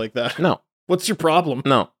to people like that. No. What's your problem?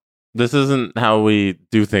 No. This isn't how we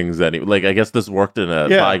do things like, I guess this worked in a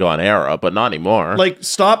bygone era, but not anymore. Like,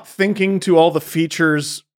 stop thinking to all the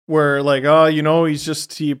features where, like, oh,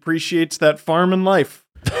 he appreciates that farming life.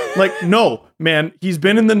 Like, no, man, he's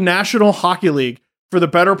been in the National Hockey League for the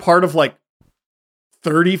better part of, like,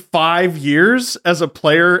 35 years as a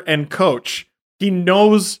player and coach. He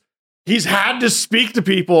knows he's had to speak to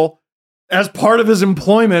people as part of his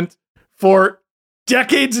employment for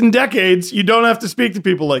decades and decades. You don't have to speak to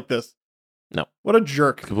people like this. No. What a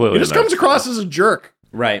jerk. Completely He just comes across as a jerk.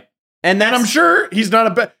 Right. And I'm sure he's not a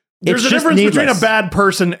bad... There's a just difference between a needless. bad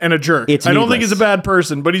person and a jerk. It's I don't think needless. he's a bad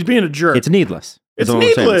person, but he's being a jerk. It's needless. It's That's all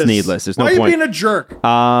I'm saying. needless. It's needless. There's no Why point. are you being a jerk?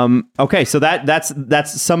 Okay, so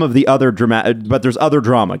that's some of the other drama, but there's other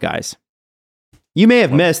drama, guys. You may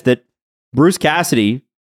have missed that Bruce Cassidy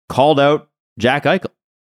called out Jack Eichel.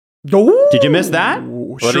 Did you miss that?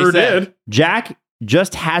 Sure did. Jack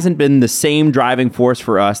just hasn't been the same driving force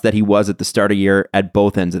for us that he was at the start of the year at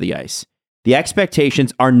both ends of the ice. The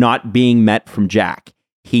expectations are not being met from Jack.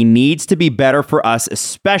 He needs to be better for us,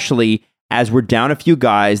 especially as we're down a few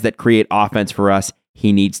guys that create offense for us.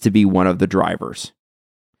 He needs to be one of the drivers.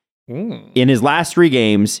 In his last 3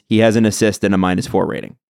 games, he has an assist and a -4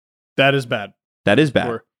 rating. That is bad. That is bad.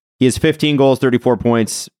 Sure. He has 15 goals, 34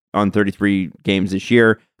 points on 33 games this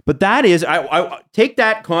year. But that is, I take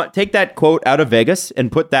that quote out of Vegas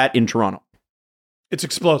and put that in Toronto. It's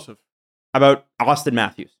explosive. How about Austin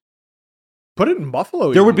Matthews? Put it in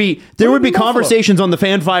Buffalo. There would be Buffalo. conversations on the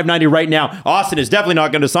Fan 590 right now. Austin is definitely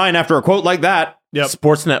not going to sign after a quote like that. Yep.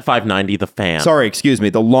 Sportsnet 590, the Fan. Sorry, excuse me.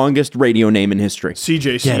 The longest radio name in history.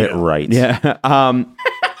 CJC. Get it right. Yeah.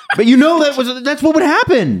 But that's what would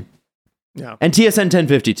happen. Yeah. And TSN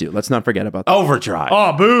 1052. Let's not forget about that. Overdrive.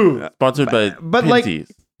 Oh, boo. Sponsored by But Pinty's.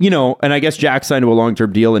 like, and I guess Jack signed to a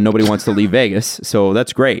long-term deal and nobody wants to leave Vegas. So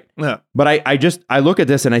that's great. Yeah. But I look at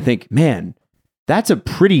this and I think, man, that's a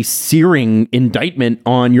pretty searing indictment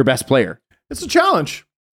on your best player. It's a challenge.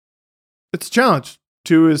 It's a challenge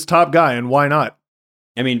to his top guy, and why not?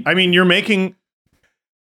 I mean, you're making...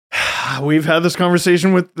 We've had this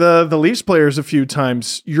conversation with the Leafs players a few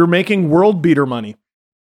times. You're making world beater money.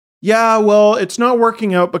 Yeah, well, it's not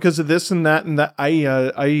working out because of this and that and that.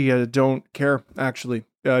 I don't care, actually.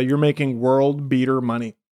 You're making world beater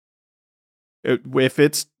money. If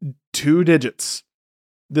it's 2 digits,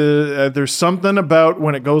 there's something about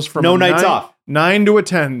when it goes from no nights off, 9 to a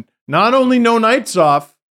 10. Not only no nights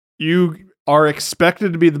off, you are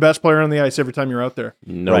expected to be the best player on the ice every time you're out there.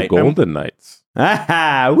 No right. golden nights.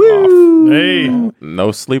 Woo! Hey,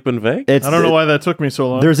 no sleep in Vegas. I don't know why that took me so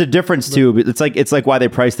long. There's a difference too. But it's like why they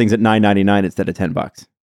price things at $9.99 instead of $10.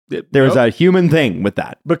 There's a human thing with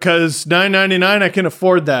that. Because $9.99, I can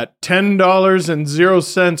afford that.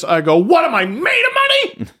 $10.00, I go, what am I made of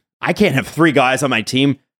money? I can't have 3 guys on my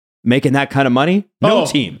team making that kind of money. No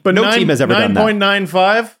team has ever done that.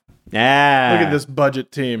 9.95. Yeah. Look at this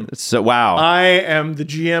budget team. So wow. I am the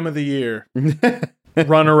GM of the year.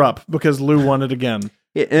 Runner up because Lou won it again.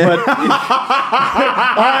 But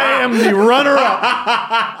I am the runner up.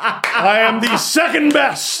 I am the second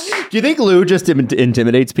best. Do you think Lou just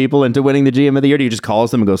intimidates people into winning the GM of the year? Do you just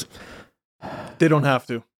calls them and goes, They don't have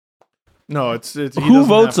to. No, it's who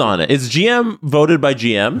votes on it? Is GM voted by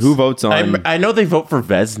GMs? Who votes on? I know they vote for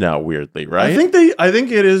Vez now. Weirdly, right? I think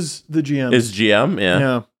it is the GM. Is GM?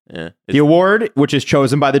 Yeah. Yeah. The award, which is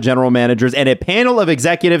chosen by the general managers and a panel of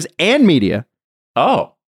executives and media,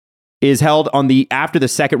 is held after the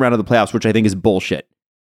second round of the playoffs, which I think is bullshit.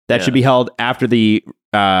 That should be held after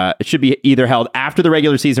it should be either held after the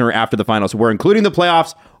regular season or after the finals. So we're including the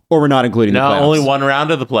playoffs or we're not including the playoffs. No, only one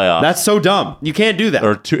round of the playoffs. That's so dumb. You can't do that.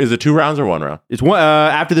 Or is it 2 rounds or 1 round? It's one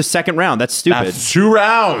after the second round. That's stupid. That's 2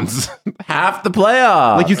 rounds. Half the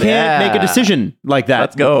playoffs. Like you can't make a decision like that.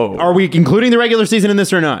 Let's go. Are we including the regular season in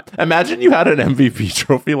this or not? Imagine you had an MVP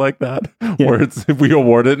trophy like that, where we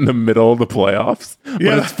award it in the middle of the playoffs, but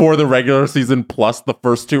it's for the regular season plus the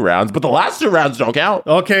first 2 rounds, but the last 2 rounds don't count.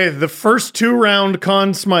 Okay, the first 2-round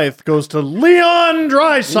Conn Smythe goes to Leon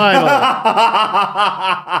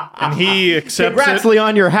Draisaitl. And he accepts Congrats, it.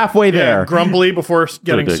 Leon, you're halfway there. Grumbly before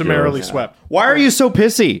getting Ridiculous. summarily swept. Why are you so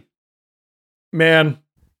pissy? Man,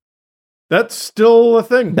 that's still a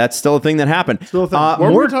thing. That's still a thing that happened. Still a thing. What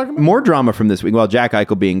were we talking about? More drama from this week. Well, Jack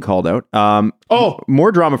Eichel being called out.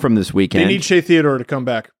 More drama from this weekend. They need Shea Theodore to come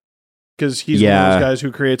back because he's one of those guys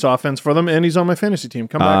who creates offense for them, and he's on my fantasy team.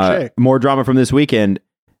 Come back, Shea. More drama from this weekend.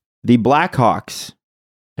 The Blackhawks.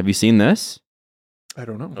 Have you seen this? I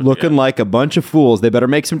don't know. Looking like a bunch of fools. They better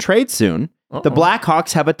make some trades soon. The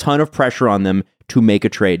Blackhawks have a ton of pressure on them to make a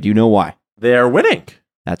trade. Do you know why? They're winning.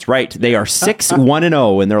 That's right. They are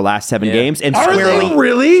 6-1-0 in their last 7 games and Are squarely they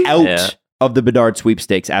really out of the Bedard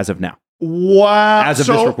sweepstakes as of now. Wow. As of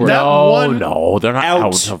this recording. No, they're not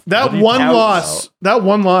out. That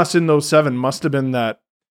one loss in those 7 must have been that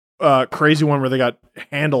crazy one where they got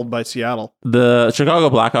handled by Seattle. The Chicago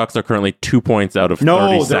Blackhawks are currently 2 points out of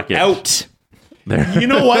 30 seconds. Out. You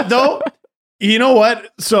know what, though? You know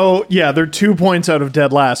what? So, yeah, they're 2 points out of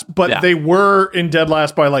dead last, but they were in dead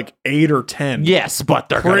last by like 8 or 10. Yes, but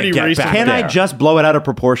they're pretty going to get recent. back Can there. I just blow it out of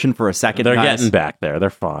proportion for a second, They're guys? getting back there. They're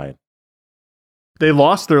fine. They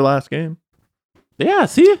lost their last game. Yeah,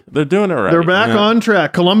 see? They're doing it right. They're back on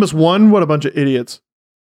track. Columbus won. What a bunch of idiots.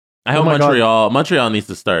 I hope my God. Montreal needs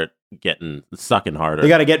to start sucking harder. They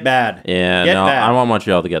got to get bad. Yeah, Get bad. I want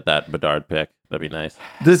Montreal to get that Bedard pick. That'd be nice.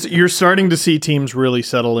 You're starting to see teams really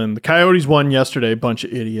settle in. The Coyotes won yesterday, bunch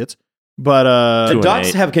of idiots. But the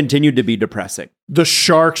Ducks have continued to be depressing. The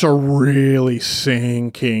Sharks are really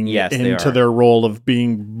sinking into their role of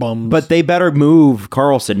being bums. But they better move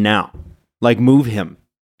Carlson now. Like, move him.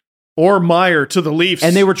 Or Meyer to the Leafs.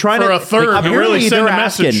 And they were trying for a third to really send a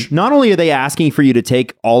message. Not only are they asking for you to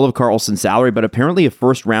take all of Carlson's salary, but apparently a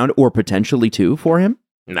first round or potentially 2 for him.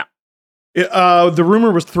 No. The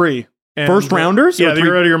rumor was 3. First rounders? Yeah,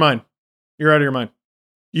 you're out of your mind. You're out of your mind.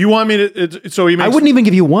 You want me to? So he makes, I wouldn't even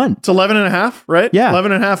give you 1. It's 11.5, right? Yeah,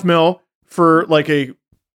 11.5 mil for like a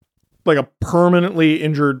permanently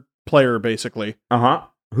injured player, basically.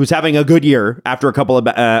 Who's having a good year after a couple of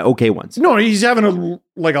okay ones. No, he's having a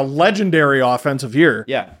legendary offensive year.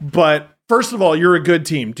 Yeah. But first of all, you're a good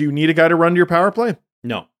team. Do you need a guy to run your power play?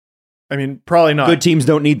 No. I mean, probably not. Good teams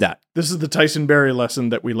don't need that. This is the Tyson Berry lesson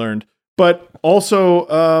that we learned. But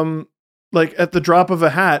also, at the drop of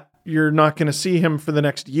a hat, you're not going to see him for the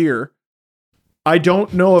next year. I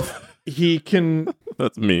don't know if he can.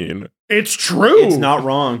 That's mean. It's true. It's not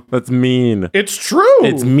wrong. That's mean. It's true.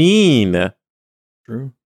 It's mean.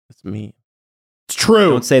 True. It's mean. It's true.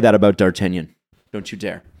 Don't say that about D'Artagnan. Don't you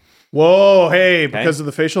dare. Whoa, hey, because of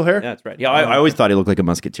the facial hair? Yeah, that's right. Yeah, I always thought he looked like a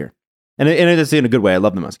musketeer. And it's in a good way. I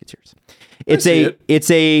love the Musketeers. It's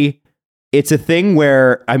a thing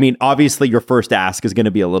where, I mean, obviously your first ask is going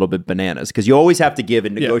to be a little bit bananas because you always have to give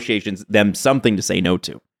in negotiations them something to say no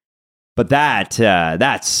to. But that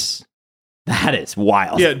is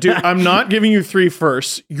wild. Yeah, dude, I'm not giving you 3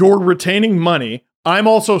 firsts. You're retaining money. I'm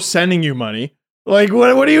also sending you money. Like,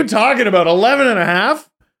 what are you talking about? 11.5?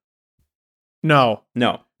 No,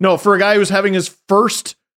 for a guy who's having his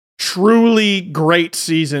first truly great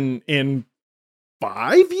season in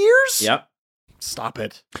 5 years? Yep. Stop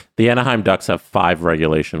it. The Anaheim Ducks have 5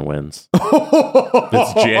 regulation wins.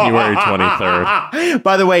 It's January 23rd.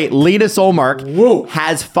 By the way, Linus Ullmark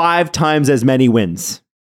has 5 times as many wins.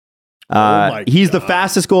 He's the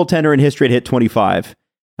fastest goaltender in history to hit 25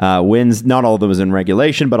 wins. Not all of them is in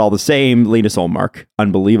regulation, but all the same, Linus Ullmark.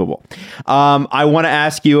 Unbelievable. I want to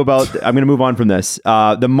ask you about, I'm going to move on from this.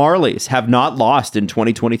 The Marlies have not lost in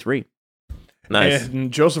 2023. Nice.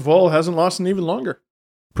 And Joseph Woll hasn't lost in even longer.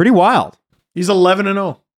 Pretty wild. He's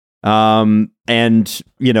 11-0. And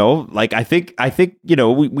I think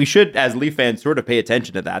we should, as Leaf fans, sort of pay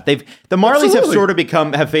attention to that. The Marlies have sort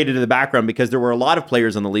of have faded to the background because there were a lot of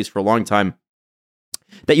players on the Leafs for a long time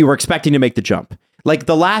that you were expecting to make the jump. Like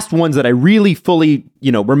the last ones that I really fully,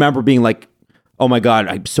 remember being like, oh my God,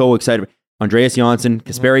 I'm so excited. Andreas Janssen,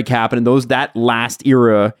 Kasperi Kapanen, that last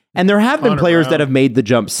era. And there have been players that have made the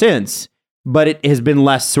jump since, but it has been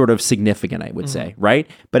less sort of significant, I would say, right?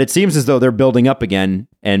 But it seems as though they're building up again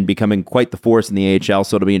and becoming quite the force in the AHL,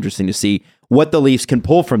 so it'll be interesting to see what the Leafs can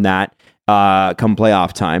pull from that come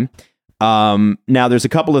playoff time. Now, there's a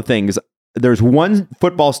couple of things. There's one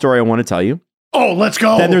football story I want to tell you. Oh, let's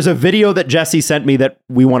go. Then there's a video that Jesse sent me that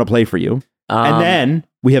we want to play for you. And then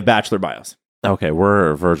we have Bachelor Bios. Okay,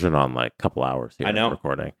 we're verging on like a couple hours here. I know.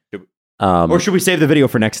 Recording. Or should we save the video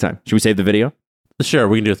for next time? Should we save the video? Sure,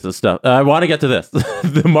 we can do this stuff. I want to get to this.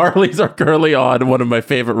 The Marlies are currently on one of my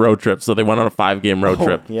favorite road trips. So they went on a 5-game road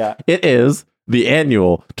trip. Yeah. It is the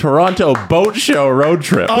annual Toronto Boat Show road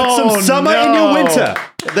trip. Put some summer in your winter.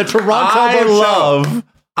 The Toronto Boat Show.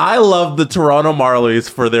 I love the Toronto Marlies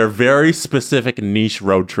for their very specific niche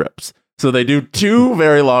road trips. So they do 2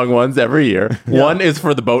 very long ones every year. Yeah. One is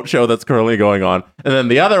for the boat show that's currently going on. And then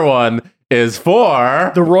the other one is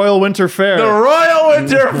for the Royal Winter Fair. The Royal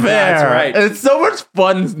Winter Fair. That's right. And it's so much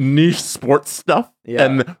fun niche sports stuff. Yeah.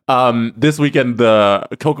 And this weekend, the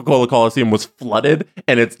Coca-Cola Coliseum was flooded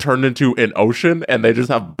and it's turned into an ocean and they just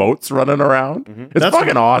have boats running around. It's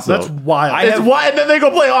fucking awesome. That's wild. And then they go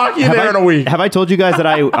play hockey there in a week. Have I told you guys that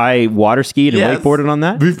I water skied and wakeboarded on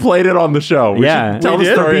that? We've played it on the show. Tell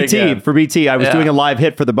the story for BT. I was doing a live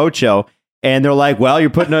hit for the boat show. And they're like, well, you're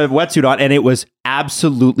putting a wetsuit on. And it was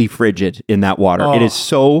absolutely frigid in that water. Oh. It is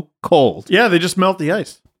so cold. Yeah, they just melt the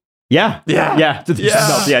ice. Yeah. They just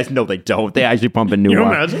melt the ice. No, they don't. They actually pump in new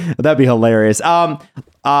water. Imagine? That'd be hilarious.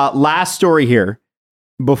 Last story here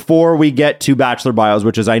before we get to Bachelor Bios,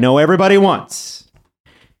 which is I know everybody wants.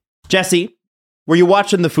 Jesse, were you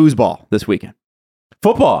watching the foosball this weekend?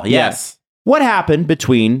 Football, yes. What happened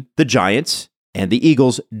between the Giants and the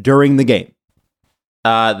Eagles during the game?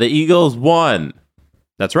 The Eagles won.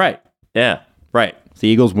 That's right. Yeah. Right. The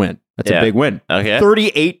Eagles win. That's a big win. Okay.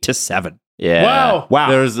 38-7. Yeah. Wow.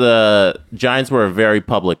 There's Giants were a very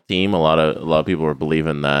public team. A lot of people were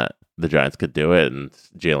believing that the Giants could do it, and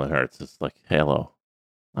Jalen Hurts is like, hello,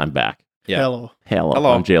 I'm back. Yeah. Hello.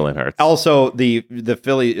 I'm Jalen Hurts. Also, the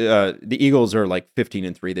Philly, the Eagles are like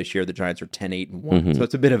 15-3 this year. The Giants are 10-8-1. So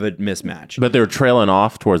it's a bit of a mismatch. But they were trailing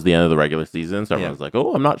off towards the end of the regular season. So everyone was like,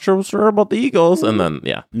 "Oh, I'm not sure about the Eagles." And then,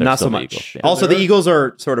 not so much. Yeah. Also, the Eagles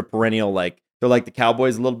are sort of perennial. Like they're like the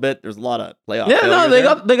Cowboys a little bit. There's a lot of playoff. Yeah, no,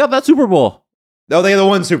 they got that Super Bowl. Oh, they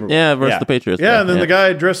won Super Bowl. Yeah, versus the Patriots. Yeah, and then the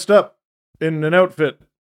guy dressed up in an outfit.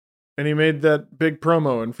 And he made that big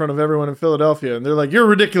promo in front of everyone in Philadelphia. And they're like, you're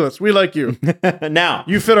ridiculous. We like you. Now.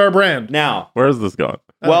 You fit our brand. Now. Where is this going?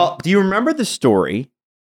 Well, do you remember the story?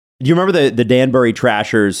 Do you remember the Danbury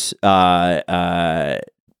Trashers thing on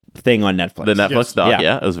Netflix? The Netflix doc,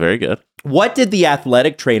 yeah. It was very good. What did the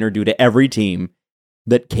athletic trainer do to every team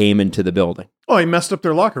that came into the building? Oh, he messed up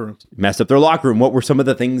their locker rooms. What were some of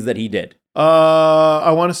the things that he did?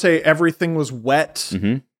 I want to say everything was wet.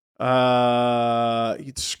 Mm-hmm.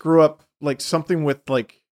 He'd screw up like something with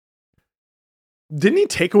like, didn't he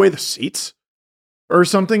take away the seats or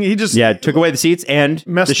something? He just took away the seats and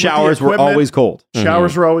the showers were always cold.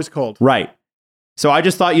 Showers were always cold. Right. So I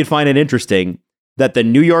just thought you'd find it interesting that the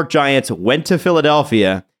New York Giants went to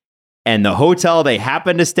Philadelphia and the hotel they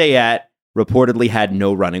happened to stay at reportedly had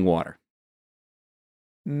no running water.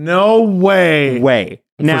 No way.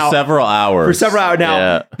 Now, for several hours.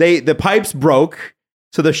 Now, the pipes broke.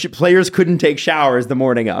 So the players couldn't take showers the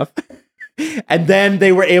morning of. And then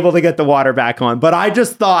they were able to get the water back on. But I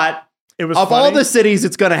just thought, it was of funny. all the cities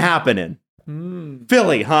it's going to happen in,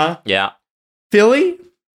 Philly, huh? Yeah. Philly?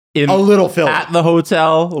 A little Philly. At the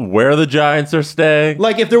hotel where the Giants are staying.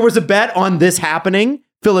 Like, if there was a bet on this happening,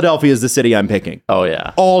 Philadelphia is the city I'm picking. Oh,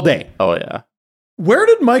 yeah. All day. Oh, yeah. Where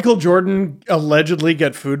did Michael Jordan allegedly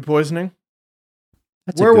get food poisoning?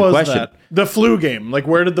 Where was question. That? The flu game. Like,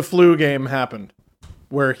 where did the flu game happen?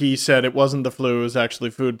 Where he said it wasn't the flu, it was actually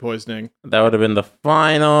food poisoning. That would have been the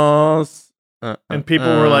finals. And people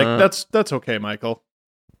were like, that's okay, Michael.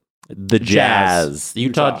 The Jazz.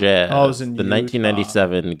 Utah Jazz. Oh, it was in the Utah.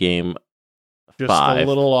 1997 game just 5. A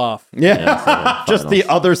little off. Yeah. Just the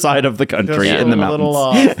other side of the country in the mountains. A little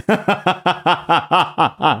off.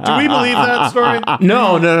 Do we believe that story?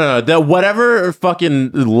 No. That whatever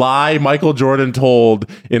fucking lie Michael Jordan told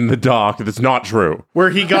in the doc, that's not true. Where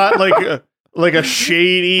he got like a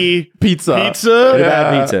shady pizza.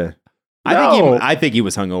 Bad pizza. I think he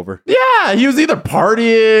was hungover. Yeah, he was either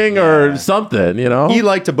partying or something, you know? He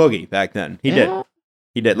liked to boogie back then. He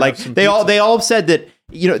did. Like they all said that,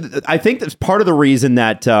 you know, I think that's part of the reason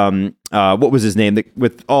that what was his name?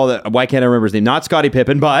 With all the, why can't I remember his name? Not Scottie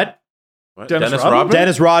Pippen, but Dennis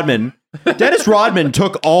Rodman. Dennis Rodman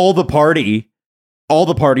took all the party all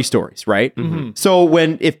the party stories, right? So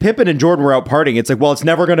if Pippen and Jordan were out partying, it's like, well, it's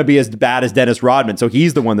never going to be as bad as Dennis Rodman. So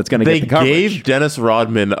he's the one that's going to get the coverage. They gave Dennis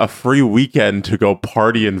Rodman a free weekend to go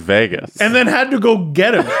party in Vegas. And then had to go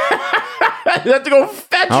get him. They had to go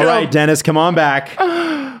fetch him. All right, Dennis, come on back.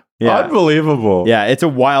 Yeah. Unbelievable. Yeah, it's a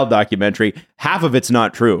wild documentary. Half of it's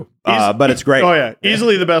not true, but it's great. Oh, yeah.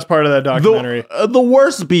 Easily the best part of that documentary. The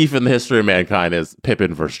worst beef in the history of mankind is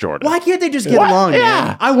Pippen versus Jordan. Why can't they just get along,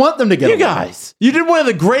 man? I want them to get along. You guys, you did one of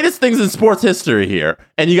the greatest things in sports history here,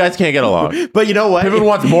 and you guys can't get along. But you know what? Pippen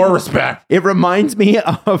wants more respect. It reminds me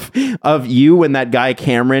of you when that guy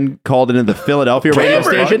Cameron called into the Philadelphia radio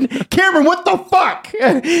station. Cameron, what the fuck?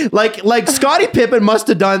 like Scottie Pippen must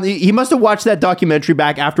have done. He must have watched that documentary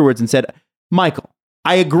back afterwards and said, Michael,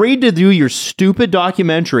 I agreed to do your stupid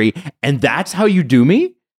documentary, and that's how you do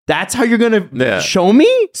me? That's how you're going to show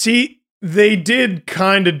me? See, they did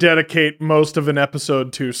kind of dedicate most of an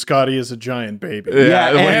episode to Scotty as a giant baby. Yeah,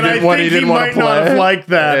 and I think he might not have liked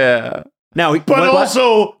that. Yeah. Now, but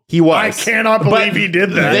also, he was. I cannot believe he did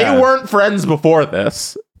that. They weren't friends before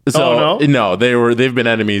this. So, no, they've been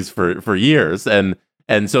enemies for years. And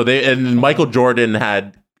so Michael Jordan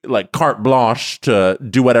had like carte blanche to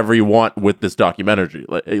do whatever you want with this documentary.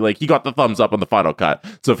 Like he got the thumbs up on the final cut.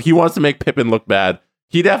 So if he wants to make Pippen look bad,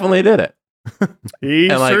 he definitely did it. He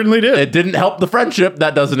certainly did. It didn't help the friendship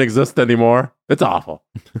that doesn't exist anymore. It's awful.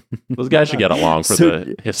 Those guys should get along for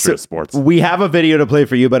the history of sports. We have a video to play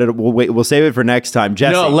for you, but we'll save it for next time.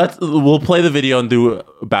 Jesse, we'll play the video and do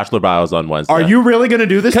Bachelor Bios on Wednesday. Are you really going to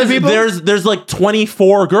do this to people? There's like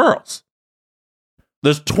 24 girls.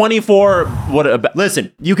 There's 24.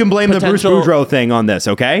 Listen, you can blame the Bruce Boudreau thing on this,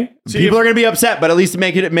 okay? People are going to be upset, but at least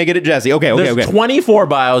make it at Jesse. Okay. There's 24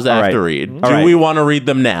 bios I have to read. Do we want to read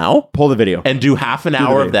them now? Pull the video and do half an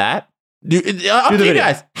hour of that. Up to you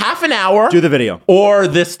guys. Half an hour. Do the video or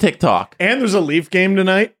this TikTok. And there's a Leaf game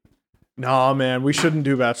tonight. No, man, we shouldn't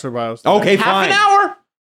do Bachelor Bios tonight. Okay, half an hour.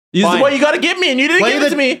 This is what you got to give me, and you didn't give it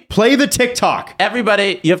to me. Play the TikTok.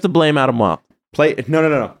 Everybody, you have to blame Adam Wild.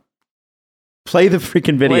 No. Play the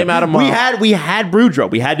freaking video. Blame Adam Wild. We had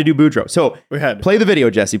Boudreau. We had to do Boudreau. So play the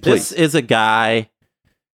video, Jesse, please. This is a guy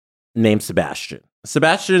named Sebastian.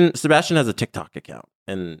 Sebastian has a TikTok account,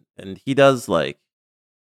 and he does like.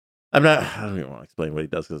 I don't even want to explain what he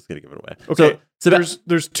does because it's going to give it away. Okay, so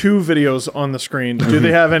there's two videos on the screen. Do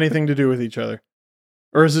they have anything to do with each other?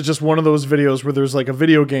 Or is it just one of those videos where there's like a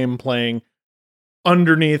video game playing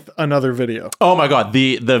underneath another video? Oh my god,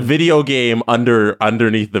 the video game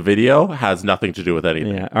underneath the video has nothing to do with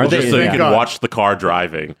anything. Yeah. So you can watch the car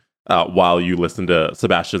driving while you listen to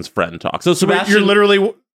Sebastian's friend talk. So Sebastian, you're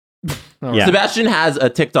literally Sebastian has a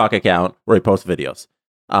TikTok account where he posts videos.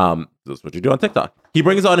 This is what you do on TikTok. He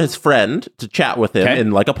brings on his friend to chat with him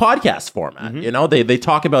in like a podcast format. You know, they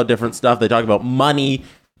talk about different stuff. They talk about money.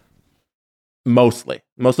 Mostly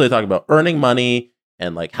they talk about earning money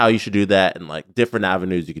and like how you should do that and like different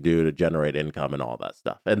avenues you could do to generate income and all that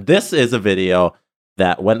stuff. And this is a video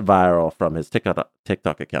that went viral from his TikTok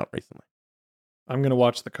account recently. I'm going to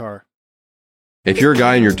watch the car. If you're a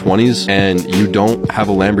guy in your 20s and you don't have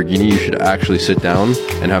a Lamborghini, you should actually sit down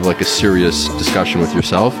and have like a serious discussion with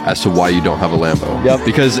yourself as to why you don't have a Lambo. Yep.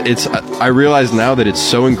 Because I realize now that it's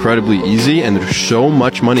so incredibly easy and there's so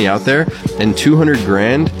much money out there, and 200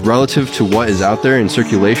 grand relative to what is out there in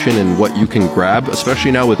circulation and what you can grab, especially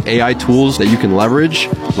now with AI tools that you can leverage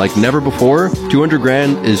like never before, 200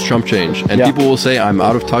 grand is chump change. And people will say I'm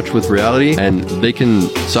out of touch with reality, and they can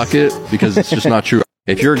suck it because it's just not true.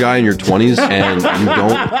 If you're a guy in your 20s and you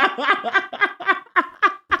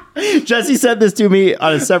don't... Jesse said this to me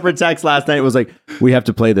on a separate text last night. It was like, we have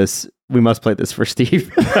to play this. We must play this for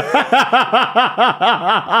Steve.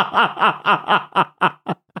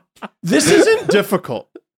 This isn't difficult.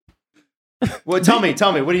 Well, tell me.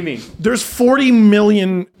 What do you mean? There's 40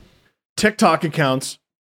 million TikTok accounts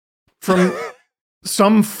from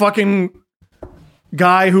some fucking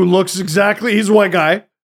guy who looks exactly... He's a white guy.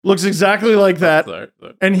 Looks exactly like that. Sorry.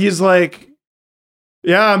 And he's like,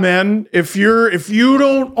 yeah, man, if you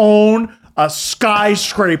don't own a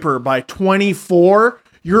skyscraper by 24,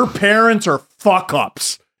 your parents are fuck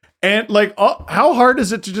ups. And like, how hard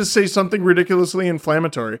is it to just say something ridiculously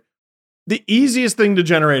inflammatory? The easiest thing to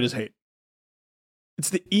generate is hate. It's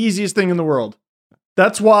the easiest thing in the world.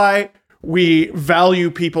 That's why we value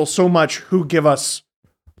people so much who give us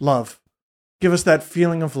love. Give us that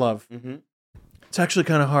feeling of love. Mm-hmm. It's actually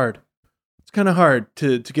kind of hard. It's kind of hard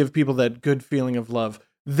to give people that good feeling of love.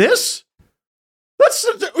 You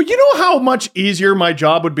know how much easier my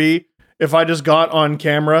job would be if I just got on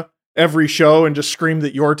camera every show and just screamed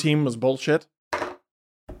that your team was bullshit?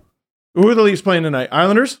 Who are the Leafs playing tonight?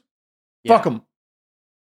 Islanders? Yeah. Fuck them.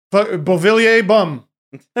 Beauvillier bum.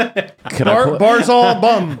 Barzal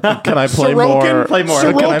bum. Can I play Sorokin, more? Play more.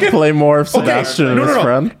 Sorokin. Can I play more of Sebastian and his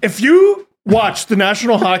friend? If you watch the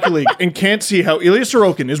National Hockey League and can't see how Ilya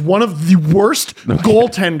Sorokin is one of the worst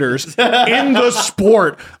goaltenders in the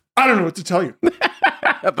sport, I don't know what to tell you.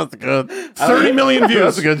 That's good. 30 million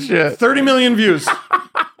views. That's good shit. 30 million views.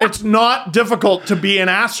 It's not difficult to be an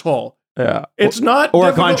asshole. Yeah. It's not Or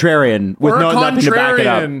a difficult- contrarian with or a nothing to back it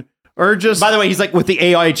up. contrarian. Or just By the way, he's like, with the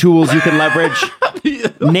AI tools you can leverage,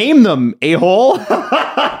 name them, a-hole.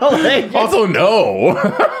 Also, no.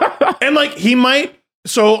 and like he might.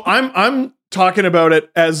 So I'm talking about it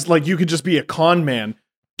as like you could just be a con man.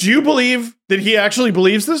 Do you believe that he actually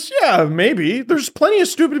believes this? Yeah, maybe. There's plenty of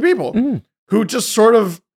stupid people who just sort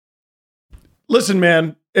of listen,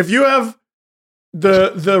 man. If you have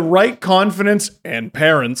the right confidence and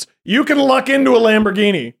parents, you can luck into a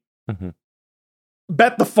Lamborghini.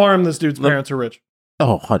 Bet the farm this dude's parents are rich.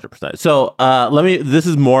 Oh, 100%. So this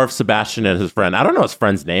is more of Sebastian and his friend. I don't know his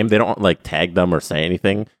friend's name. They don't like tag them or say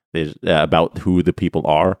anything about who the people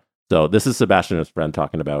are. So this is Sebastian and his friend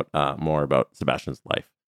talking about more about Sebastian's life.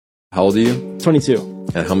 How old are you? 22.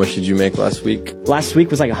 And how much did you make last week? Last week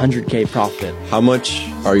was like 100K profit. How much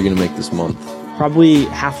are you going to make this month? Probably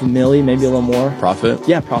 $500,000, maybe a little more. Profit?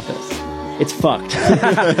 Yeah, profit. It's fucked.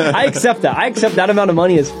 I accept that. I accept that amount of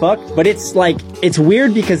money is fucked. But it's like, it's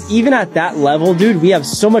weird because even at that level, dude, we have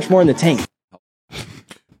so much more in the tank.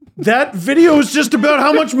 That video is just about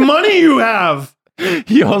how much money you have.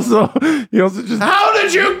 He also just How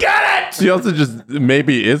did you get it? he also just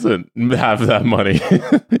maybe isn't have that money.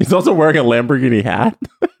 He's also wearing a Lamborghini hat.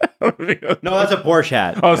 No, that's a Porsche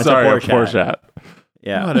hat. Oh, That's sorry, a a Porsche hat.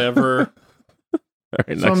 Yeah. Whatever. All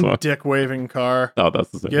right, next Some one. dick waving car. Oh, that's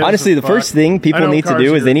the same. Gives Honestly, a the fuck. first thing I people know need to cars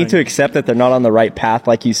do are is they your need to thing. accept that they're not on the right path,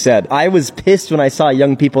 like you said. I was pissed when I saw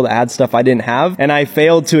young people that had stuff I didn't have, and I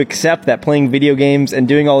failed to accept that playing video games and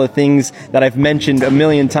doing all the things that I've mentioned a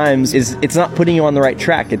million times it's not putting you on the right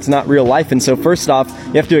track. It's not real life. And so first off,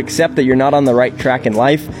 you have to accept that you're not on the right track in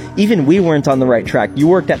life. Even we weren't on the right track. You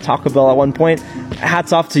worked at Taco Bell at one point.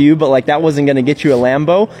 Hats off to you, but like that wasn't going to get you a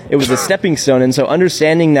Lambo. It was a stepping stone. And so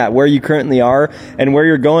understanding that where you currently are and where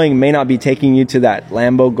you're going may not be taking you to that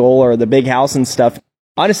Lambo goal or the big house and stuff.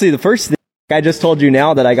 Honestly, the first thing I just told you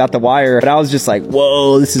now that I got the wire, but I was just like,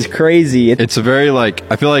 whoa, this is crazy. It's a very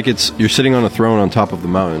I feel like you're sitting on a throne on top of the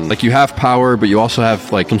mountain. Like you have power, but you also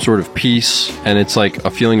have like some sort of peace, and it's like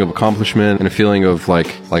a feeling of accomplishment and a feeling of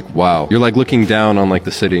like wow. You're like looking down on like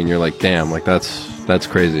the city and you're like, damn, like that's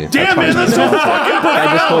crazy. Damn, man, that's so fucking profound.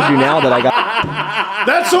 I just told you now that I got...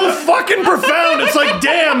 That's so fucking profound. It's like,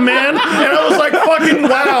 damn, man. And I was like, fucking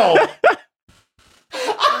wow.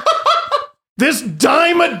 This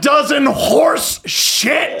dime a dozen horse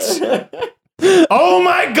shit. Oh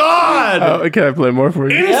my God. Oh, can I play more for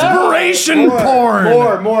you? Inspiration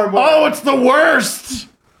porn. More. Oh, it's the worst.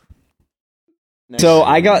 So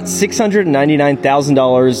I got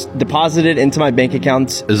 $699,000 deposited into my bank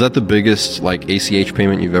account. Is that the biggest like ACH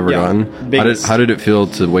payment you've ever Yeah, gotten? biggest. How did it feel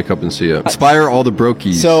to wake up and see it? Inspire all the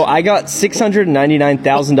brokies. So I got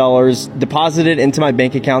 $699,000 deposited into my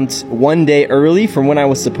bank account one day early from when I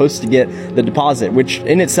was supposed to get the deposit, which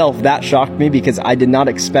in itself, that shocked me because I did not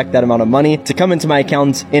expect that amount of money to come into my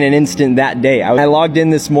account in an instant that day. I logged in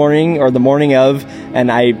this morning or the morning of,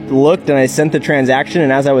 and I looked and I sent the transaction,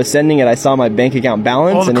 and as I was sending it, I saw my bank account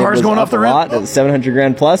balance. Oh, the and it car's was going up off the a rip? lot, at 700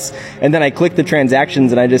 grand plus. And then I clicked the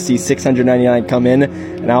transactions and I just see 699 come in,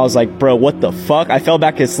 and I was like, bro, what the fuck? I fell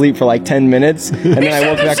back asleep for like 10 minutes, and then I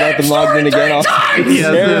woke back up and logged in again. I was like,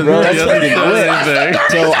 "Damn, bro, that's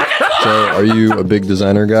fucking lit." So are you a big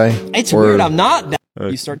designer guy? It's Or- weird. I'm not.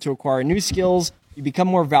 You start to acquire new skills. You become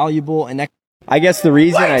more valuable, and I guess the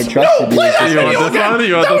reason I trusted you Play is that just You want video this again. one?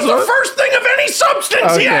 You want That was this the one? first thing of any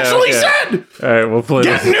substance he Okay, actually okay. said. All right, we'll play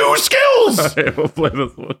Get this. new skills. All right, we'll play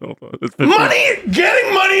this one. Hold on. It's 15.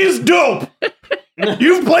 Getting money is dope.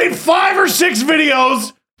 You've played 5 or 6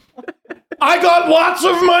 videos. I got lots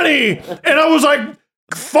of money. And I was like,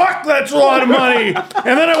 fuck, that's a lot of money.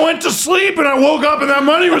 And then I went to sleep and I woke up and that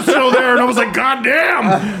money was still there. And I was like, God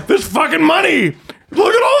damn, this fucking money.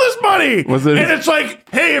 Look at all this money. And it's like,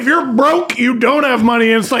 hey, if you're broke, you don't have money.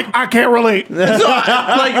 And it's like, I can't relate. So,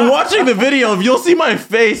 like watching the video, you'll see my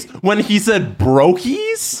face when he said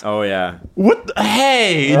brokies. Oh yeah. What?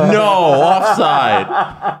 Hey, no,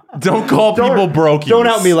 offside. Don't call people brokies. Don't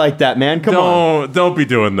out me like that, man. Come on. Don't be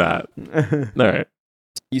doing that. All right.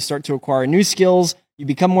 you start to acquire new skills. you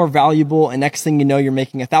become more valuable, and next thing you know, you're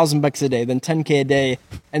making $1,000 a day, then $10K a day,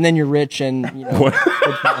 and then you're rich, and then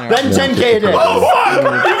 $10K a day. Oh, fuck!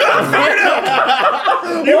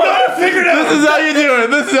 You gotta figure it out. This is how you do it.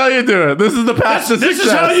 This is how you do it. This is the path to success. This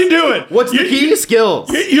is how you do it. What's the key? Skills.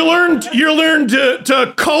 You learn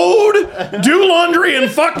to code, do laundry, and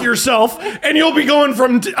fuck yourself, and you'll be going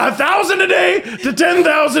from 1,000 a day to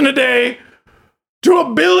 10,000 a day to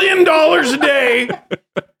 $1 billion a day,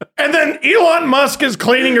 and then Elon Musk is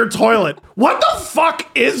cleaning your toilet. What the fuck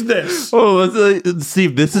is this? Oh,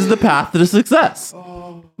 Steve, this is the path to success.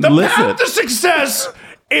 The path to success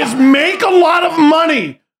is make a lot of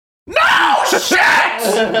money. No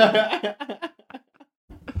shit!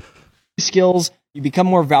 Skills, you become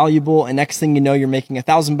more valuable, and next thing you know, you're making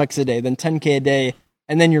 $1,000 a day, then $10K a day,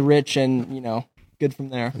 and then you're rich, and good from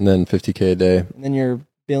there. And then $50K a day. And then you're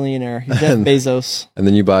billionaire. You're Jeff Bezos. And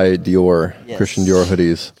then you buy Dior, Yes. Christian Dior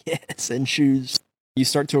hoodies. Yes, and shoes. You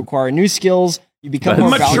start to acquire new skills. You become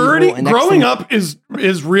more maturity. valuable. And next Growing thing- up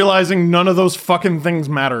is realizing none of those fucking things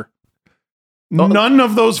matter. None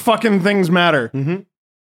of those fucking things matter.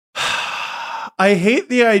 I hate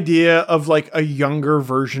the idea of like a younger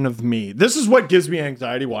version of me. This is what gives me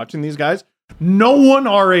anxiety watching these guys. No one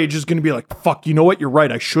our age is going to be like, fuck, you know what? You're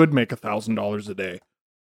right. I should make $1,000 a day.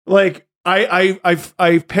 Like,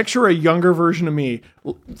 I picture a younger version of me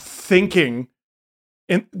thinking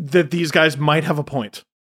that these guys might have a point.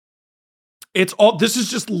 This is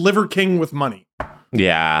just Liver King with money.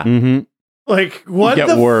 Yeah. Mm-hmm. Like, what You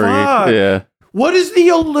the get worried. fuck? Yeah. What is the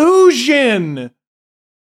illusion?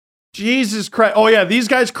 Jesus Christ. Oh yeah, these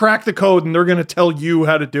guys crack the code and they're going to tell you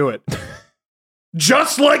how to do it.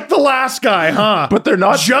 Just like the last guy, huh? But they're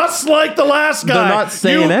not. Just like the last guy. They're not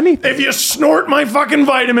saying anything. If you snort my fucking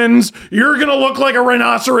vitamins, you're going to look like a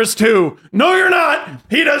rhinoceros too. No, you're not.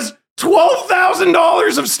 He does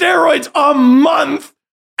 $12,000 of steroids a month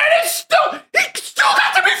and he still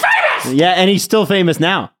got to be famous. Yeah, and he's still famous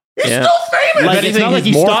now. He's still famous. Like, it's not like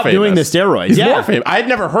he stopped doing the steroids. He's more famous. I'd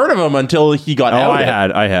never heard of him until he got out.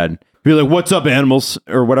 I had. Be like, what's up, animals?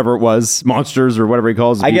 Or whatever it was. Monsters or whatever he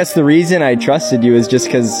calls it. I guess the reason I trusted you is just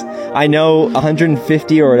because I know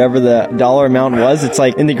 150 or whatever the dollar amount was. It's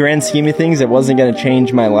like in the grand scheme of things, it wasn't going to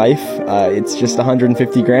change my life. It's just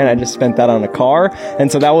 150 grand. I just spent that on a car.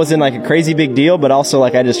 And so that wasn't like a crazy big deal, but also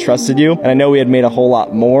like I just trusted you. And I know we had made a whole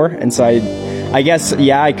lot more. And so I guess,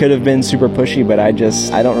 yeah, I could have been super pushy, but I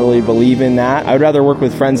don't really believe in that. I would rather work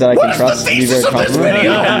with friends that I can trust to be very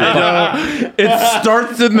confident. It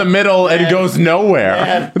starts in the middle and goes nowhere.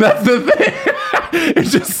 Yeah. That's the thing. It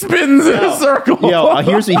just spins in a circle.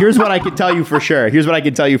 Here's what I can tell you for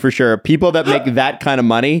sure. People that make that kind of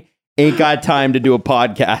money ain't got time to do a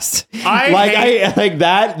podcast.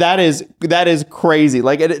 That is crazy.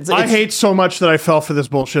 Like I hate so much that I fell for this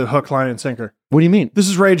bullshit hook, line, and sinker. What do you mean? This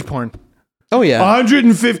is rage porn. Oh yeah,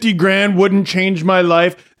 150 grand wouldn't change my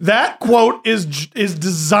life. That quote is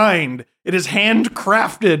designed. It is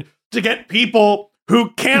handcrafted to get people who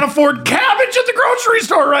can't afford cabbage at the grocery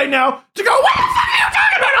store right now to go, what the fuck are you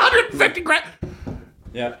talking about? 150 grand.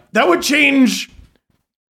 Yeah, that would change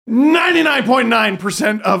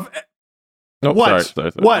 99.9% of what?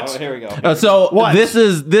 Sorry. What? Oh, here we go. What? This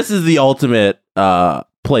is the ultimate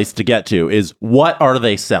place to get to is what are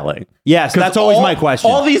they selling? Yes, that's always my question.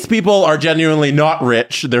 All these people are genuinely not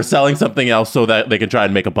rich. They're selling something else so that they can try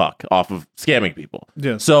and make a buck off of scamming people.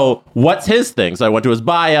 Yeah. So what's his thing? So I went to his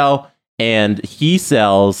bio and he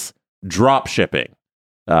sells drop shipping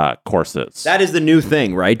courses. That is the new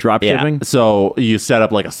thing, right? Drop shipping. Yeah. So you set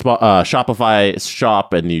up like a Shopify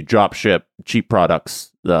shop and you drop ship cheap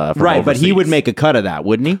products. From right, overseas. but he would make a cut of that,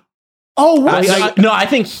 wouldn't he? Oh, what? I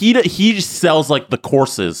think he just sells like the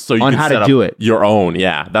courses so you on can how set to up do it. Your own.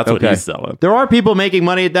 Yeah, that's what he's selling. There are people making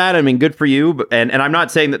money at that. I mean, good for you. And I'm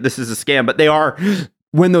not saying that this is a scam, but they are.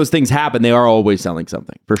 When those things happen, they are always selling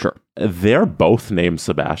something for sure. They're both named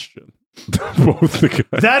Sebastian. Both the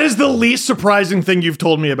guys. That is the least surprising thing you've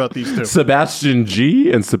told me about these two. Sebastian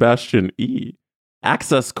G and Sebastian E.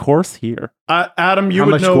 Access course here. Adam, you How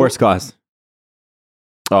would much know. course cost?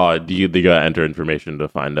 Oh, they gotta enter information to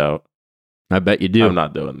find out. I bet you do. I'm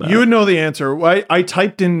not doing that. You would know the answer. I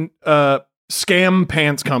typed in scam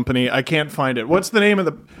pants company. I can't find it. What's the name of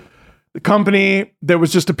the company that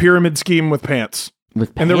was just a pyramid scheme with pants?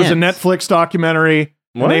 And there was a Netflix documentary.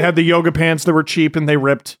 What? And they had the yoga pants that were cheap and they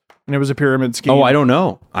ripped. And it was a pyramid scheme. Oh, I don't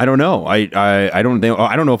know. I don't know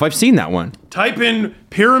if I've seen that one. Type in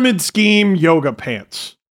pyramid scheme yoga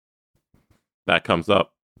pants. That comes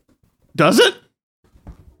up. Does it?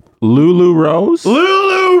 Lulu Rose?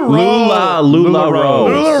 Lulu LuLaRoe.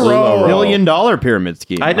 $1 billion pyramid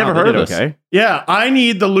scheme. I'd never heard of this. Okay. Yeah, I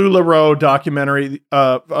need the LuLaRoe documentary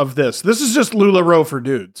of this. This is just LuLaRoe for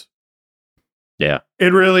dudes. Yeah.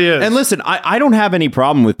 It really is. And listen, I don't have any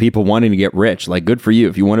problem with people wanting to get rich. Like, good for you.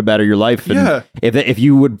 If you want to better your life. And if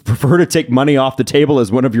you would prefer to take money off the table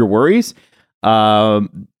as one of your worries,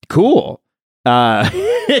 cool.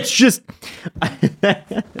 It's just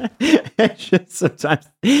sometimes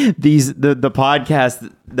the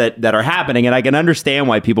podcasts that are happening, and I can understand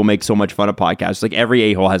why people make so much fun of podcasts. Like, every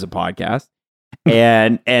a-hole has a podcast.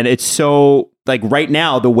 and it's so, like, right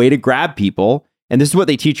now, the way to grab people, and this is what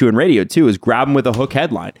they teach you in radio too, is grab them with a hook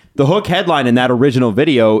headline. The hook headline in that original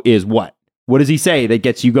video is what? What does he say that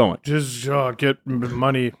gets you going? Just get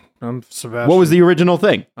money. I'm Sebastian. What was the original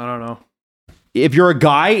thing? I don't know. If you're a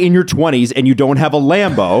guy in your 20s and you don't have a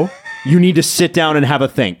Lambo, you need to sit down and have a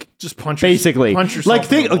think. Just punch basically. Punch yourself. Like,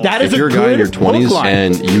 think that is if you're a guy in your 20s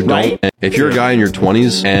and you don't, if you're a guy in your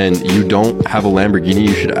 20s and you don't have a Lamborghini,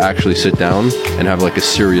 you should actually sit down and have like a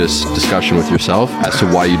serious discussion with yourself as to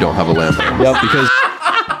why you don't have a Lambo. Yep. Because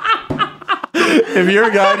if you're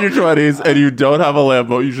a guy in your 20s and you don't have a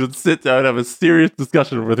Lambo, you should sit down and have a serious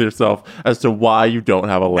discussion with yourself as to why you don't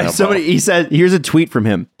have a Lambo. He said, here's a tweet from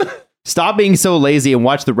him. Stop being so lazy and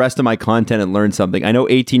watch the rest of my content and learn something. I know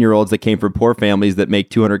 18-year-olds that came from poor families that make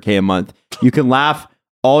 $200K a month. You can laugh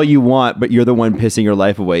all you want, but you're the one pissing your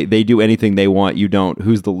life away. They do anything they want. You don't.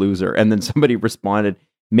 Who's the loser? And then somebody responded,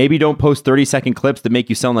 maybe don't post 30-second clips that make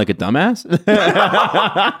you sound like a dumbass.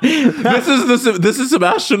 This is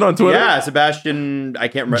Sebastian on Twitter. Yeah, Sebastian. I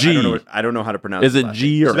can't remember. I don't know how to pronounce. Is it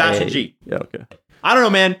G or Sebastian A? G? Yeah. Okay. I don't know,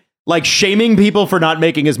 man. Like, shaming people for not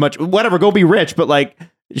making as much. Whatever. Go be rich, but like,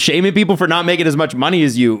 shaming people for not making as much money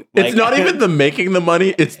as you. Like, it's not even the making the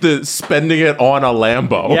money, it's the spending it on a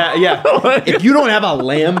Lambo. Yeah. If you don't have a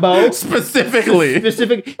Lambo,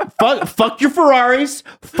 fuck your Ferraris,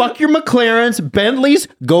 fuck your McLarens, Bentleys,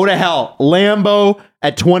 go to hell. Lambo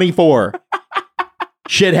at 24.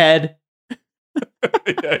 Shithead.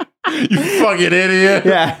 You fucking idiot.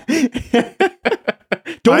 Yeah.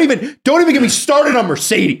 Don't even get me started on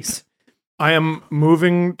Mercedes. I am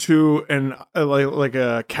moving to like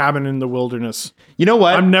a cabin in the wilderness. You know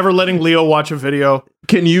what? I'm never letting Leo watch a video.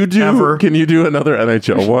 Can you do another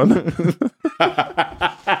NHL one?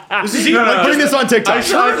 This is bring this on TikTok.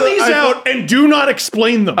 Turn these out and do not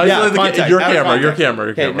explain them. Your camera.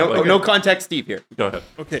 Okay, no context, Steve here. Go ahead.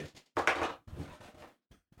 Okay.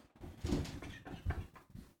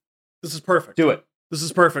 This is perfect. Do it. This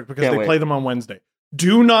is perfect because they play them on Wednesday.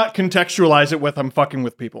 Do not contextualize it with I'm fucking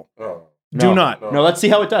with people. Oh. Do not. No, let's see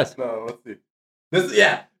how it does. No, let's see. This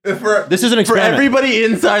is an experiment. For everybody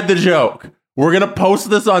inside the joke, we're going to post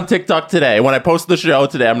this on TikTok today. When I post the show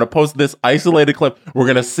today, I'm going to post this isolated clip. We're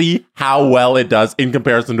going to see how well it does in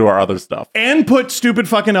comparison to our other stuff. And put stupid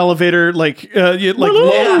fucking elevator, lo-fi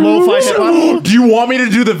stuff. Do you want me to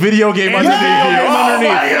do the video game underneath you? Oh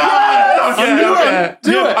my God. Okay.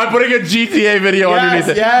 Do it. I'm putting a GTA video underneath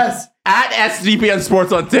it. Yes. At SDPN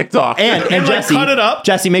Sports on TikTok. And Jesse, cut it up.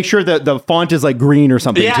 Jesse, make sure that the font is like green or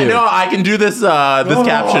something. Yeah, too. no, I can do this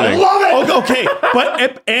captioning. I love it. Okay,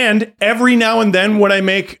 but and every now and then when I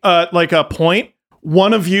make like a point,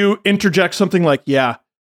 one of you interjects something like "yeah,"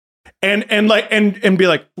 and be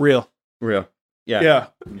like real. Yeah.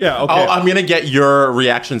 Okay. I'm gonna get your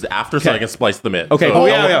reactions after so I can splice them in. Okay. So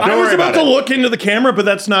I was about to look into the camera, but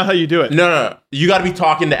that's not how you do it. No. You got to be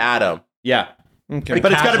talking to Adam. Yeah. Okay.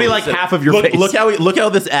 But it's got to be like half of your face. Look how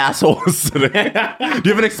this asshole is sitting. Do you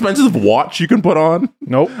have an expensive watch you can put on?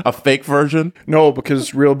 Nope. A fake version? No,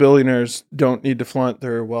 because real billionaires don't need to flaunt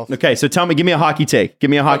their wealth. Okay, so tell me, give me a hockey take. Give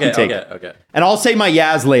me a hockey take. Okay. And I'll say my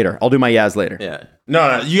yas later. I'll do my yas later. Yeah.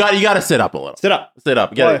 No. You got to sit up a little. Sit up.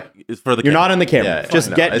 It's for the You're camera. not in the camera.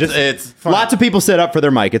 Yeah, it's fine. Lots of people sit up for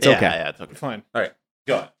their mic. It's okay. Yeah, it's okay. Fine. All right.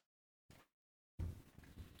 Go ahead.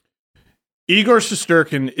 Igor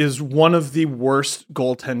Shesterkin is one of the worst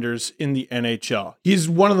goaltenders in the NHL. He's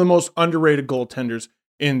one of the most underrated goaltenders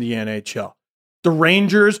in the NHL. The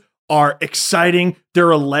Rangers are exciting.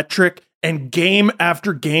 They're electric. And game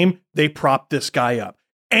after game, they prop this guy up.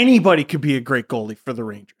 Anybody could be a great goalie for the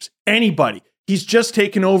Rangers. Anybody. He's just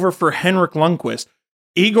taken over for Henrik Lundqvist.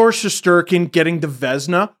 Igor Shesterkin getting the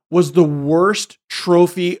Vezina was the worst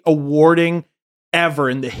trophy awarding ever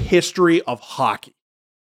in the history of hockey.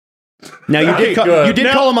 Now you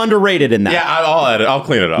did call him underrated in that. Yeah, I'll edit. I'll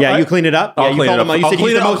clean it up. Yeah, you clean it up. I'll clean it up.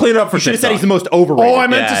 I'll clean it up for you should have said he's the most overrated. Oh, I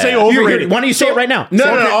meant to say overrated. Why don't you say it right now? No,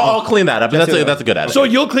 I'll clean that up. That's a good edit. So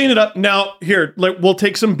you'll clean it up. Now, here, we'll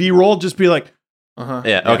take some B-roll. Just be like,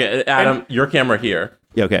 Yeah, okay. Adam, your camera here.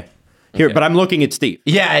 Yeah, okay. Here, but I'm looking at Steve.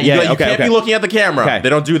 Yeah, you can't be looking at the camera. Okay. They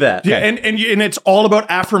don't do that. Yeah, and it's all about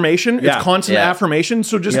affirmation. Yeah. It's constant affirmation.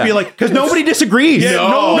 So just be like, because nobody disagrees. Yeah,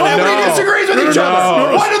 nobody disagrees with each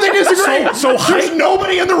other. Why do they disagree? So there's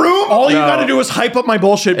nobody in the room. All you got to do is hype up my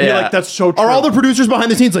bullshit. Be like, that's so true. Are all the producers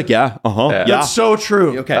behind the scenes like, yeah, yeah. That's so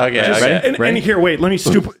true. Okay. And here, wait. Let me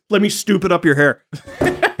stoop it up your hair.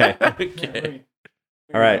 Okay.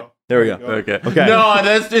 All right. There we go. Okay. No,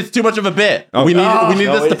 it's too much of a bit. Oh. We need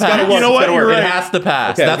this to pass. You know what? You're right. It has to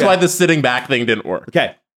pass. That's why the sitting back thing didn't work.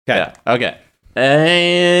 Okay. Yeah. Okay.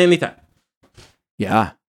 Anytime.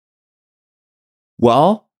 Yeah.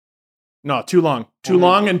 Well. No, too long. Too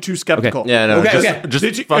long and too skeptical. Yeah, no. Okay. Just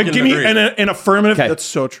give me an affirmative. Okay. That's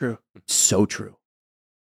so true. So true.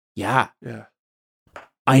 Yeah. Yeah.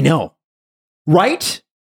 I know. Right?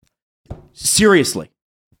 Seriously.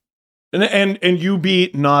 And you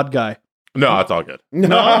be nod guy. No, it's all good. No,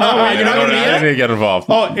 you're not going to get involved.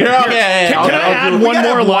 Oh, Can I add one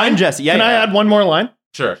more line, Jesse? Yeah. Can I add one more line?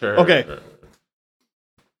 Sure. Okay. Sure.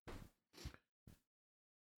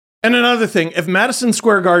 And another thing, if Madison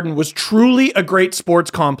Square Garden was truly a great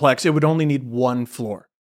sports complex, it would only need one floor.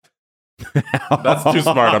 That's too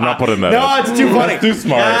smart. I'm not putting that. No, it's too funny. That's too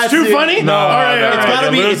smart. It's too funny? No, all right.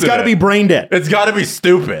 It's got to be brain dead. It's got to be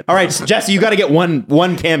stupid. All right, Jesse, you got to get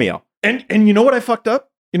one cameo. And you know what I fucked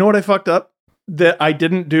up? That I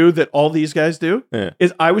didn't do that all these guys do? Yeah.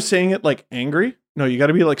 Is I was saying it like angry. No, you got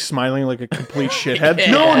to be like smiling like a complete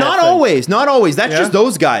shithead. No, not always. Not always. That's just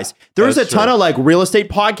those guys. There's That's a ton true. of like real estate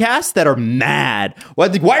podcasts that are mad. Why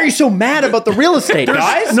are you so mad about the real estate,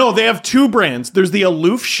 guys? No, they have two brands. There's the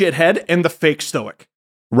aloof shithead and the fake stoic.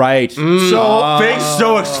 Right. So fake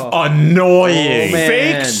stoic's annoying.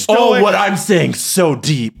 man. Fake stoic. what I'm saying so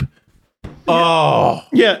deep. Oh.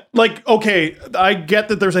 Yeah, like, okay, I get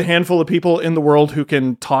that there's a handful of people in the world who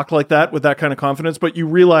can talk like that with that kind of confidence, but you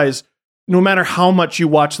realize no matter how much you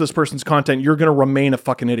watch this person's content, you're going to remain a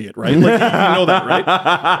fucking idiot, right? Like, you know that, right?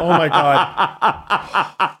 Oh my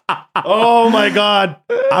God. Oh my God.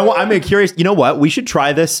 I'm curious. You know what? We should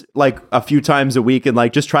try this like a few times a week and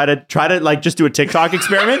like just try to like just do a TikTok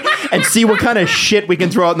experiment and see what kind of shit we can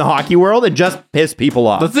throw out in the hockey world and just piss people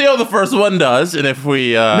off. Let's see how the first one does, and if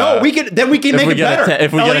we we can make it better.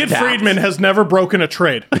 Elliot Friedman has never broken a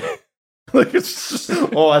trade. Like it's just,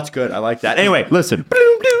 that's good. I like that. Anyway, listen.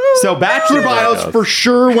 So Bachelor Bios for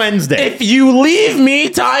sure Wednesday. If you leave me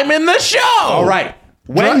time in the show. All right.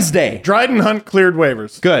 Wednesday. Dryden Hunt cleared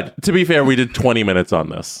waivers. Good. To be fair, we did 20 minutes on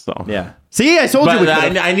this. So yeah. See, I told you.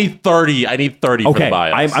 I need 30. I need 30 for the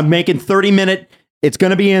bios. I'm making 30-minute. It's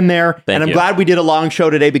going to be in there. Thank I'm you. glad we did a long show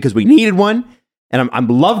today because we needed one. And I'm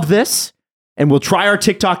loved this. And we'll try our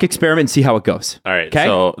TikTok experiment and see how it goes. All right. Okay?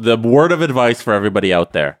 So the word of advice for everybody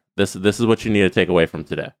out there. This is what you need to take away from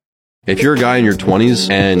today. If you're a guy in your 20s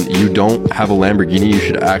and you don't have a Lamborghini, you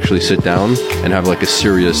should actually sit down and have like a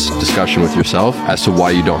serious discussion with yourself as to why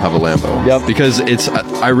you don't have a Lambo. Yep. Because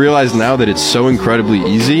I realize now that it's so incredibly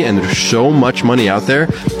easy and there's so much money out there,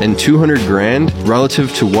 and 200 grand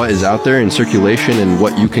relative to what is out there in circulation and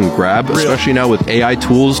what you can grab, especially now with AI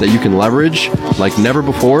tools that you can leverage like never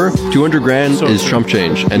before. 200 grand is chump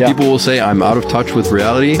change. And people will say I'm out of touch with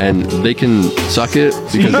reality, and they can suck it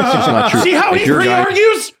because it's just not true. See how If he you're a guy-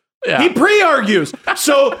 pre-argues? Yeah. He pre-argues.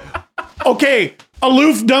 So, okay,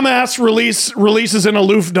 aloof dumbass releases an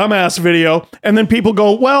aloof dumbass video, and then people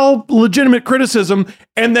go, well, legitimate criticism,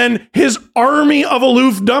 and then his army of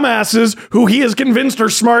aloof dumbasses, who he is convinced are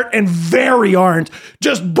smart and very aren't,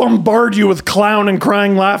 just bombard you with clown and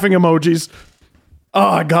crying laughing emojis.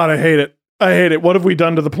 Oh, God, I hate it. I hate it. What have we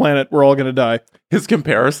done to the planet? We're all going to die. His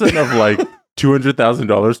comparison of like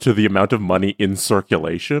 $200,000 to the amount of money in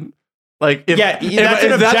circulation. Like, that's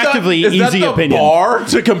an objectively easy opinion. Bar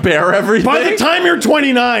to compare everything. By the time you're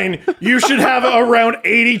 29, you should have around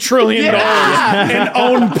 $80 trillion and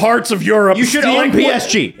own parts of Europe. You should own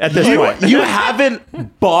PSG at this point. You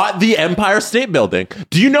haven't bought the Empire State Building.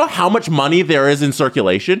 Do you know how much money there is in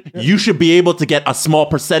circulation? You should be able to get a small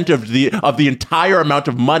percent of the entire amount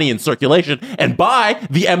of money in circulation and buy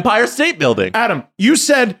the Empire State Building. Adam, you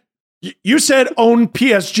said own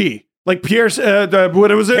PSG. Like Paris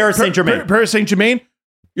Saint-Germain. Paris Saint-Germain.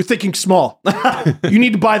 You're thinking small. You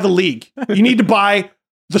need to buy the league. You need to buy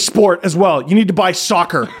the sport as well. You need to buy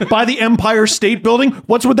soccer. Buy the Empire State Building.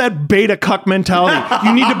 What's with that beta cuck mentality?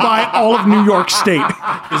 You need to buy all of New York State.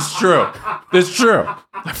 It's true. It's true.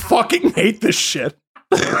 I fucking hate this shit.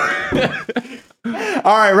 All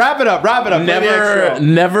right, wrap it up.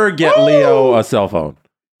 Never get Leo a cell phone.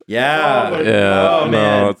 Yeah. Yeah. Man.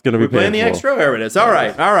 No, it's going to be painful. Playing the extra. There it is. All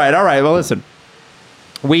right. Well, listen.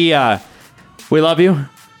 We love you.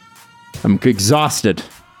 I'm exhausted.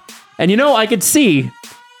 And I could see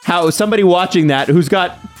how somebody watching that who's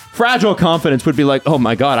got fragile confidence would be like, oh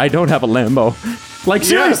my God, I don't have a Lambo. Like,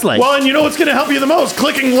 seriously. Yeah. Well, and you know what's going to help you the most?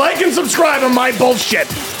 Clicking like and subscribe on my bullshit.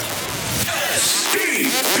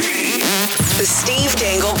 The Steve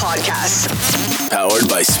Dangle Podcast. Powered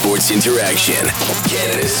by Sports Interaction,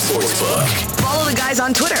 Canada's sportsbook. Follow the guys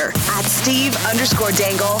on Twitter at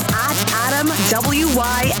Steve_Dangle, at Adam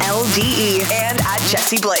WYLDE, and at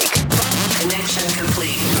Jesse Blake. Connection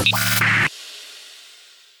complete.